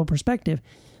flat Bible perspective,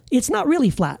 it's not really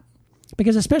flat,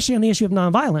 because especially on the issue of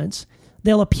nonviolence,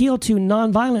 they'll appeal to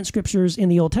nonviolent scriptures in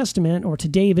the Old Testament, or to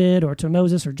David, or to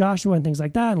Moses, or Joshua, and things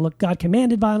like that. And look, God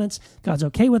commanded violence. God's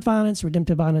okay with violence.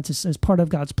 Redemptive violence is part of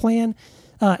God's plan.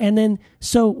 And then,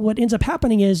 so what ends up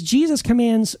happening is Jesus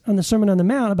commands on the Sermon on the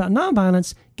Mount about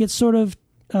nonviolence gets sort of,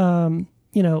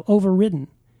 overridden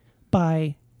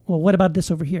by, well, what about this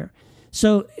over here?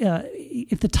 So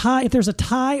if there's a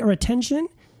tie or a tension,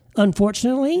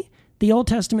 unfortunately, the Old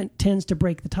Testament tends to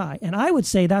break the tie. And I would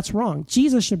say that's wrong.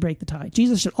 Jesus should break the tie.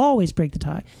 Jesus should always break the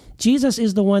tie. Jesus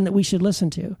is the one that we should listen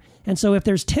to. And so if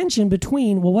there's tension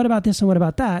between, well, what about this and what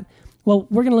about that? Well,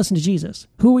 we're going to listen to Jesus.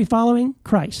 Who are we following?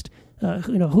 Christ.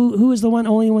 Who is the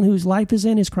only one whose life is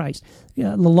in is Christ.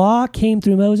 The law came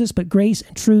through Moses, but grace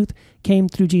and truth came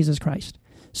through Jesus Christ.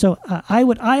 So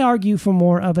I argue for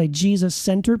more of a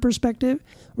Jesus-centered perspective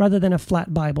rather than a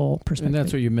flat Bible perspective. And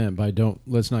that's what you meant by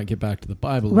let's not get back to the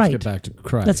Bible, let's get back to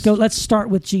Christ. Let's start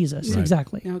with Jesus. Right.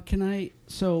 Exactly. Now, they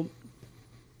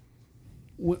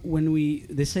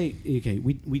say, okay,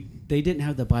 they didn't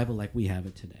have the Bible like we have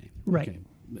it today. Right.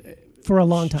 Okay. For a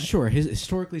long time. Sure.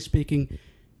 Historically speaking,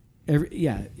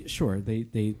 sure.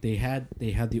 They had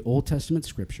the Old Testament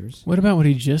scriptures. What about what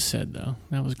he just said, though?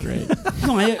 That was great.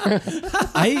 No,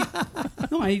 I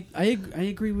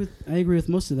agree with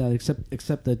most of that,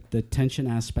 except the tension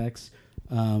aspects.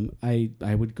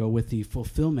 I would go with the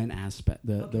fulfillment aspect,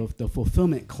 the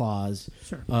fulfillment clause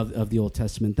Sure. of the Old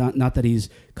Testament. Not that he's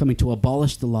coming to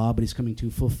abolish the law, but he's coming to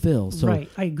fulfill. So, right,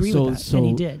 I agree with that, and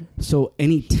he did. So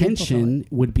any tension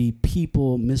would be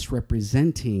people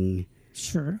misrepresenting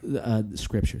Sure. the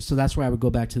scripture. So that's why I would go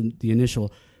back to the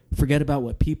initial. Forget about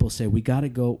what people say. We got to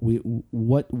go.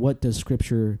 What does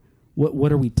scripture?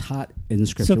 What are we taught in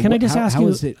scripture? So can I just ask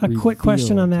you a quick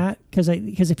question on revealed? that?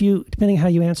 Because depending on how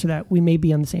you answer that, we may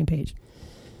be on the same page.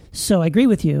 So I agree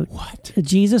with you. What?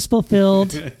 Jesus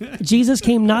fulfilled. Jesus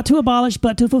came not to abolish,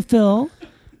 but to fulfill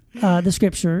the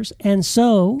scriptures, and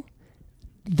so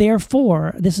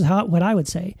therefore, this is what I would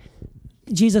say.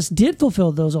 Jesus did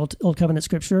fulfill those old covenant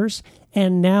scriptures,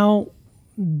 and now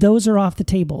those are off the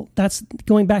table. That's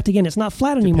going back to, again, it's not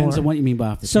flat anymore. Depends on what you mean by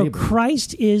off the table. So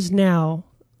Christ is now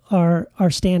our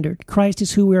standard. Christ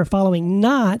is who we are following,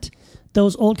 not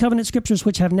those old covenant scriptures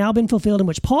which have now been fulfilled and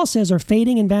which Paul says are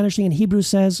fading and vanishing and Hebrews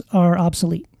says are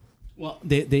obsolete. Well,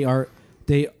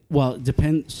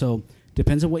 depends on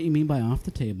what you mean by off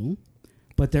the table.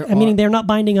 But meaning they're not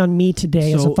binding on me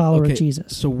today as a follower of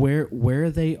Jesus. So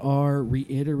where they are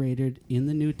reiterated in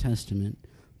the New Testament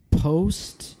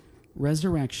post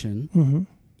resurrection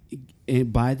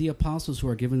by the apostles who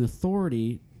are given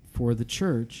authority for the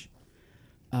church.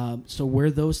 So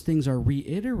where those things are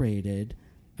reiterated,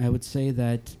 I would say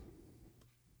that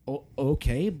there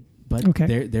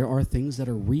are things that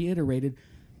are reiterated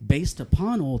based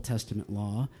upon Old Testament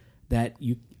law that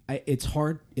it's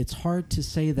hard to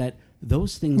say that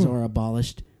those things are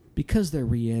abolished because they're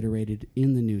reiterated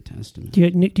in the New Testament.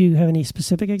 Do you have any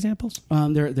specific examples?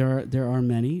 There are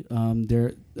many.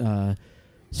 There are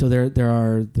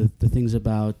the things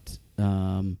about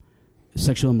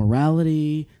sexual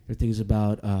immorality. There are things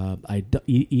about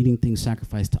eating things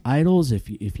sacrificed to idols.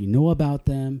 If you know about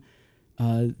them,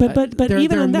 but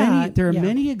even on that, there are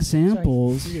many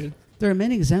examples. There are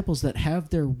many examples that have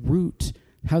their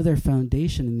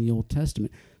foundation in the Old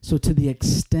Testament. So to the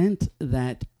extent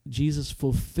that Jesus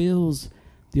fulfills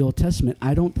the Old Testament,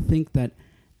 I don't think that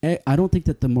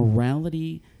the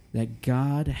morality that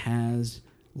God has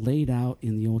laid out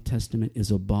in the Old Testament is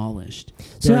abolished.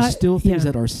 There are still things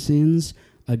that are sins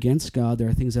against God. There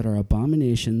are things that are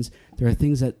abominations. There are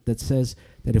things that says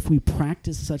that if we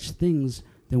practice such things,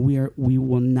 then we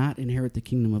will not inherit the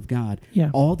kingdom of God. Yeah.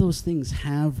 All those things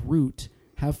have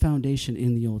foundation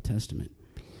in the Old Testament.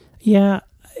 Yeah,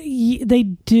 they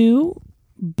do,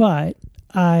 but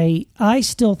I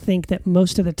still think that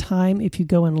most of the time, if you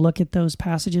go and look at those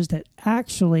passages, that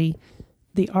actually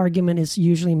the argument is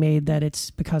usually made that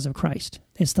it's because of Christ.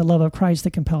 It's the love of Christ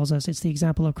that compels us. It's the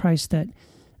example of Christ that,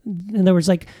 in other words,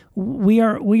 like we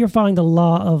are following the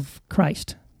law of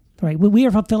Christ. Right, we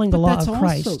are fulfilling the law of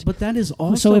Christ. But that is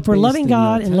also so if we're loving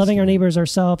God and loving our neighbor neighbors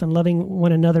ourselves and loving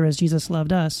one another as Jesus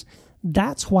loved us,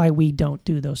 that's why we don't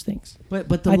do those things.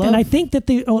 And I think that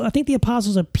the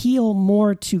apostles appeal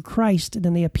more to Christ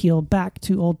than they appeal back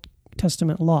to Old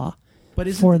Testament law. But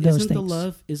isn't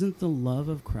the love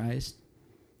of Christ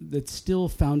that's still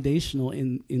foundational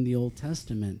in the Old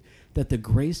Testament? That the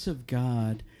grace of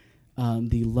God,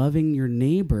 the loving your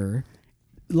neighbor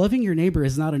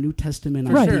is not a New Testament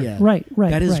idea. Right.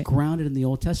 That is grounded in the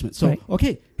Old Testament. So,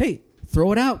 okay, hey,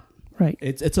 throw it out. Right.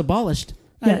 It's abolished.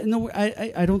 Yeah.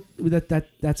 I don't.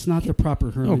 That's not the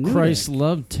proper hermeneutic. No, Christ's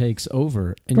love takes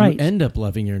over, and Right. you end up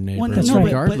loving your neighbor, right.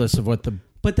 regardless of what the.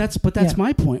 But that's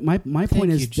my point. My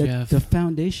point is you, that Jeff. the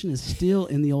foundation is still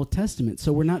in the Old Testament.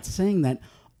 So we're not saying that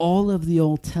all of the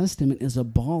Old Testament is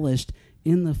abolished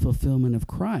in the fulfillment of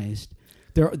Christ.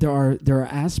 There are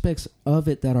aspects of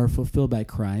it that are fulfilled by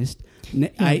Christ.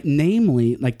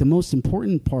 Namely, like the most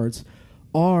important parts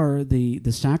are the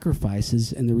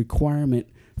sacrifices and the requirement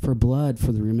for blood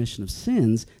for the remission of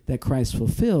sins that Christ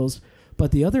fulfills. But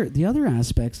the other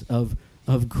aspects of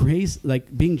grace,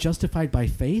 like being justified by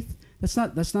faith, that's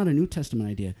not a New Testament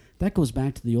idea. That goes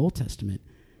back to the Old Testament.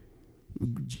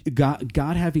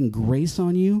 God having grace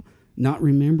on you, not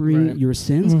remembering your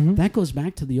sins, that goes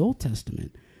back to the Old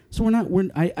Testament. So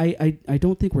I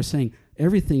don't think we're saying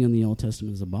everything in the Old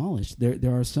Testament is abolished.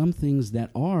 There are some things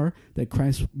that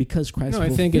Christ. No, I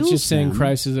think it's just saying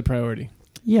Christ is a priority.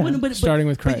 Yeah, starting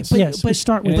with Christ. Yes, we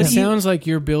start with And him. it sounds like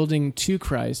you're building to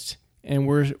Christ, and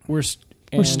we're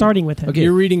starting with him. Okay,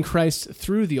 you're reading Christ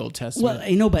through the Old Testament. Well,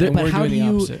 I know, but how do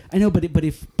you? I know, but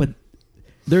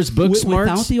there's book smarts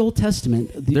without the Old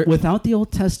Testament. Without the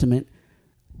Old Testament,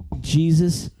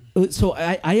 Jesus. So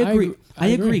I agree. I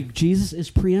agree. Jesus is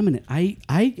preeminent. I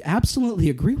absolutely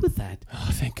agree with that. Oh,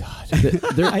 thank God.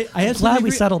 I'm glad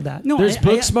we settled that. No, there's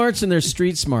book smarts and there's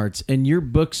street smarts, and you're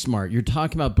book smart. You're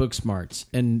talking about book smarts,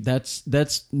 and that's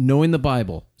knowing the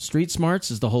Bible. Street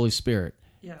smarts is the Holy Spirit,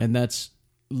 and that's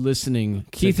listening.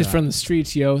 Keith to is God. from the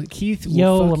streets, yo. Keith will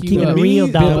Yo, fuck I'm you keeping up. it real,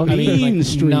 dog.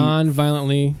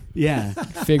 Non-violently, Yeah,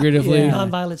 figuratively,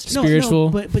 Non-violent.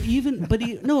 spiritual. Even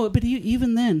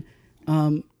then,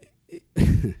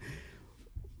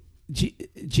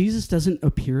 Jesus doesn't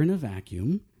appear in a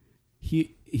vacuum.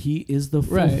 He is the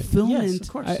fulfillment. Yes, of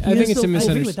course. I think it's a I agree with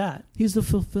misunderstanding. that. He's the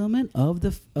fulfillment of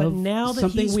now that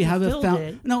something he's we have fulfilled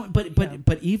it, No, but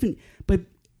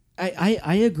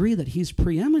I agree that he's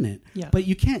preeminent. Yeah. But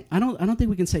you can't. I don't think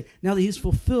we can say now that he's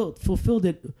fulfilled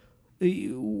it.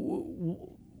 I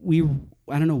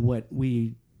don't know what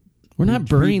we. We're not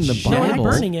burning the reject. No, we're Bible.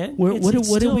 not burning it. What do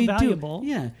still we valuable, do?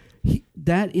 Yeah,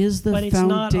 that is the but it's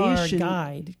foundation. not our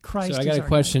guide. Christ. So I is got a our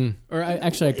question, or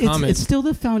actually a comment. It's still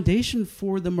the foundation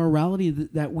for the morality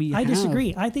that we have. I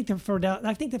disagree. I think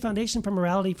the foundation for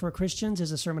morality for Christians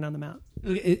is the Sermon on the Mount.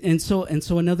 And so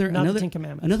another Not the Ten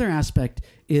Commandments. another aspect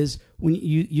is when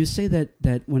you say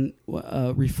that when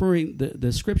referring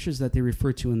the scriptures that they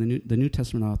refer to in the New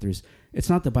Testament authors, it's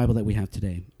not the Bible that we have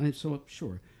today. And so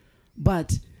sure,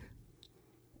 but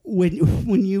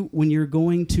when you're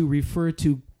going to refer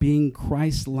to being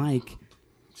Christ-like,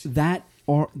 that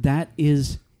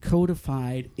is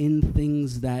codified in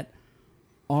things that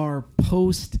are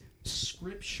post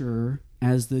Scripture,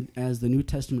 as the New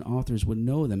Testament authors would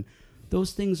know them.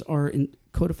 Those things are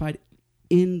codified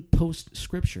in post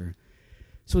Scripture.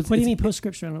 So what do you mean post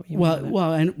Scripture? I don't know what you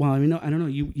mean by that. I don't know.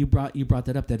 You brought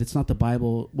that up, that it's not the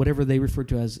Bible. Whatever they refer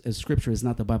to as Scripture is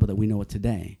not the Bible that we know it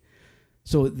today.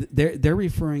 So they're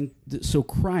referring. So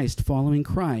Christ, following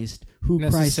Christ, who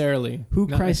Christ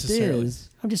is.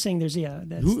 I'm just saying there's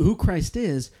that's who Christ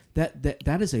is.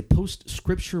 That is a post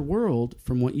Scripture world,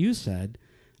 from what you said.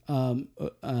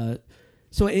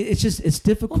 So it's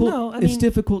difficult. Well, no, it's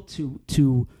difficult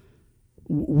to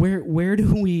where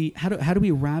do we how do we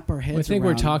wrap our heads? I think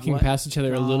we're talking past each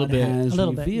other a little bit.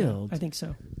 Yeah, I think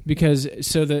so. Because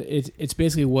it's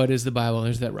basically, what is the Bible?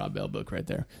 There's that Rob Bell book right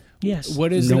there. Yes.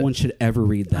 What is no one should ever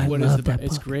read that. What is the Bible?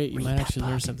 It's great. You might actually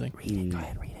learn something. Read it. Go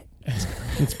ahead, read it.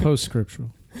 It's post-scriptural.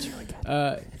 It's really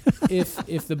good.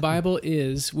 If the Bible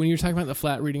is, when you're talking about the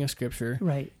flat reading of Scripture,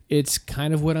 right, it's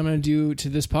kind of what I'm going to do to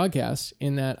this podcast,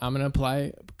 in that I'm going to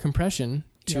apply compression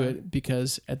to it,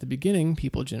 because at the beginning,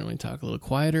 people generally talk a little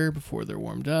quieter before they're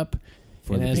warmed up,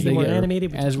 and as they more get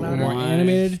animated, more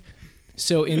animated.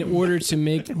 So in order to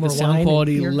make the sound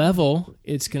quality level,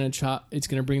 it's going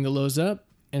to bring the lows up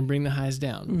and bring the highs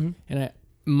down. Mm-hmm. And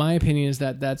my opinion is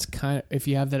that's kind of, if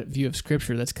you have that view of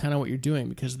Scripture, that's kind of what you're doing,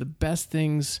 because the best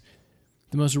things,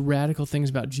 the most radical things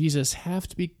about Jesus have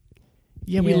to be,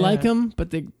 we like them,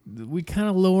 but we kind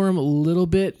of lower them a little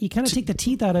bit. You kind of take the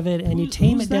teeth out of it, and you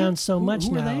tame it down so much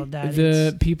now that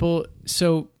the people.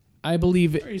 So I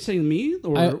believe. Are you saying me,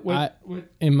 or what?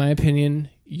 In my opinion,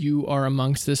 you are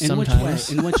amongst this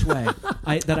sometimes. In which way?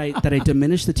 That I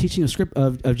diminish the teaching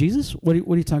of Jesus? What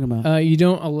are you talking about? You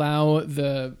don't allow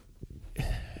the.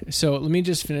 So let me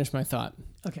just finish my thought.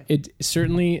 Okay. It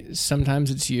certainly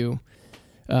sometimes it's you.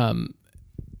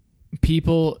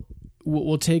 People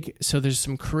will take. So there's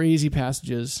some crazy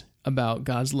passages about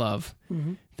God's love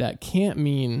that can't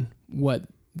mean what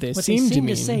they seem to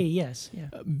mean. Say, yes, yeah.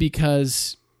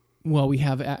 Because, well, we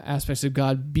have aspects of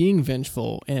God being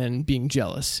vengeful and being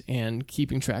jealous and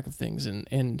keeping track of things,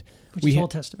 and which is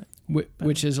Old Testament.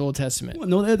 Which is Old Testament. Well,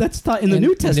 no, that's not in the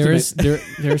New Testament.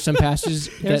 There are some passages.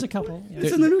 There's a couple. Yeah.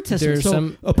 It's in the New Testament.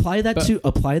 So apply that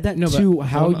to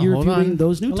how you're viewing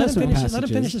those New Testament passages. Let him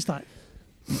finish his thought.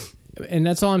 And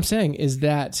that's all I'm saying is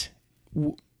that,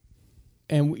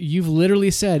 and you've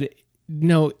literally said,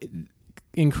 no,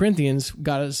 in Corinthians,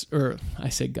 God is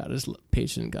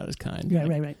patient, God is kind. Yeah,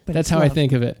 right. But that's how I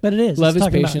think of it. But it is. Love is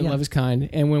patient, love is kind.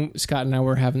 And when Scott and I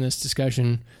were having this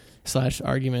discussion /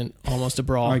 argument, almost a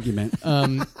brawl.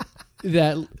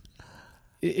 That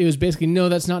it was basically, no,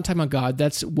 that's not talking about God.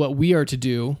 That's what we are to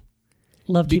do.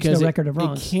 Love keeps no record of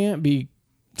wrongs. It can't be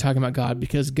talking about God,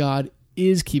 because God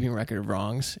is keeping record of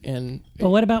wrongs. But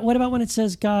what about when it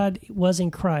says God was in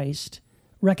Christ,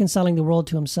 reconciling the world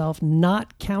to himself,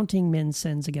 not counting men's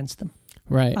sins against them?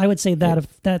 Right. I would say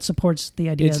that supports the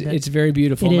idea that it's very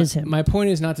beautiful. It is him. My point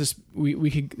is not this. We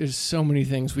could. There's so many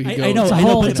things we could go. I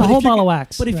know. It's a whole ball of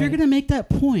wax. But if you're going to make that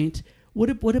point,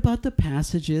 what about the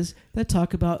passages that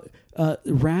talk about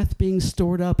wrath being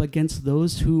stored up against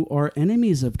those who are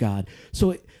enemies of God?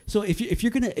 So if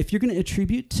you're gonna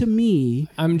attribute to me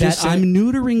I'm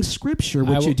neutering Scripture,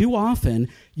 which you do often,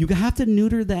 you have to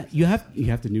neuter that. You have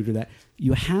to neuter that.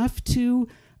 You have to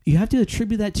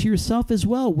attribute that to yourself as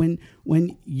well.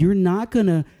 When you're not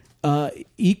gonna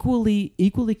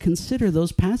equally consider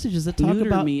those passages that talk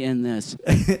about me in this.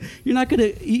 You're not going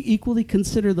to equally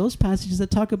consider those passages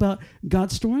that talk about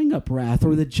God storing up wrath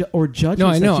or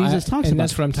judgments that Jesus talks about. And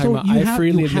that's what I'm talking about. I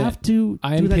freely admit, have to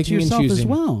I am do that picking to yourself and choosing as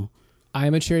well. I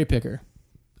am a cherry picker.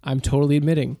 I'm totally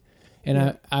admitting,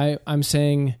 and I'm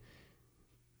saying.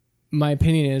 My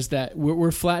opinion is that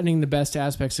we're flattening the best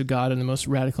aspects of God and the most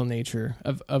radical nature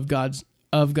of God's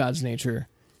nature.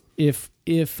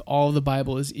 If all the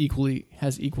Bible has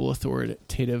equal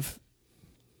authoritative,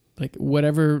 like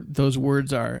whatever those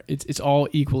words are, it's all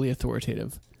equally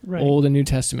authoritative, right. Old and New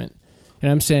Testament. And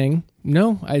I'm saying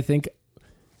no. I think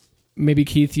maybe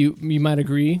Keith, you might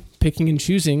agree. Picking and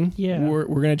choosing, we're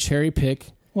going to cherry pick.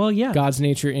 Well, yeah, God's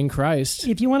nature in Christ.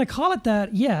 If you want to call it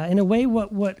that, yeah. In a way,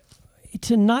 what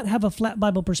to not have a flat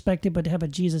Bible perspective, but to have a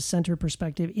Jesus-centered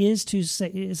perspective is to say,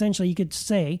 essentially, you could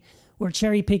say we're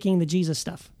cherry picking the Jesus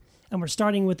stuff. and we're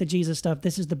starting with the Jesus stuff.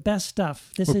 This is the best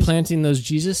stuff. We're planting those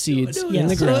Jesus seeds in Yes.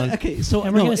 the ground.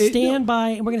 And we're going to stand by,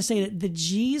 and we're going to say that the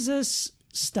Jesus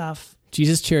stuff,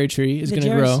 Jesus cherry tree is going to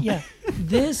grow. Yeah,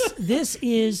 this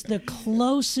is the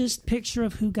closest picture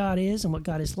of who God is and what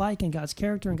God is like and God's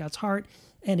character and God's heart,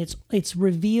 and it's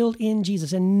revealed in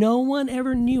Jesus, and no one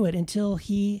ever knew it until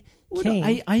He came.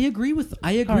 No, I agree with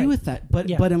that,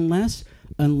 but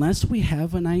unless we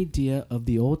have an idea of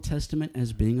the Old Testament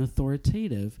as being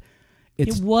authoritative.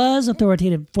 It was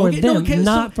authoritative for them,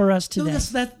 not for us today.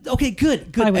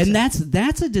 Good. And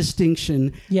that's a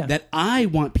distinction that I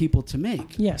want people to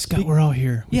make. Yes, Scott, we're all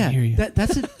here. We hear you.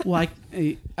 That's it. Well,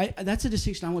 that's a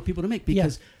distinction I want people to make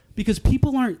because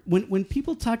people aren't when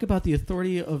people talk about the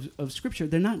authority of Scripture,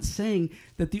 they're not saying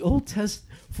that the Old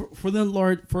Testament for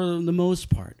the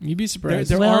most part. You'd be surprised.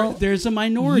 There's a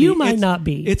minority. You might not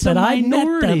be. It's a minority, I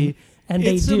met them, and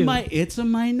they do. It's a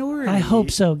minority. I hope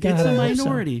so. God, it's a I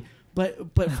minority. Hope so. But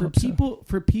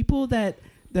for people that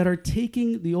are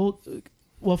taking the old,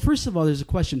 well, first of all, there's a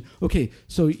question. Okay,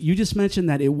 so you just mentioned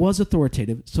that it was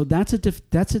authoritative. So that's a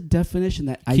definition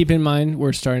that keep in mind.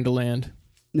 We're starting to land.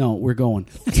 No, we're going.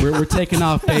 We're taking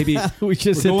off, baby. We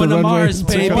just we're hit going the to runway. Mars,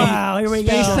 baby. Wow, here we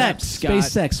go.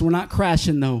 SpaceX. We're not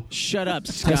crashing though. Shut up,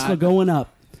 Scott. Tesla going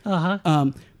up.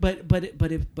 But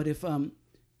if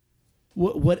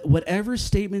whatever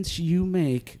statements you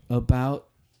make about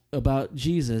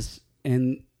Jesus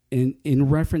and in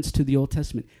reference to the Old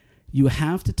Testament, you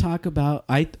have to talk about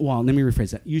let me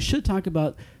rephrase that. You should talk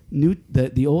about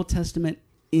the Old Testament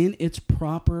in its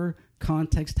proper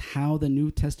context, how the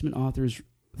New Testament authors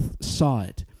saw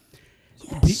it.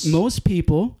 Yes. Most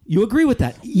people, you agree with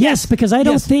that? Yes, because I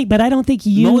don't think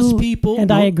you most people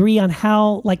and I agree on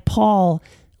how Paul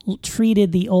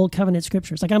treated the Old Covenant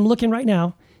scriptures. Like I'm looking right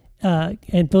now.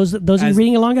 And those of you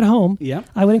reading along at home,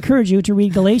 I would encourage you to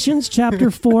read Galatians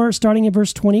chapter 4, starting in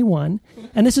verse 21.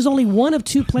 And this is only one of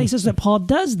two places that Paul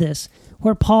does this,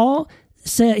 where Paul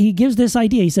he gives this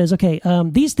idea. He says,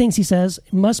 these things, he says,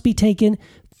 must be taken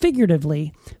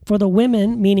figuratively, for the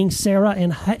women, meaning Sarah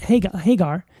and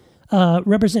Hagar,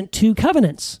 represent two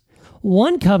covenants.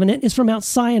 One covenant is from Mount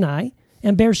Sinai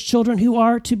and bears children who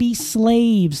are to be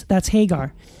slaves. That's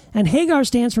Hagar. And Hagar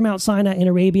stands for Mount Sinai in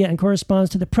Arabia and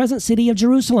corresponds to the present city of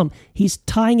Jerusalem. He's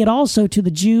tying it also to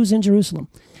the Jews in Jerusalem.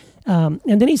 And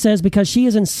then he says, because she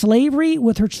is in slavery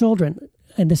with her children,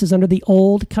 and this is under the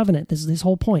old covenant. This is his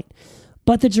whole point.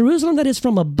 But the Jerusalem that is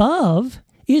from above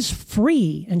is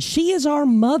free, and she is our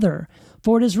mother.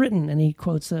 For it is written, and he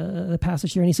quotes the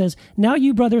passage here, and he says, now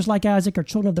you brothers like Isaac are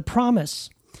children of the promise,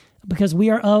 because we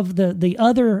are of the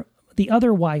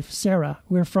other wife, Sarah.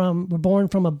 We're born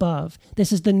from above.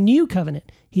 This is the new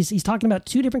covenant. He's talking about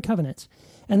two different covenants.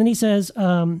 And then he says,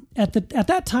 at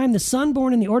that time, the son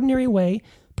born in the ordinary way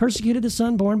persecuted the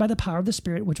son born by the power of the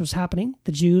Spirit, which was happening.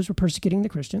 The Jews were persecuting the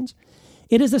Christians.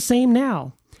 It is the same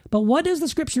now. But what does the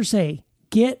scripture say?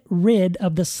 Get rid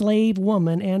of the slave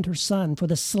woman and her son, for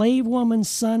the slave woman's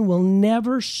son will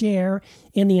never share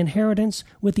in the inheritance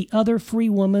with the other free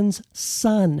woman's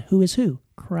son. Who is who?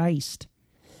 Christ.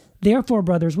 Therefore,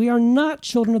 brothers, we are not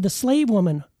children of the slave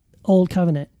woman, Old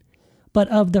Covenant, but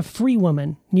of the free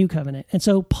woman, New Covenant. And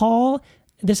so Paul,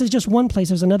 this is just one place.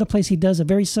 There's another place he does a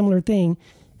very similar thing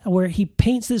where he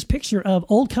paints this picture of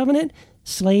Old Covenant,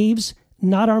 slaves,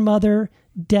 not our mother,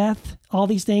 death, all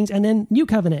these things, and then New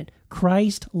Covenant,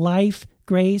 Christ, life,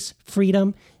 grace,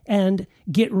 freedom, and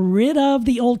get rid of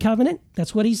the Old Covenant.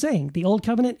 That's what he's saying. The Old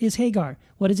Covenant is Hagar.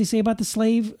 What does he say about the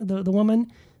slave, the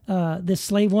woman? This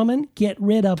slave woman, get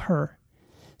rid of her.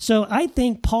 So I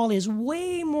think Paul is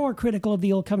way more critical of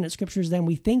the Old Covenant scriptures than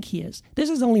we think he is. This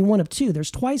is only one of two. There's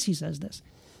twice he says this.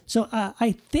 So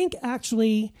I think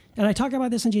actually, and I talk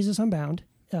about this in Jesus Unbound,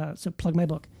 so plug my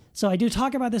book. So I do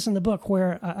talk about this in the book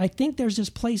where I think there's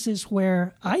just places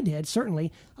where I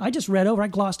just read over, I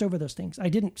glossed over those things. I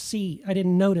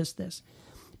didn't notice this.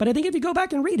 But I think if you go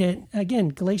back and read it, again,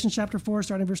 Galatians chapter 4,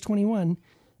 starting verse 21,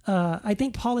 I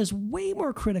think Paul is way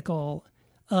more critical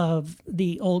of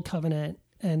the Old Covenant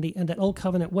and that Old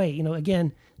Covenant way.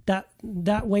 Again,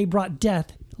 that way brought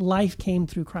death. Life came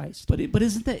through Christ. But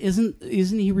isn't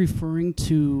he referring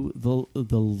to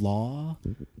the law?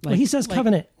 Well, he says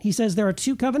covenant. He says there are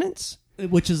two covenants,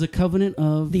 which is a covenant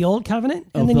of the Old Covenant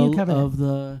and the New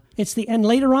Covenant. And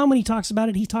later on when he talks about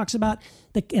it, he talks about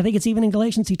I think it's even in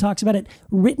Galatians. He talks about it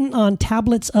written on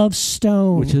tablets of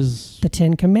stone, which is the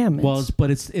Ten Commandments. Well,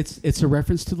 but it's a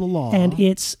reference to the law, and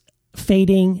it's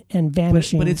fading and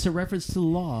vanishing. But it's a reference to the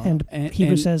law, and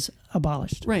Hebrews says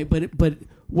abolished. Right, but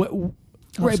what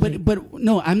Right, but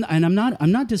no, I'm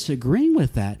not disagreeing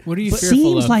with that. What are you But fearful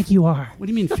Seems of? like you are. What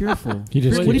do you mean fearful? He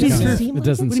just what do you mean keeps fearful? going. It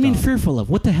doesn't What do you mean stop. fearful of?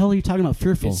 What the hell are you talking about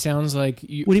fearful? It sounds like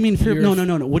you. What do you mean fearful? you're-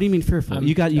 No. What do you mean fearful? I'm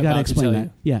You got to about to explain tell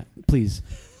that. you. Yeah, please.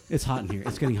 It's hot in here.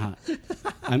 It's getting hot.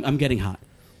 I'm getting hot.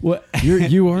 What?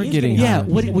 You are getting Yeah, hot.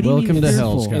 what do you Welcome mean to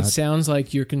hell, fearful? It Scott. sounds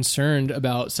like you're concerned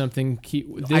about something.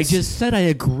 I just said I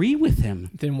agree with him.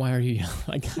 Then why are you yelling?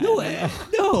 Like,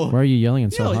 No. Why are you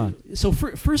yelling so No, hot? So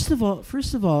first of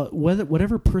all,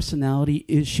 whatever personality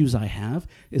issues I have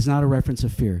is not a reference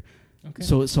of fear. Okay.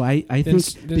 So I Then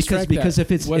think strike because that.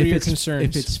 if it's What are if your it's concerns?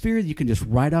 if it's fear, you can just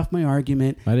write off my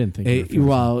argument. I didn't think. you were fearful.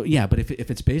 Well, yeah, but if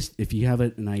it's based, if you have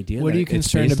an idea, What that are you it's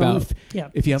concerned based on about? Yeah.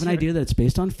 if you have an Sorry. idea that it's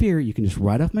based on fear, you can just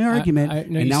write off my argument. No,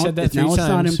 and you now, said that now three it's not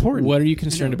times. important. What are you I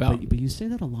concerned know, about? But you say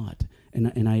that a lot, and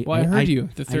I. Well, I heard you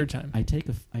the third time. I take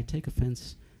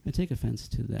offense. I take offense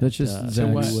to that. That's just what?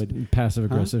 Zach's passive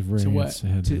aggressive So what? rants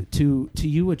ahead. to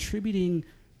you attributing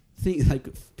things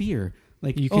like fear.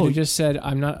 Like You could have just said,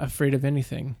 "I'm not afraid of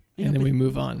anything," Yeah, and then but- we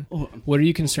move on. Oh, What are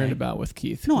you concerned okay. about with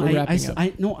Keith? No, We're wrapping up.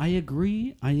 I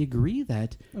agree. I agree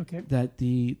that Okay. that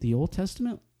the Old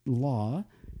Testament law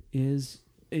is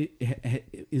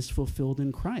fulfilled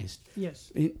in Christ.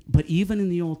 Yes. But even in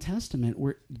the Old Testament,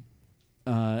 where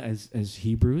as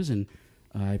Hebrews and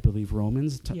I believe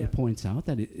Romans Yeah. points out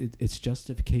that it's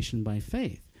justification by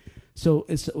faith. So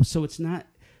it's not.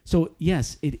 So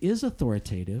yes, it is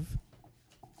authoritative.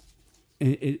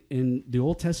 In the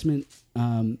Old Testament,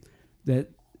 that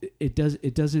it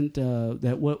doesn't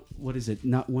that what is it?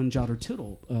 Not one jot or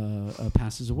tittle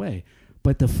passes away,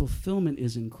 but the fulfillment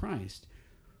is in Christ.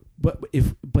 But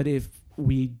if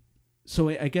we, so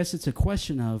I guess it's a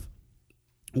question of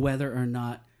whether or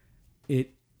not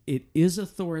it is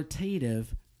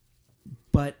authoritative,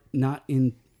 but not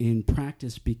in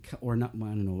practice, or not. Well,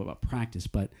 I don't know about practice,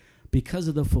 but because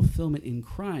of the fulfillment in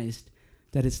Christ,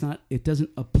 that it doesn't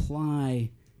apply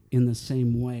in the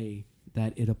same way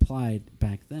that it applied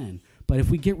back then. But if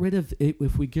we get rid of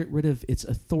its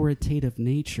authoritative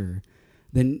nature,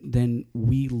 then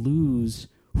we lose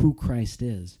who Christ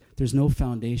is. There's no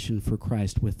foundation for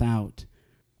Christ without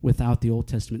the Old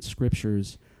Testament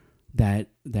scriptures that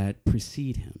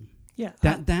precede him. Yeah.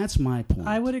 That's my point.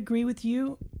 I would agree with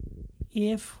you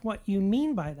if what you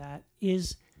mean by that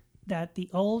is that the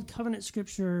Old Covenant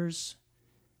scriptures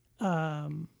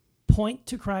point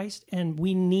to Christ, and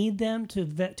we need them to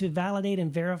validate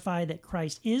and verify that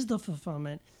Christ is the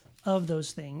fulfillment of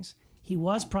those things. He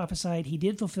was prophesied. He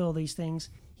did fulfill these things.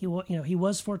 He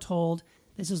was foretold.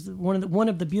 This is one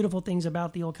of the beautiful things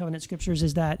about the Old Covenant scriptures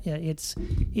is that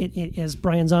it as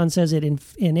Brian Zahn says, it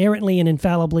inerrantly and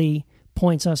infallibly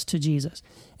points us to Jesus.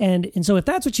 And so if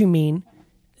that's what you mean,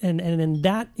 and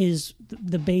that is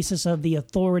the basis of the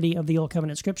authority of the Old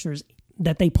Covenant scriptures,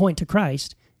 that they point to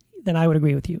Christ, then I would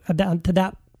agree with you to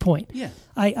that point. Yeah.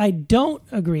 I don't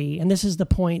agree, and this is the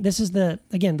point. This is the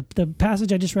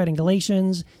passage I just read in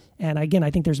Galatians, and again,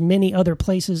 I think there's many other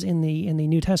places in the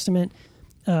New Testament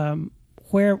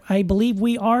where I believe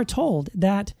we are told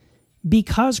that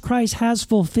because Christ has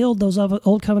fulfilled those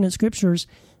Old Covenant scriptures,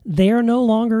 they are no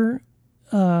longer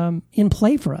in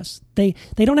play for us. They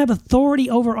don't have authority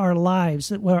over our lives.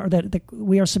 That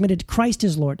we are submitted to Christ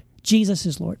is Lord, Jesus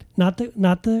is Lord.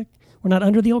 We're not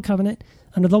under the Old Covenant,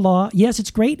 under the law. Yes,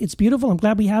 it's great. It's beautiful. I'm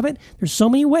glad we have it. There's so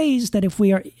many ways that if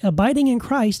we are abiding in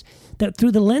Christ, that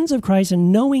through the lens of Christ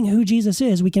and knowing who Jesus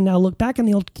is, we can now look back in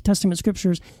the Old Testament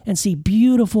scriptures and see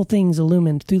beautiful things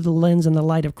illumined through the lens and the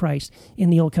light of Christ in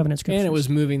the Old Covenant scriptures. And it was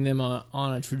moving them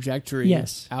on a trajectory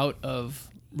Yes. out of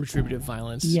retributive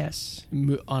violence. Yes.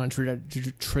 On a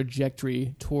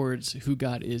trajectory towards who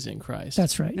God is in Christ.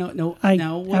 That's right. No. I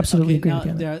now, absolutely agree with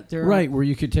you. There Right, where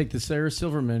you could take the Sarah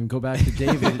Silverman, go back to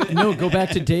David. Go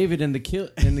back to David and the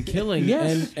killing,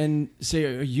 Yes. and say,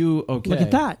 "Are you okay? Look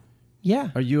at that. Yeah.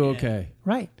 Are you okay?"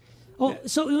 Right. Oh,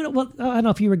 so well, I don't know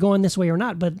if you were going this way or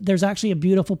not, but there's actually a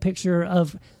beautiful picture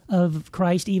of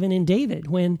Christ even in David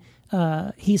when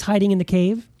he's hiding in the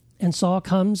cave and Saul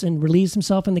comes and relieves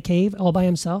himself in the cave all by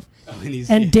himself.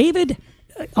 And David,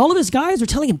 all of his guys are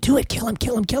telling him, "Do it, kill him,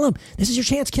 kill him, kill him. This is your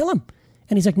chance, kill him."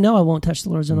 And he's like, "No, I won't touch the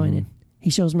Lord's anointed." He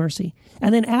shows mercy.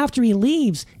 And then after he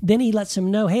leaves, then he lets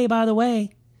him know, "Hey, by the way,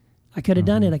 I could have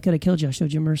done it. I could have killed you. I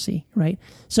showed you mercy," right?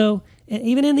 So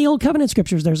even in the Old Covenant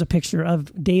scriptures, there's a picture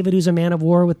of David who's a man of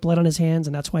war with blood on his hands,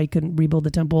 and that's why he couldn't rebuild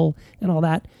the temple and all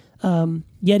that.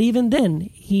 Yet even then,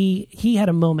 he had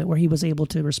a moment where he was able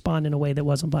to respond in a way that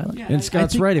wasn't violent. Yeah, And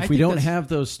Scott's right. If we don't that's- have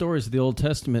those stories of the Old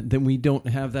Testament, then we don't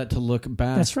have that to look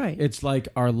back. That's right. It's like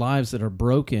our lives that are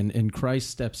broken, and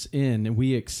Christ steps in, and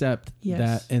we accept Yes.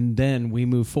 that, and then we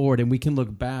move forward, and we can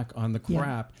look back on the Yeah.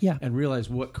 crap Yeah. and realize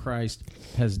what Christ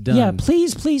has done. Yeah,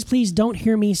 please don't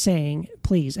hear me saying,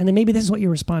 please. And then maybe this is what you're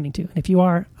responding to. And if you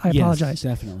are, I Yes, apologize.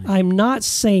 definitely. I'm not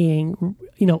saying,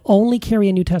 only carry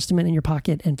a New Testament in your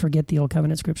pocket and forget the Old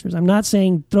Covenant scriptures. I'm not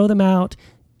saying throw them out,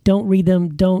 don't read them,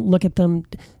 don't look at them.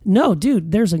 No,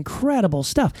 dude, there's incredible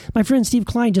stuff. My friend Steve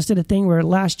Klein just did a thing where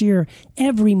last year,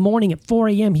 every morning at 4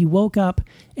 a.m., he woke up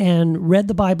and read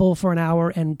the Bible for an hour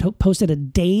and posted a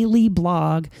daily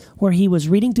blog where he was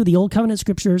reading through the Old Covenant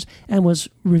scriptures and was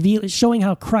showing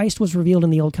how Christ was revealed in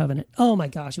the Old Covenant. Oh my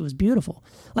gosh, it was beautiful.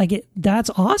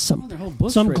 That's awesome. Oh, their whole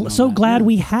book's So I'm written on so that, glad yeah.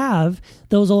 we have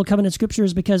those Old Covenant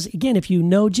scriptures because, again, if you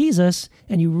know Jesus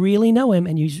and you really know him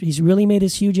and he's really made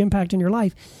this huge impact in your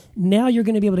life, now you're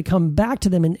going to be able to come back to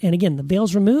them. And again, the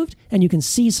veil's removed and you can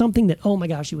see something that, oh my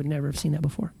gosh, you would never have seen that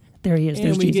before. There he is. And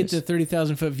There's we Jesus. get the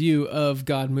 30,000-foot view of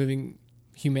God moving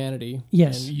humanity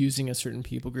Yes. and using a certain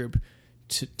people group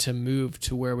to move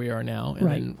to where we are now. And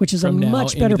right, then which is a from now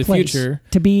much into better the place future,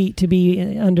 to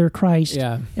be under Christ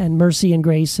yeah. and mercy and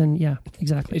grace. And yeah,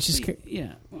 exactly. It's just...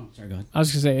 Yeah. Oh, sorry, go ahead. I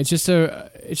was gonna say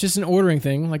it's just an ordering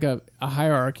thing, like a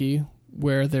hierarchy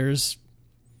where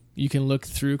you can look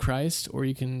through Christ, or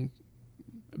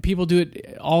people do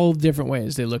it all different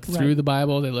ways. They look through Right. the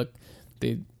Bible.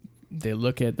 They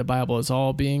look at the Bible as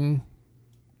all being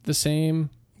the same.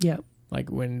 Yeah. Like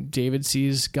when David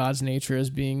sees God's nature as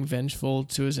being vengeful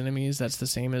to his enemies, that's the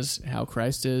same as how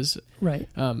Christ is. Right.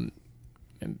 And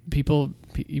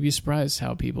you'd be surprised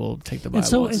how people take the Bible. And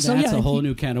so, That's yeah, a whole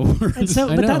new can of worms. And so,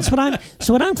 I but know. that's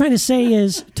what I'm trying to say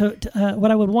is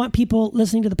what I would want people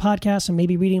listening to the podcast and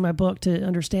maybe reading my book to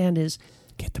understand is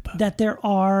Get the book. that there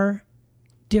are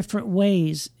different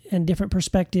ways and different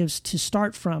perspectives to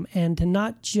start from, and to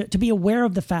not to be aware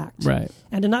of the fact, Right.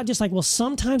 and to not just like, well,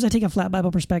 sometimes I take a flat Bible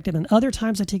perspective and other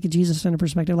times I take a Jesus-centered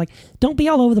perspective. Like, don't be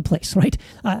all over the place, right?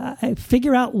 I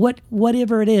figure out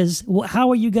whatever it is, how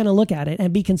are you going to look at it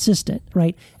and be consistent,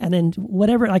 right? And then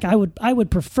whatever, like I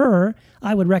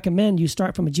would recommend you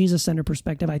start from a Jesus-centered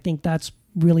perspective. I think that's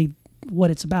really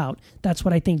what it's about. That's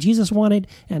what I think Jesus wanted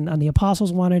and the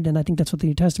apostles wanted, and I think that's what the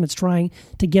New Testament's trying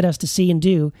to get us to see and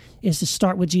do, is to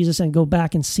start with Jesus and go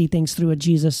back and see things through a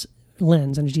Jesus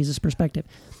lens and a Jesus perspective.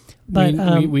 But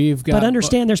we've got, but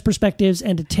understand there's perspectives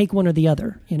and to take one or the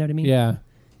other. You know what I mean? Yeah,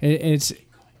 it's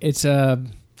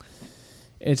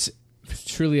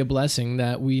truly a blessing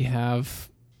that we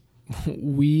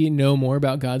know more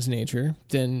about God's nature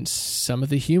than some of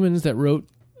the humans that wrote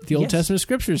the Old Yes. Testament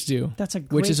scriptures do. That's a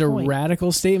great which is a point.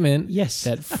 radical statement. Yes.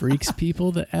 That freaks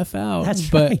people the F out.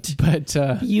 That's right. But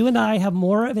You and I have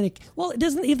more of it. Well, it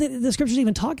doesn't. Even the scriptures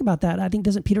even talk about that. I think,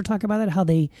 doesn't Peter talk about that? How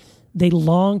they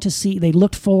long to see. They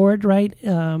looked forward, right?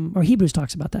 Or Hebrews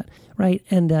talks about that, right?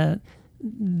 And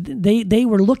they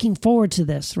were looking forward to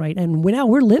this, right? And now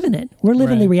we're living it. We're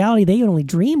living Right. the reality they only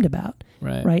dreamed about.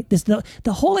 Right. Right.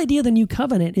 The whole idea of the new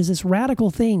covenant is this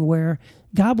radical thing where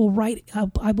God will write,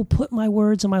 I will put my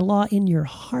words and my law in your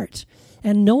heart.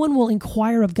 And no one will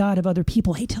inquire of God of other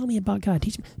people. Hey, tell me about God.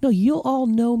 Teach me. No, you'll all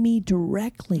know me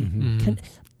directly. Mm-hmm.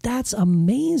 That's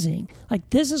amazing. Like,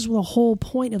 this is the whole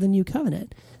point of the new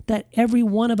covenant, that every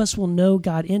one of us will know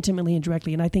God intimately and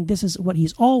directly. And I think this is what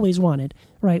he's always wanted,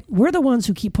 right? We're the ones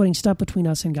who keep putting stuff between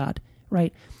us and God,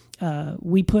 right?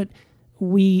 The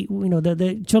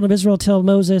children of Israel tell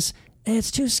Moses,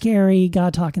 it's too scary,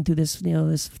 God talking through this,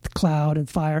 this cloud and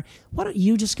fire. Why don't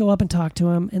you just go up and talk to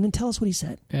him and then tell us what he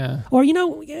said? yeah. Or,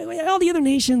 all the other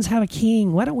nations have a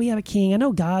king. Why don't we have a king? I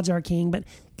know God's our king, but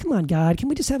come on, God, can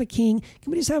we just have a king?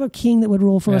 Can we just have a king that would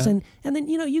rule for us? Yeah. And then,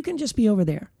 you can just be over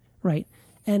there, right?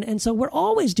 And so we're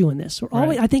always doing this.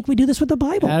 Right. I think we do this with the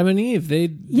Bible. Adam and Eve,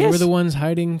 they Yes. were the ones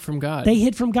hiding from God. They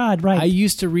hid from God, right? I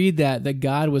used to read that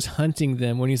God was hunting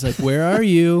them when he's like, where are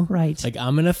you? Right. Like,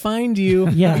 I'm going to find you.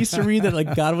 Yeah. I used to read that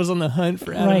like God was on the hunt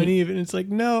for Adam Right. and Eve. And it's like,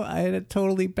 no, I had it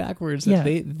totally backwards. Yeah.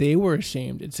 That they were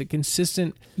ashamed. It's a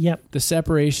consistent, Yep. the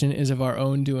separation is of our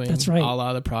own doing. That's right. A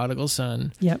la the prodigal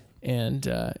son. Yep.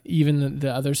 And even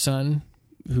the other son,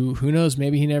 who knows,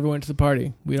 maybe he never went to the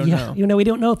party. We don't know. We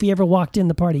don't know if he ever walked in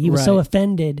the party. He was so Right.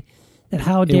 offended that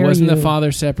how dare you. It wasn't the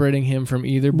father separating him from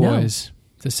either No. boys.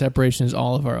 The separation is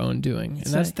all of our own doing. That's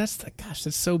And right.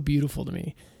 that's so beautiful to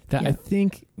me. That Yeah. I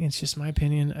think, it's just my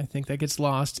opinion, I think that gets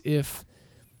lost if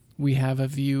we have a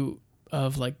view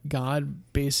of like God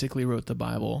basically wrote the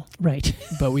Bible. Right.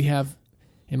 But we have,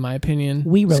 in my opinion,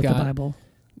 We wrote Scott, the Bible.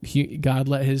 God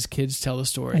let his kids tell the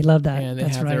story. I love that. And they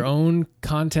That's have right. their own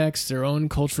context, their own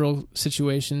cultural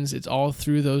situations. It's all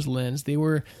through those lens.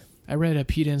 I read a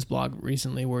Pete Enns blog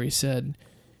recently where he said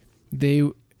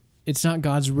it's not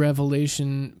God's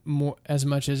revelation more as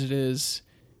much as it is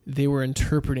they were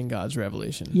interpreting God's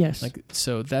revelation. Yes.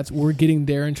 So we're getting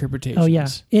their interpretations. Oh yeah.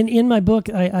 In my book,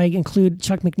 I include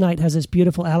Chuck McKnight has this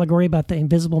beautiful allegory about the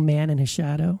invisible man and his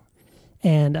shadow.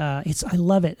 And I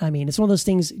love it. I mean, it's one of those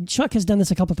things. Chuck has done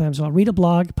this a couple of times. So I'll read a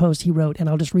blog post he wrote, and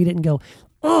I'll just read it and go,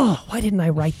 "Oh, why didn't I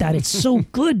write that? It's so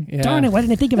good. Yeah. Darn it! Why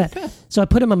didn't I think of it?" So I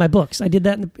put them on my books. I did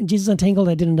that in Jesus Untangled.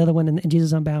 I did another one in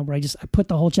Jesus Unbound, where I put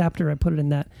the whole chapter. I put it in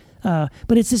that.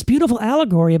 But it's this beautiful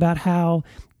allegory about how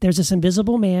there's this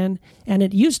invisible man, and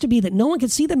it used to be that no one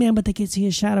could see the man, but they could see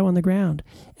his shadow on the ground.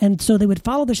 And so they would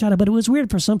follow the shadow, but it was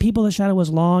weird. For some people, the shadow was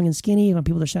long and skinny. For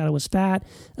people, the shadow was fat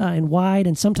and wide.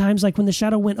 And sometimes, like when the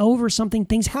shadow went over something,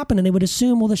 things happened, and they would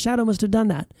assume, well, the shadow must have done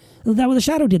that. The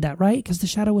shadow did that, right? Because the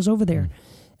shadow was over there.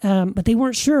 But they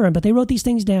weren't sure, but they wrote these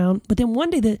things down. But then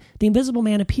one day the invisible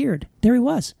man appeared. There he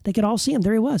was. They could all see him.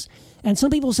 There he was. And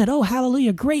some people said, oh,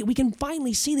 hallelujah, great. We can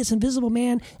finally see this invisible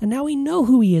man. And now we know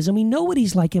who he is, and we know what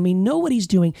he's like, and we know what he's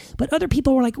doing. But other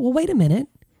people were like, well, wait a minute.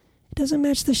 It doesn't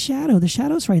match the shadow. The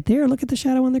shadow's right there. Look at the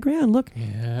shadow on the ground. Look.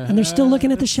 Yeah. And they're still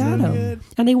looking at the shadow.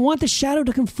 And they want the shadow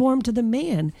to conform to the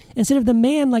man. Instead of the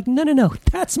man like, no,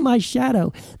 that's my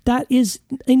shadow. That is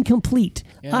incomplete.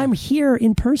 Yeah. I'm here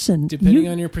in person. Depending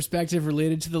on your perspective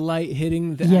related to the light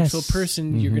hitting the actual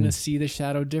person, you're going to see the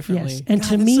shadow differently. Yes. And God,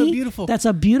 to that's me, so beautiful. that's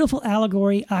a beautiful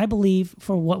allegory, I believe,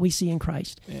 for what we see in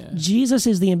Christ. Yeah. Jesus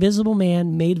is the invisible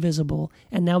man made visible,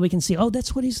 and now we can see,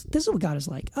 this is what God is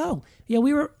like. Oh, yeah,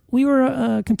 we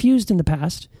were confused in the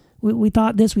past. We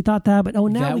thought this, we thought that, but now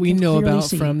that we can know clearly about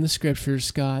see. from the scriptures,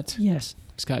 Scott. Yes.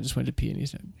 Scott just went to pee and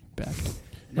he's back.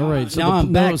 All right. So now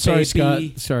I'm back, sorry, baby. Scott.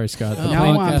 Sorry, Scott. The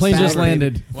Now I'm plane back, just baby.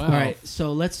 landed. Wow. All right,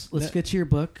 so let's get to your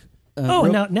book. Now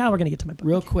we're going to get to my book.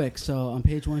 Real quick. So on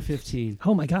page 115.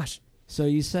 Oh my gosh. So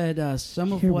you said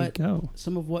some of Here what we go.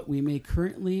 some of what we may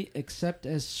currently accept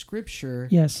as scripture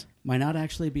Yes. might not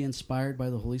actually be inspired by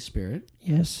the Holy Spirit.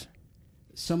 Yes.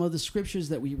 Some of the scriptures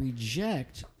that we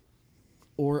reject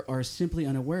or are simply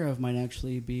unaware of might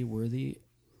actually be worthy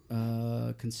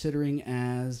considering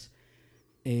as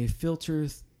a filter,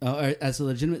 as a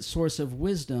legitimate source of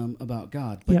wisdom about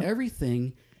God. But Yep.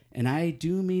 everything, and I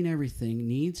do mean everything,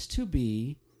 needs to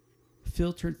be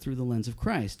filtered through the lens of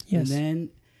Christ. Yes. And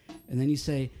then you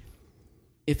say,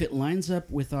 if it lines up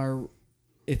with our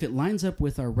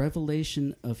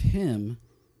revelation of Him,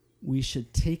 we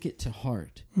should take it to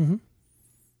heart. Mm-hmm.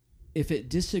 If it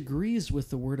disagrees with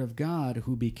the Word of God,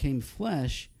 who became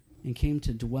flesh and came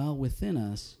to dwell within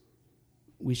us,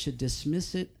 we should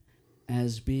dismiss it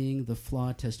as being the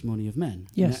flawed testimony of men.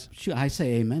 Yes. I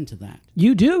say amen to that.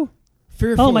 You do?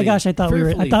 Fearfully, Oh my gosh, I thought we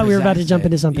were about to jump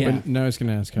into something. Yeah. No, I was going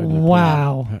to ask how.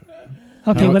 Wow.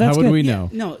 Okay, How, well that's how would good. we know?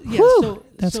 No, yeah. Whew,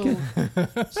 that's good.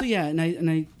 So yeah, and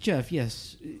I, Jeff,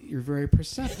 yes, you're very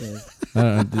perceptive.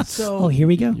 So Oh, here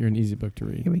we go. You're an easy book to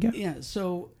read. Here we go. yeah.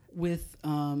 So with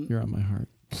You're on my heart.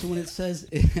 So when it says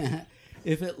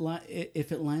if it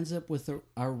lines up with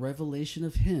our revelation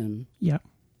of Him, Yeah.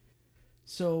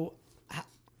 so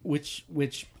which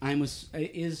I'm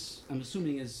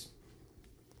assuming is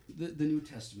the New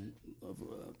Testament.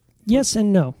 Yes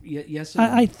and no. Yes. And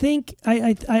I think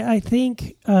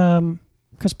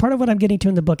because part of what I'm getting to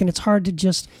in the book, and it's hard to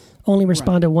just only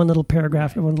respond to one little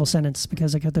paragraph or one little sentence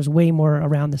because there's way more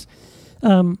around this.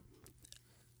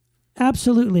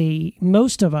 Absolutely,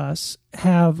 most of us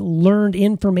have learned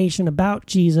information about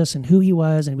Jesus and who He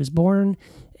was, and He was born,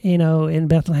 in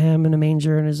Bethlehem in a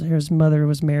manger, and his mother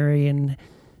was Mary, and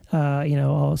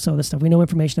also this stuff. We know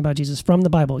information about Jesus from the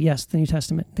Bible, yes, the New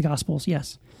Testament, the Gospels,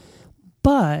 yes.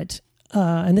 But,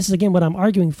 and this is again what I'm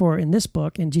arguing for in this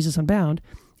book, in Jesus Unbound,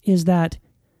 is that,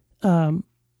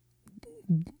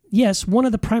 yes, one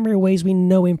of the primary ways we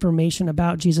know information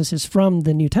about Jesus is from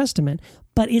the New Testament,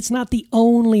 but it's not the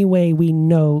only way we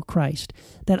know Christ.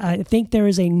 That I think there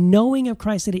is a knowing of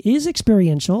Christ that it is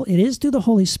experiential, it is through the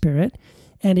Holy Spirit,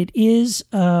 and it is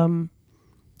the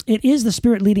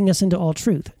Spirit leading us into all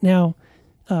truth. Now,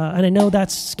 and I know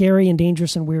that's scary and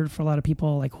dangerous and weird for a lot of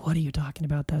people. Like, what are you talking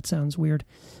about? That sounds weird.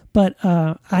 But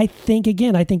I think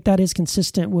that is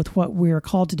consistent with what we're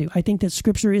called to do. I think that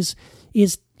Scripture is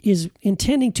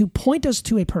intending to point us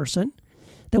to a person,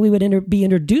 that we would be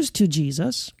introduced to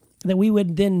Jesus, that we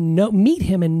would then meet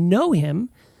Him and know Him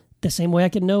the same way I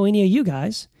could know any of you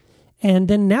guys. And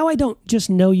then now I don't just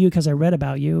know you because I read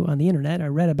about you on the internet. I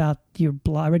read about your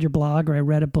blog, I read your blog, or I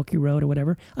read a book you wrote or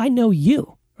whatever. I know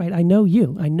you. Right? I know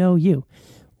you.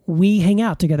 we hang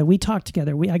out together. We talk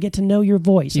together. I get to know your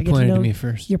voice. He I get pointed to know to me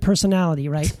first. your personality,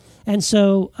 right? And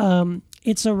so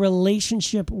it's a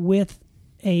relationship with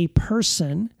a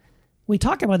person. We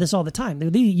talk about this all the time.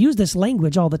 They use this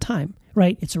language all the time,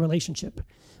 right? It's a relationship.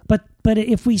 But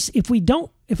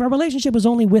if our relationship is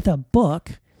only with a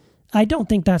book, I don't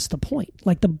think that's the point.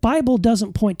 Like, the Bible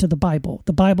doesn't point to the Bible.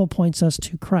 The Bible points us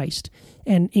to Christ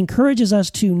and encourages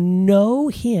us to know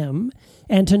Him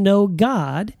and to know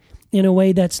God in a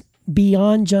way that's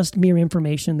beyond just mere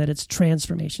information, that it's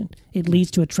transformation. It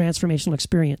leads to a transformational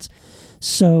experience.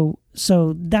 So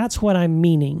that's what I'm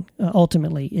meaning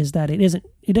ultimately, is that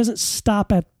it doesn't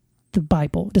stop at the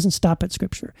Bible. It doesn't stop at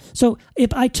Scripture. So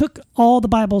if I took all the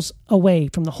Bibles away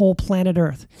from the whole planet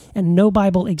Earth and no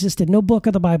Bible existed, no book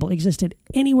of the Bible existed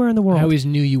anywhere in the world. I always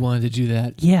knew you wanted to do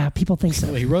that. Yeah, people think so.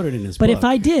 Well, he wrote it in his But book. if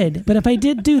I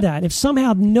did do that, if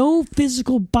somehow no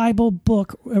physical Bible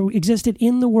book existed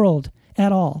in the world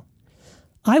at all,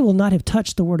 I will not have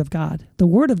touched the Word of God. The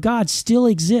Word of God still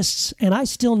exists, and I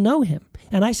still know Him,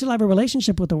 and I still have a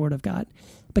relationship with the Word of God,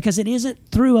 because it isn't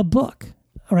through a book.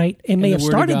 All right, it may have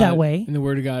started that way. And the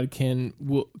Word of God can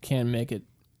make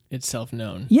itself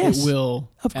known. Yes, it will,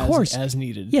 of course, as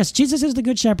needed. Yes, Jesus is the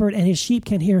good shepherd, and His sheep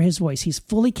can hear His voice. He's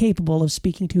fully capable of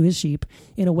speaking to His sheep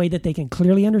in a way that they can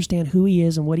clearly understand who He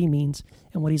is and what He means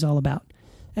and what He's all about.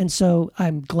 And so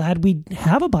I'm glad we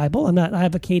have a Bible. I'm not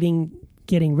advocating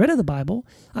getting rid of the Bible.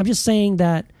 I'm just saying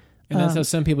that. And that's how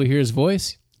some people hear His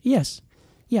voice. Yes,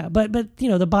 yeah, but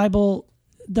the Bible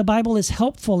is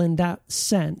helpful in that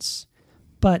sense.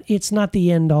 But it's not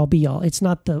the end all be all. It's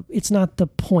not the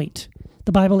point.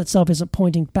 The Bible itself isn't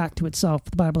pointing back to itself.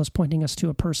 The Bible is pointing us to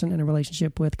a person in a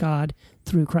relationship with God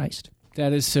through Christ.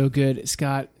 That is so good.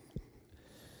 Scott,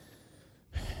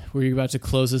 were you about to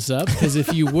close us up? Because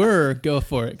if you were, go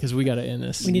for it, because we got to end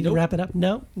this. We need to wrap it up.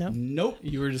 No. Nope.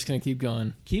 You were just going to keep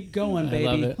going. Keep going, baby.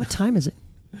 I love it. What time is it?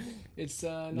 It's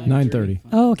 9:30.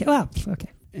 Oh, okay. Wow. Okay.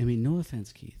 I mean, no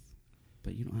offense, Keith,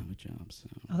 but you don't have a job, so.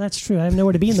 Oh, that's true. I have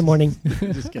nowhere to be in the morning.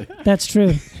 Just kidding. That's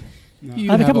true. No. You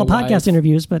I have a couple of wife. podcast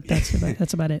interviews, but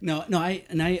that's about it. No,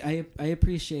 I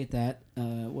appreciate that.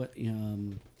 No,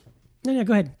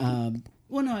 go ahead.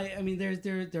 Well, no, I mean,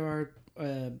 there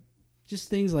are just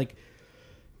things like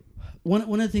one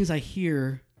of the things I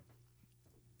hear.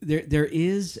 There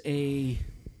is a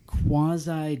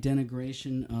quasi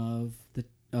denigration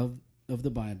of the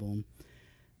Bible,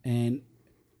 and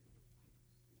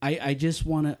I just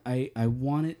want to I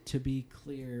want it to be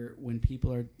clear when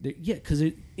people are because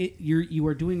you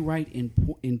are doing right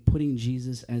in putting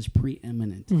Jesus as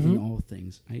preeminent in all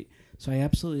things. So I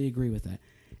absolutely agree with that,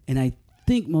 and I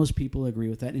think most people agree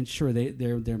with that. And sure,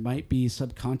 there might be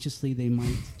subconsciously they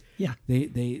might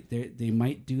they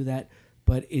might do that,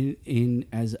 but in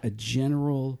as a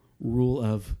general rule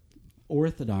of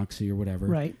orthodoxy or whatever,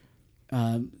 Right.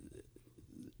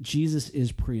 Jesus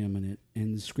is preeminent,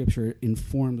 and the Scripture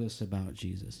informed us about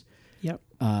Jesus. Yep.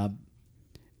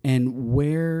 And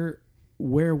where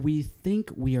we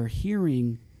think we are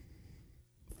hearing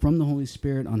from the Holy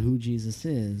Spirit on who Jesus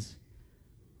is,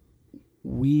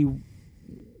 we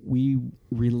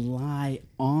rely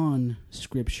on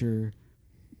Scripture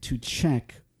to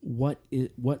check what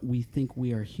we think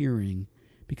we are hearing,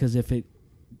 because if it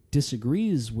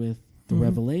disagrees with the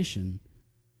revelation,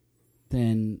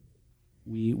 then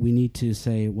we need to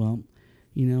say, well,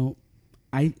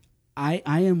 I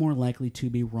am more likely to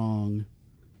be wrong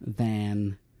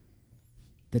than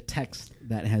the text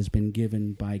that has been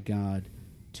given by God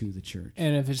to the church.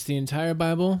 And if it's the entire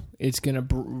Bible, it's going to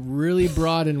really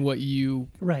broaden what you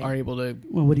Right. are able to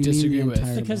What do you disagree mean the with.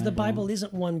 entire Because the Bible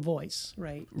isn't one voice,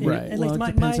 right? Right. At Well, least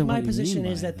it depends on what my you position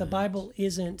mean is by that the that. Bible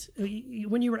isn't.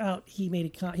 When you were out, he made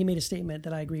a statement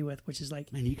that I agree with, which is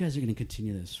like, Man, you guys are going to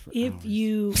continue this for if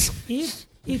hours.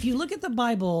 if you look at the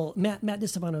Bible, Matt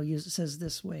DiStefano says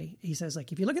this way. He says,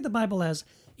 like, if you look at the Bible as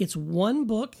it's one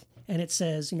book and it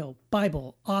says,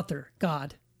 Bible, author,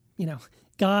 God,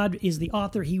 God is the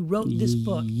author. He wrote this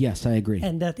book. Yes, I agree.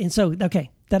 And so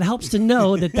that helps to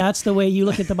know that that's the way you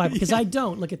look at the Bible, because I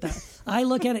don't look at that. I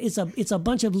look at it, it's a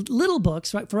bunch of little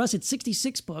books, right? For us, it's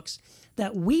 66 books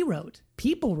that we wrote,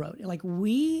 people wrote. Like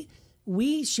we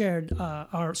shared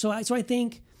so I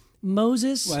think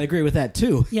Moses. Well, I agree with that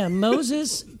too. Yeah,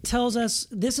 Moses tells us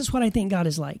this is what I think God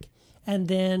is like, and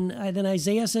then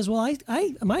Isaiah says, well,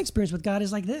 my experience with God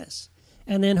is like this.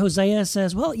 And then Hosea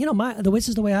says, well, this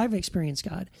is the way I've experienced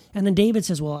God. And then David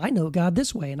says, well, I know God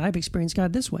this way, and I've experienced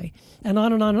God this way, and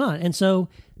on and on and on. And so,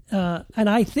 and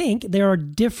I think there are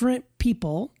different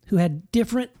people who had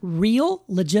different real,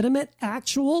 legitimate,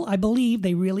 actual, I believe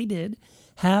they really did,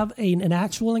 have an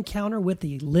actual encounter with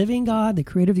the living God, the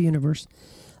creator of the universe.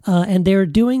 and they're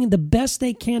doing the best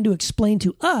they can to explain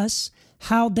to us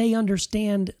how they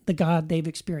understand the God they've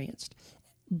experienced.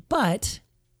 But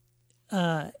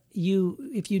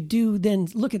if you do then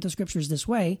look at the scriptures this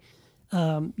way,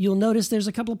 you'll notice there's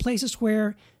a couple of places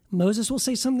where Moses will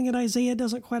say something that Isaiah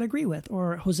doesn't quite agree with,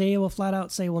 or Hosea will flat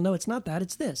out say, well, no, it's not that,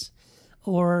 it's this.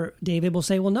 Or David will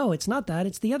say, well, no, it's not that,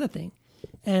 it's the other thing.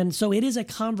 And so it is a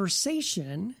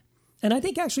conversation. And I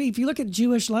think actually, if you look at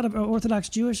a lot of Orthodox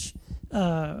Jewish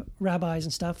rabbis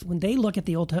and stuff, when they look at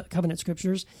the Old Covenant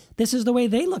scriptures, this is the way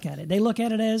they look at it. They look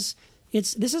at it as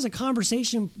this is a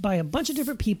conversation by a bunch of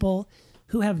different people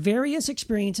who have various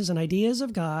experiences and ideas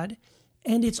of God,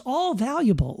 and it's all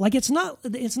valuable. Like it's not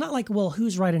like, well,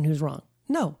 who's right and who's wrong.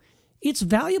 No, it's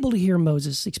valuable to hear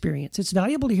Moses' experience. It's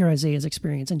valuable to hear Isaiah's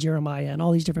experience and Jeremiah and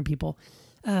all these different people,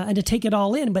 and to take it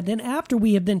all in. But then after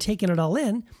we have then taken it all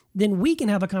in, then we can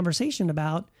have a conversation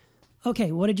about,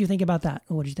 okay, what did you think about that?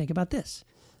 And what did you think about this?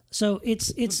 So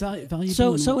it's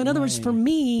valuable. So in other words, for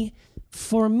me,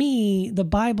 the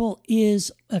Bible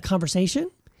is a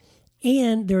conversation,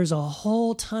 and there's a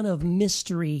whole ton of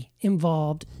mystery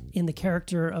involved in the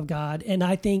character of God. And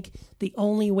I think the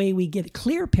only way we get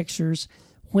clear pictures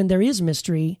when there is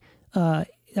mystery, our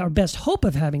best hope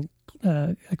of having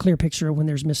a clear picture when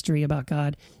there's mystery about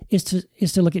God is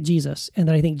to look at Jesus. And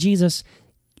that I think Jesus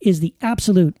is the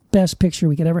absolute best picture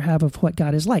we could ever have of what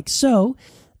God is like. So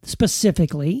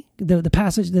specifically, the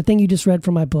passage, the thing you just read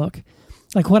from my book,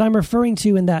 like what I'm referring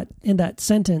to in that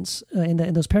sentence, in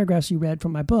those paragraphs you read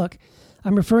from my book,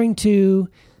 I'm referring to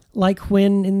like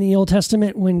when in the Old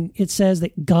Testament, when it says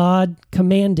that God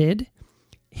commanded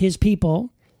his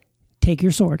people, take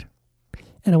your sword,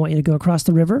 and I want you to go across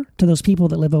the river to those people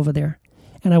that live over there,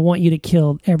 and I want you to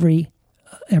kill every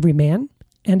man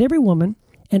and every woman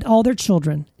and all their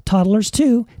children, toddlers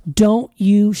too. Don't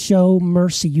you show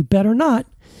mercy. You better not.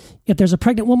 If there's a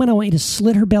pregnant woman, I want you to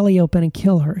slit her belly open and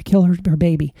kill her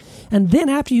baby. And then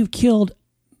after you've killed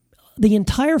the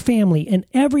entire family and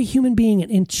every human being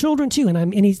and children too,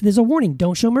 there's a warning,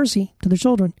 don't show mercy to their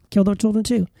children, kill their children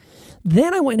too.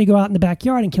 Then I want you to go out in the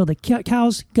backyard and kill the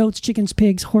cows, goats, chickens,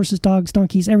 pigs, horses, dogs,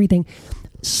 donkeys, everything.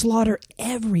 Slaughter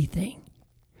everything.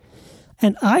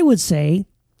 And I would say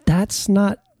that's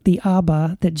not the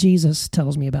Abba that Jesus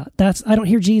tells me about. I don't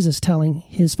hear Jesus telling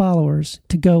his followers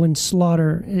to go and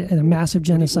slaughter a massive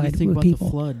genocide with people.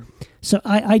 The flood? So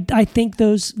I think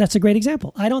that's a great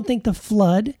example. I don't think the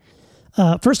flood,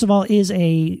 first of all, is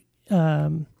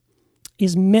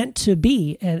meant to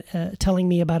be telling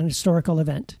me about an historical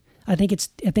event. I think it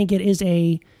is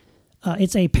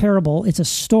it's a parable. It's a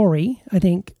story. I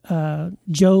think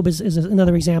Job is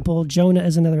another example. Jonah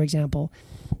is another example.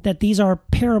 That these are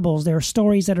parables. They are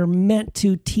stories that are meant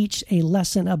to teach a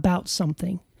lesson about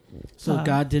something. So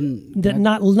God didn't...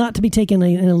 not to be taken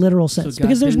in a literal sense.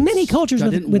 Because there's many cultures... God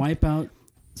didn't wipe out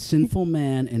sinful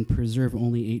man and preserve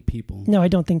only 8 people. No, I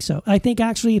don't think so. I think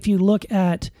actually if you look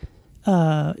at...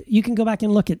 you can go back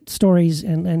and look at stories,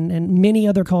 and many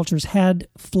other cultures had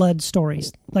flood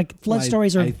stories. Like flood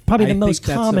stories are probably the most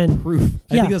common.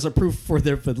 I think that's a proof for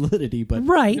their validity. But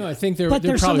right, no, I think there probably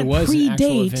was an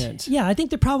actual event. Yeah, I think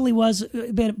there probably was.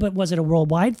 But was it a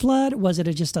worldwide flood? Was it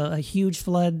just a huge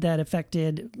flood that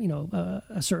affected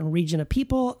a certain region of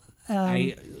people?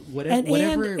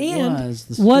 Whatever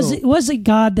it was it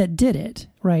God that did it,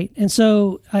 right? And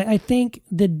so I think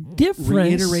the difference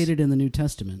reiterated in the New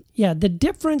Testament. Yeah, the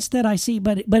difference that I see,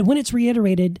 but when it's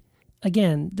reiterated,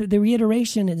 again, the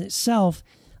reiteration in itself,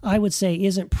 I would say,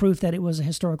 isn't proof that it was a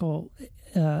historical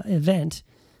event.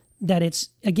 That it's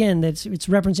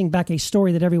referencing back a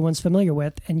story that everyone's familiar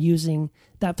with and using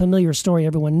that familiar story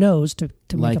everyone knows to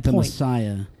make a point.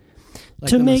 Messiah.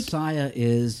 Messiah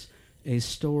is a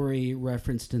story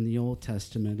referenced in the Old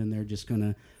Testament, and they're just going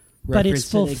to reference but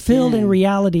it's fulfilled in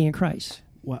reality in Christ.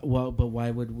 Well, but why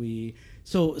would we?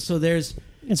 So there's,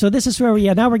 and so this is where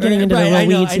now we're getting into the real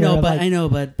weeds here. I know,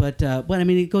 but I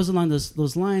mean, it goes along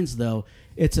those lines though.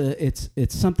 It's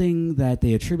something that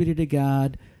they attributed to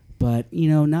God, but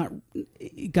not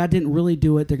God didn't really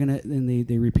do it.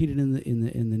 They repeat it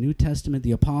in the New Testament.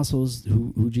 The apostles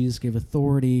who Jesus gave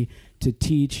authority to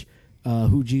teach.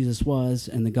 Who Jesus was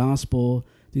and the gospel.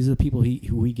 These are the people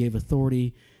who he gave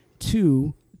authority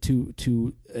to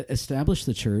establish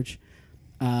the church.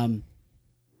 I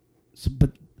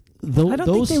don't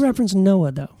think they reference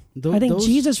Noah though. I think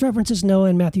Jesus references Noah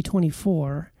in Matthew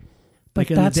 24. But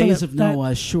like in the days of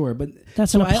Noah, sure, but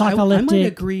that's an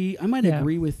apocalyptic. I might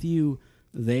agree with you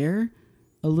there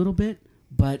a little bit.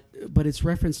 But it's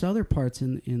referenced other parts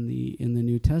in the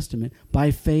New Testament.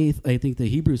 By faith, I think the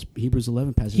Hebrews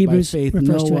 11 passage. By faith,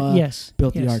 Noah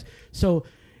built the ark. So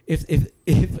if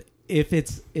if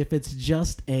it's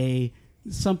just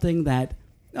something that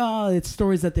it's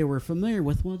stories that they were familiar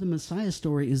with, well, the Messiah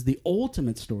story is the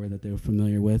ultimate story that they were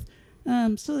familiar with.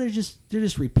 So they're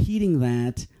just repeating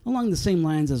that along the same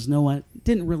lines as Noah.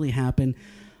 Didn't really happen.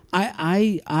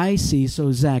 I see.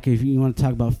 So Zach, if you want to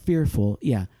talk about fearful,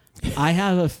 yeah, I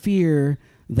have a fear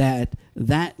that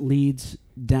leads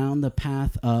down the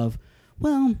path of,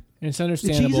 well, it's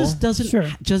understandable.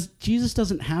 Jesus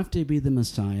doesn't have to be the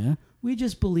Messiah. We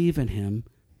just believe in him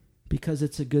because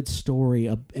it's a good story,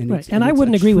 and I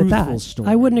wouldn't agree with that. Story.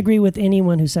 I wouldn't agree with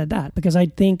anyone who said that, because I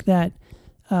think that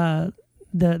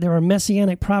there are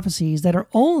messianic prophecies that are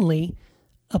only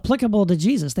applicable to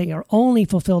Jesus. They are only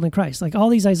fulfilled in Christ. Like all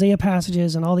these Isaiah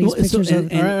passages and all these pictures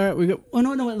of... All right, we go. Oh,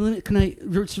 no, can I,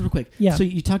 just real quick? Yeah. So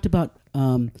you talked about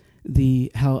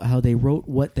how they wrote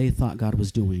what they thought God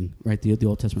was doing, right? The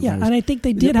Old Testament writers. And I think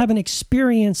they did have an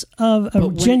experience of a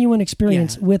genuine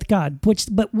experience with God,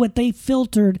 but what they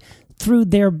filtered through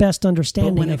their best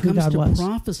understanding of who God was.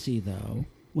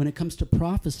 When it comes to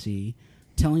prophecy,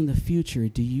 telling the future,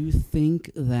 do you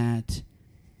think that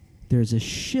there's a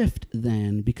shift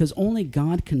then? Because only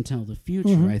God can tell the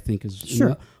future, I think is...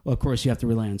 Sure. Well, of course, you have to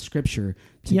rely on Scripture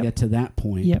to get to that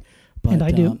point. Yep, but, and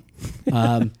I do.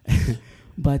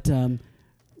 But do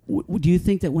you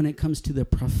think that when it comes to the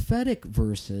prophetic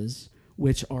verses,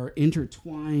 which are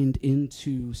intertwined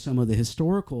into some of the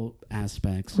historical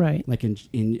aspects, right, like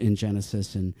in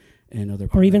Genesis and other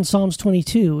or even Psalms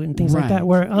 22 and things like that,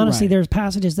 where honestly there's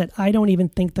passages that I don't even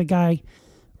think the guy,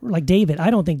 like David,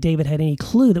 I don't think David had any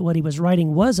clue that what he was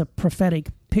writing was a prophetic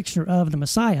picture of the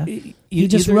Messiah. He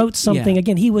just wrote something.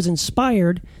 Again, he was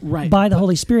inspired by the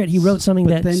Holy Spirit. He wrote something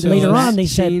that later on they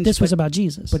said this was about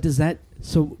Jesus. But does that...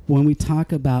 So when we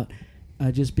talk about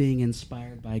just being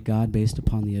inspired by God based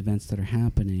upon the events that are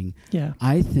happening,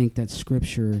 I think that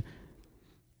Scripture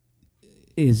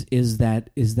is that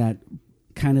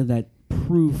kind of that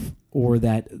proof, or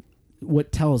that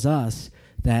what tells us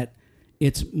that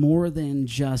it's more than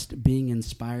just being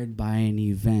inspired by an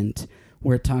event,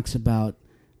 where it talks about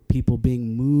people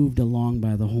being moved along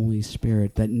by the Holy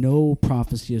Spirit, that no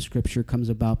prophecy of Scripture comes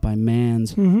about by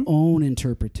man's own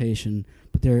interpretation,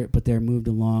 but they're moved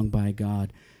along by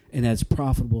God, and that's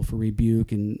profitable for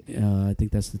rebuke. And I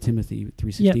think that's the Timothy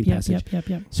 3:16 passage.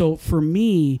 Yep. So for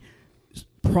me,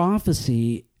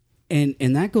 prophecy,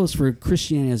 and that goes for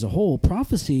Christianity as a whole,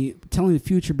 prophecy, telling the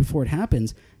future before it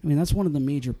happens, I mean, that's one of the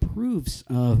major proofs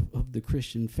of the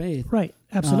Christian faith. Right,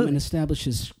 absolutely. And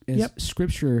establishes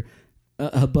Scripture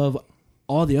above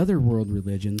all the other world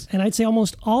religions. And I'd say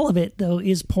almost all of it, though,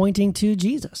 is pointing to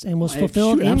Jesus and was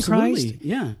fulfilled in Christ,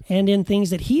 and in things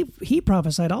that he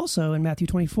prophesied also in Matthew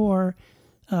 24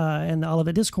 and the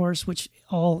Olivet Discourse, which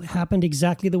all happened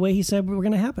exactly the way he said were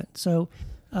going to happen. So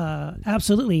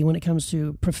absolutely, when it comes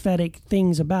to prophetic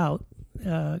things about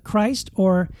Christ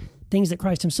or things that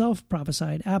Christ himself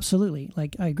prophesied, absolutely.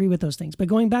 Like, I agree with those things. But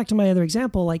going back to my other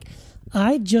example, like,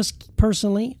 I just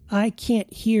personally, I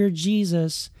can't hear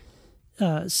Jesus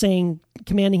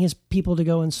commanding his people to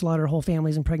go and slaughter whole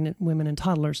families and pregnant women and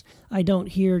toddlers. I don't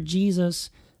hear Jesus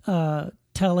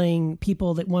telling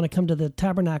people that want to come to the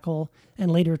tabernacle and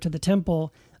later to the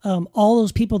temple, all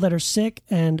those people that are sick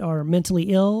and are mentally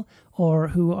ill, or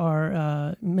who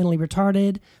are mentally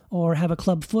retarded, or have a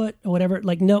club foot or whatever,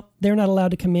 like, nope, they're not allowed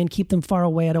to come in. Keep them far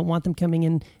away. I don't want them coming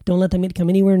in. Don't let them come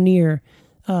anywhere near,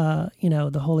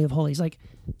 the Holy of Holies. Like,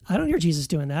 I don't hear Jesus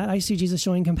doing that. I see Jesus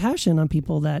showing compassion on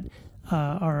people that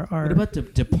are. What about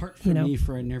depart from me,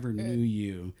 for I never knew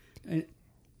you?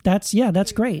 That's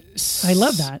great. I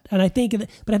love that, and I think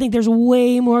there's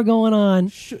way more going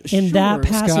on in that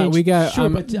passage. Scott, we got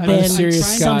than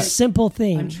some simple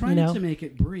thing. I'm trying to make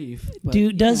it brief.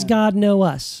 But does God know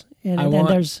us? And then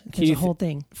there's Keith, a whole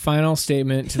thing. Final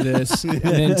statement to this, and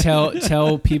then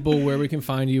tell people where we can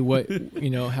find you,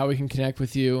 how we can connect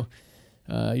with you,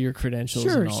 your credentials.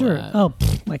 Sure. That. Oh,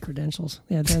 my credentials.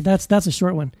 Yeah, that's a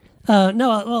short one.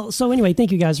 So anyway,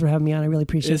 thank you guys for having me on. I really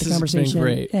appreciate the conversation. This has been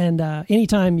great. And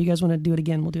anytime you guys want to do it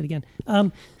again, we'll do it again.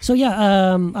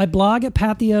 I blog at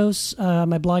Pathos.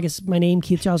 My blog is my name,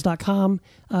 KeithGiles.com.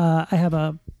 I have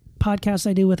a podcast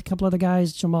I do with a couple other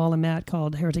guys, Jamal and Matt,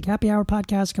 called Heretic Happy Hour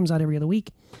Podcast. Comes out every other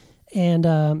week. And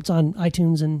it's on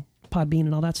iTunes and Podbean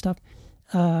and all that stuff.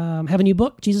 Have a new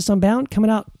book, Jesus Unbound,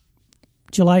 coming out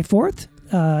July 4th.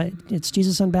 It's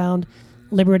Jesus Unbound,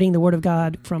 Liberating the Word of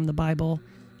God from the Bible.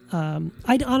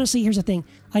 I honestly, here's the thing.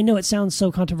 I know it sounds so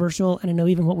controversial, and I know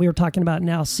even what we were talking about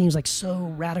now seems like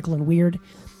so radical and weird,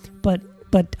 but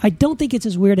I don't think it's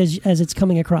as weird as it's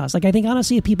coming across. Like, I think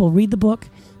honestly, if people read the book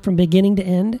from beginning to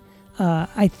end,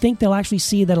 I think they'll actually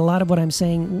see that a lot of what I'm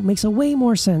saying makes a way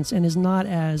more sense and is not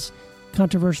as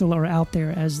controversial or out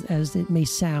there as it may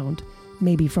sound,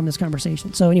 maybe from this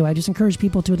conversation. So anyway, I just encourage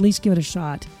people to at least give it a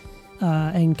shot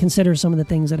and consider some of the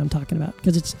things that I'm talking about,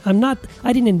 because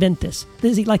I didn't invent this.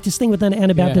 This is like this thing with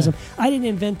Anabaptism. Yeah. I didn't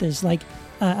invent this. Like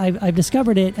I've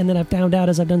discovered it, and then I've found out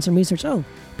as I've done some research. Oh,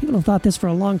 people have thought this for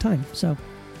a long time. So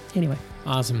anyway,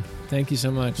 awesome. Thank you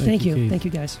so much. Thank you. Keith. Thank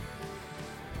you, guys.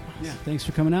 Yeah, thanks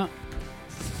for coming out.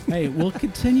 Hey, we'll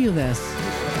continue this.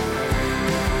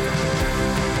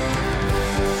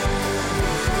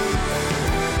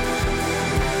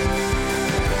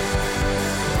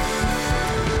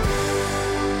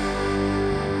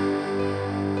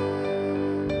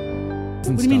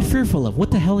 What do you mean fearful of? What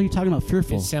the hell are you talking about?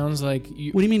 Fearful? It sounds like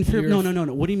you. What do you mean fearful?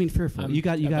 No. What do you mean fearful? I'm You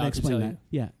got to about to explain tell that.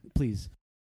 you. Yeah, please.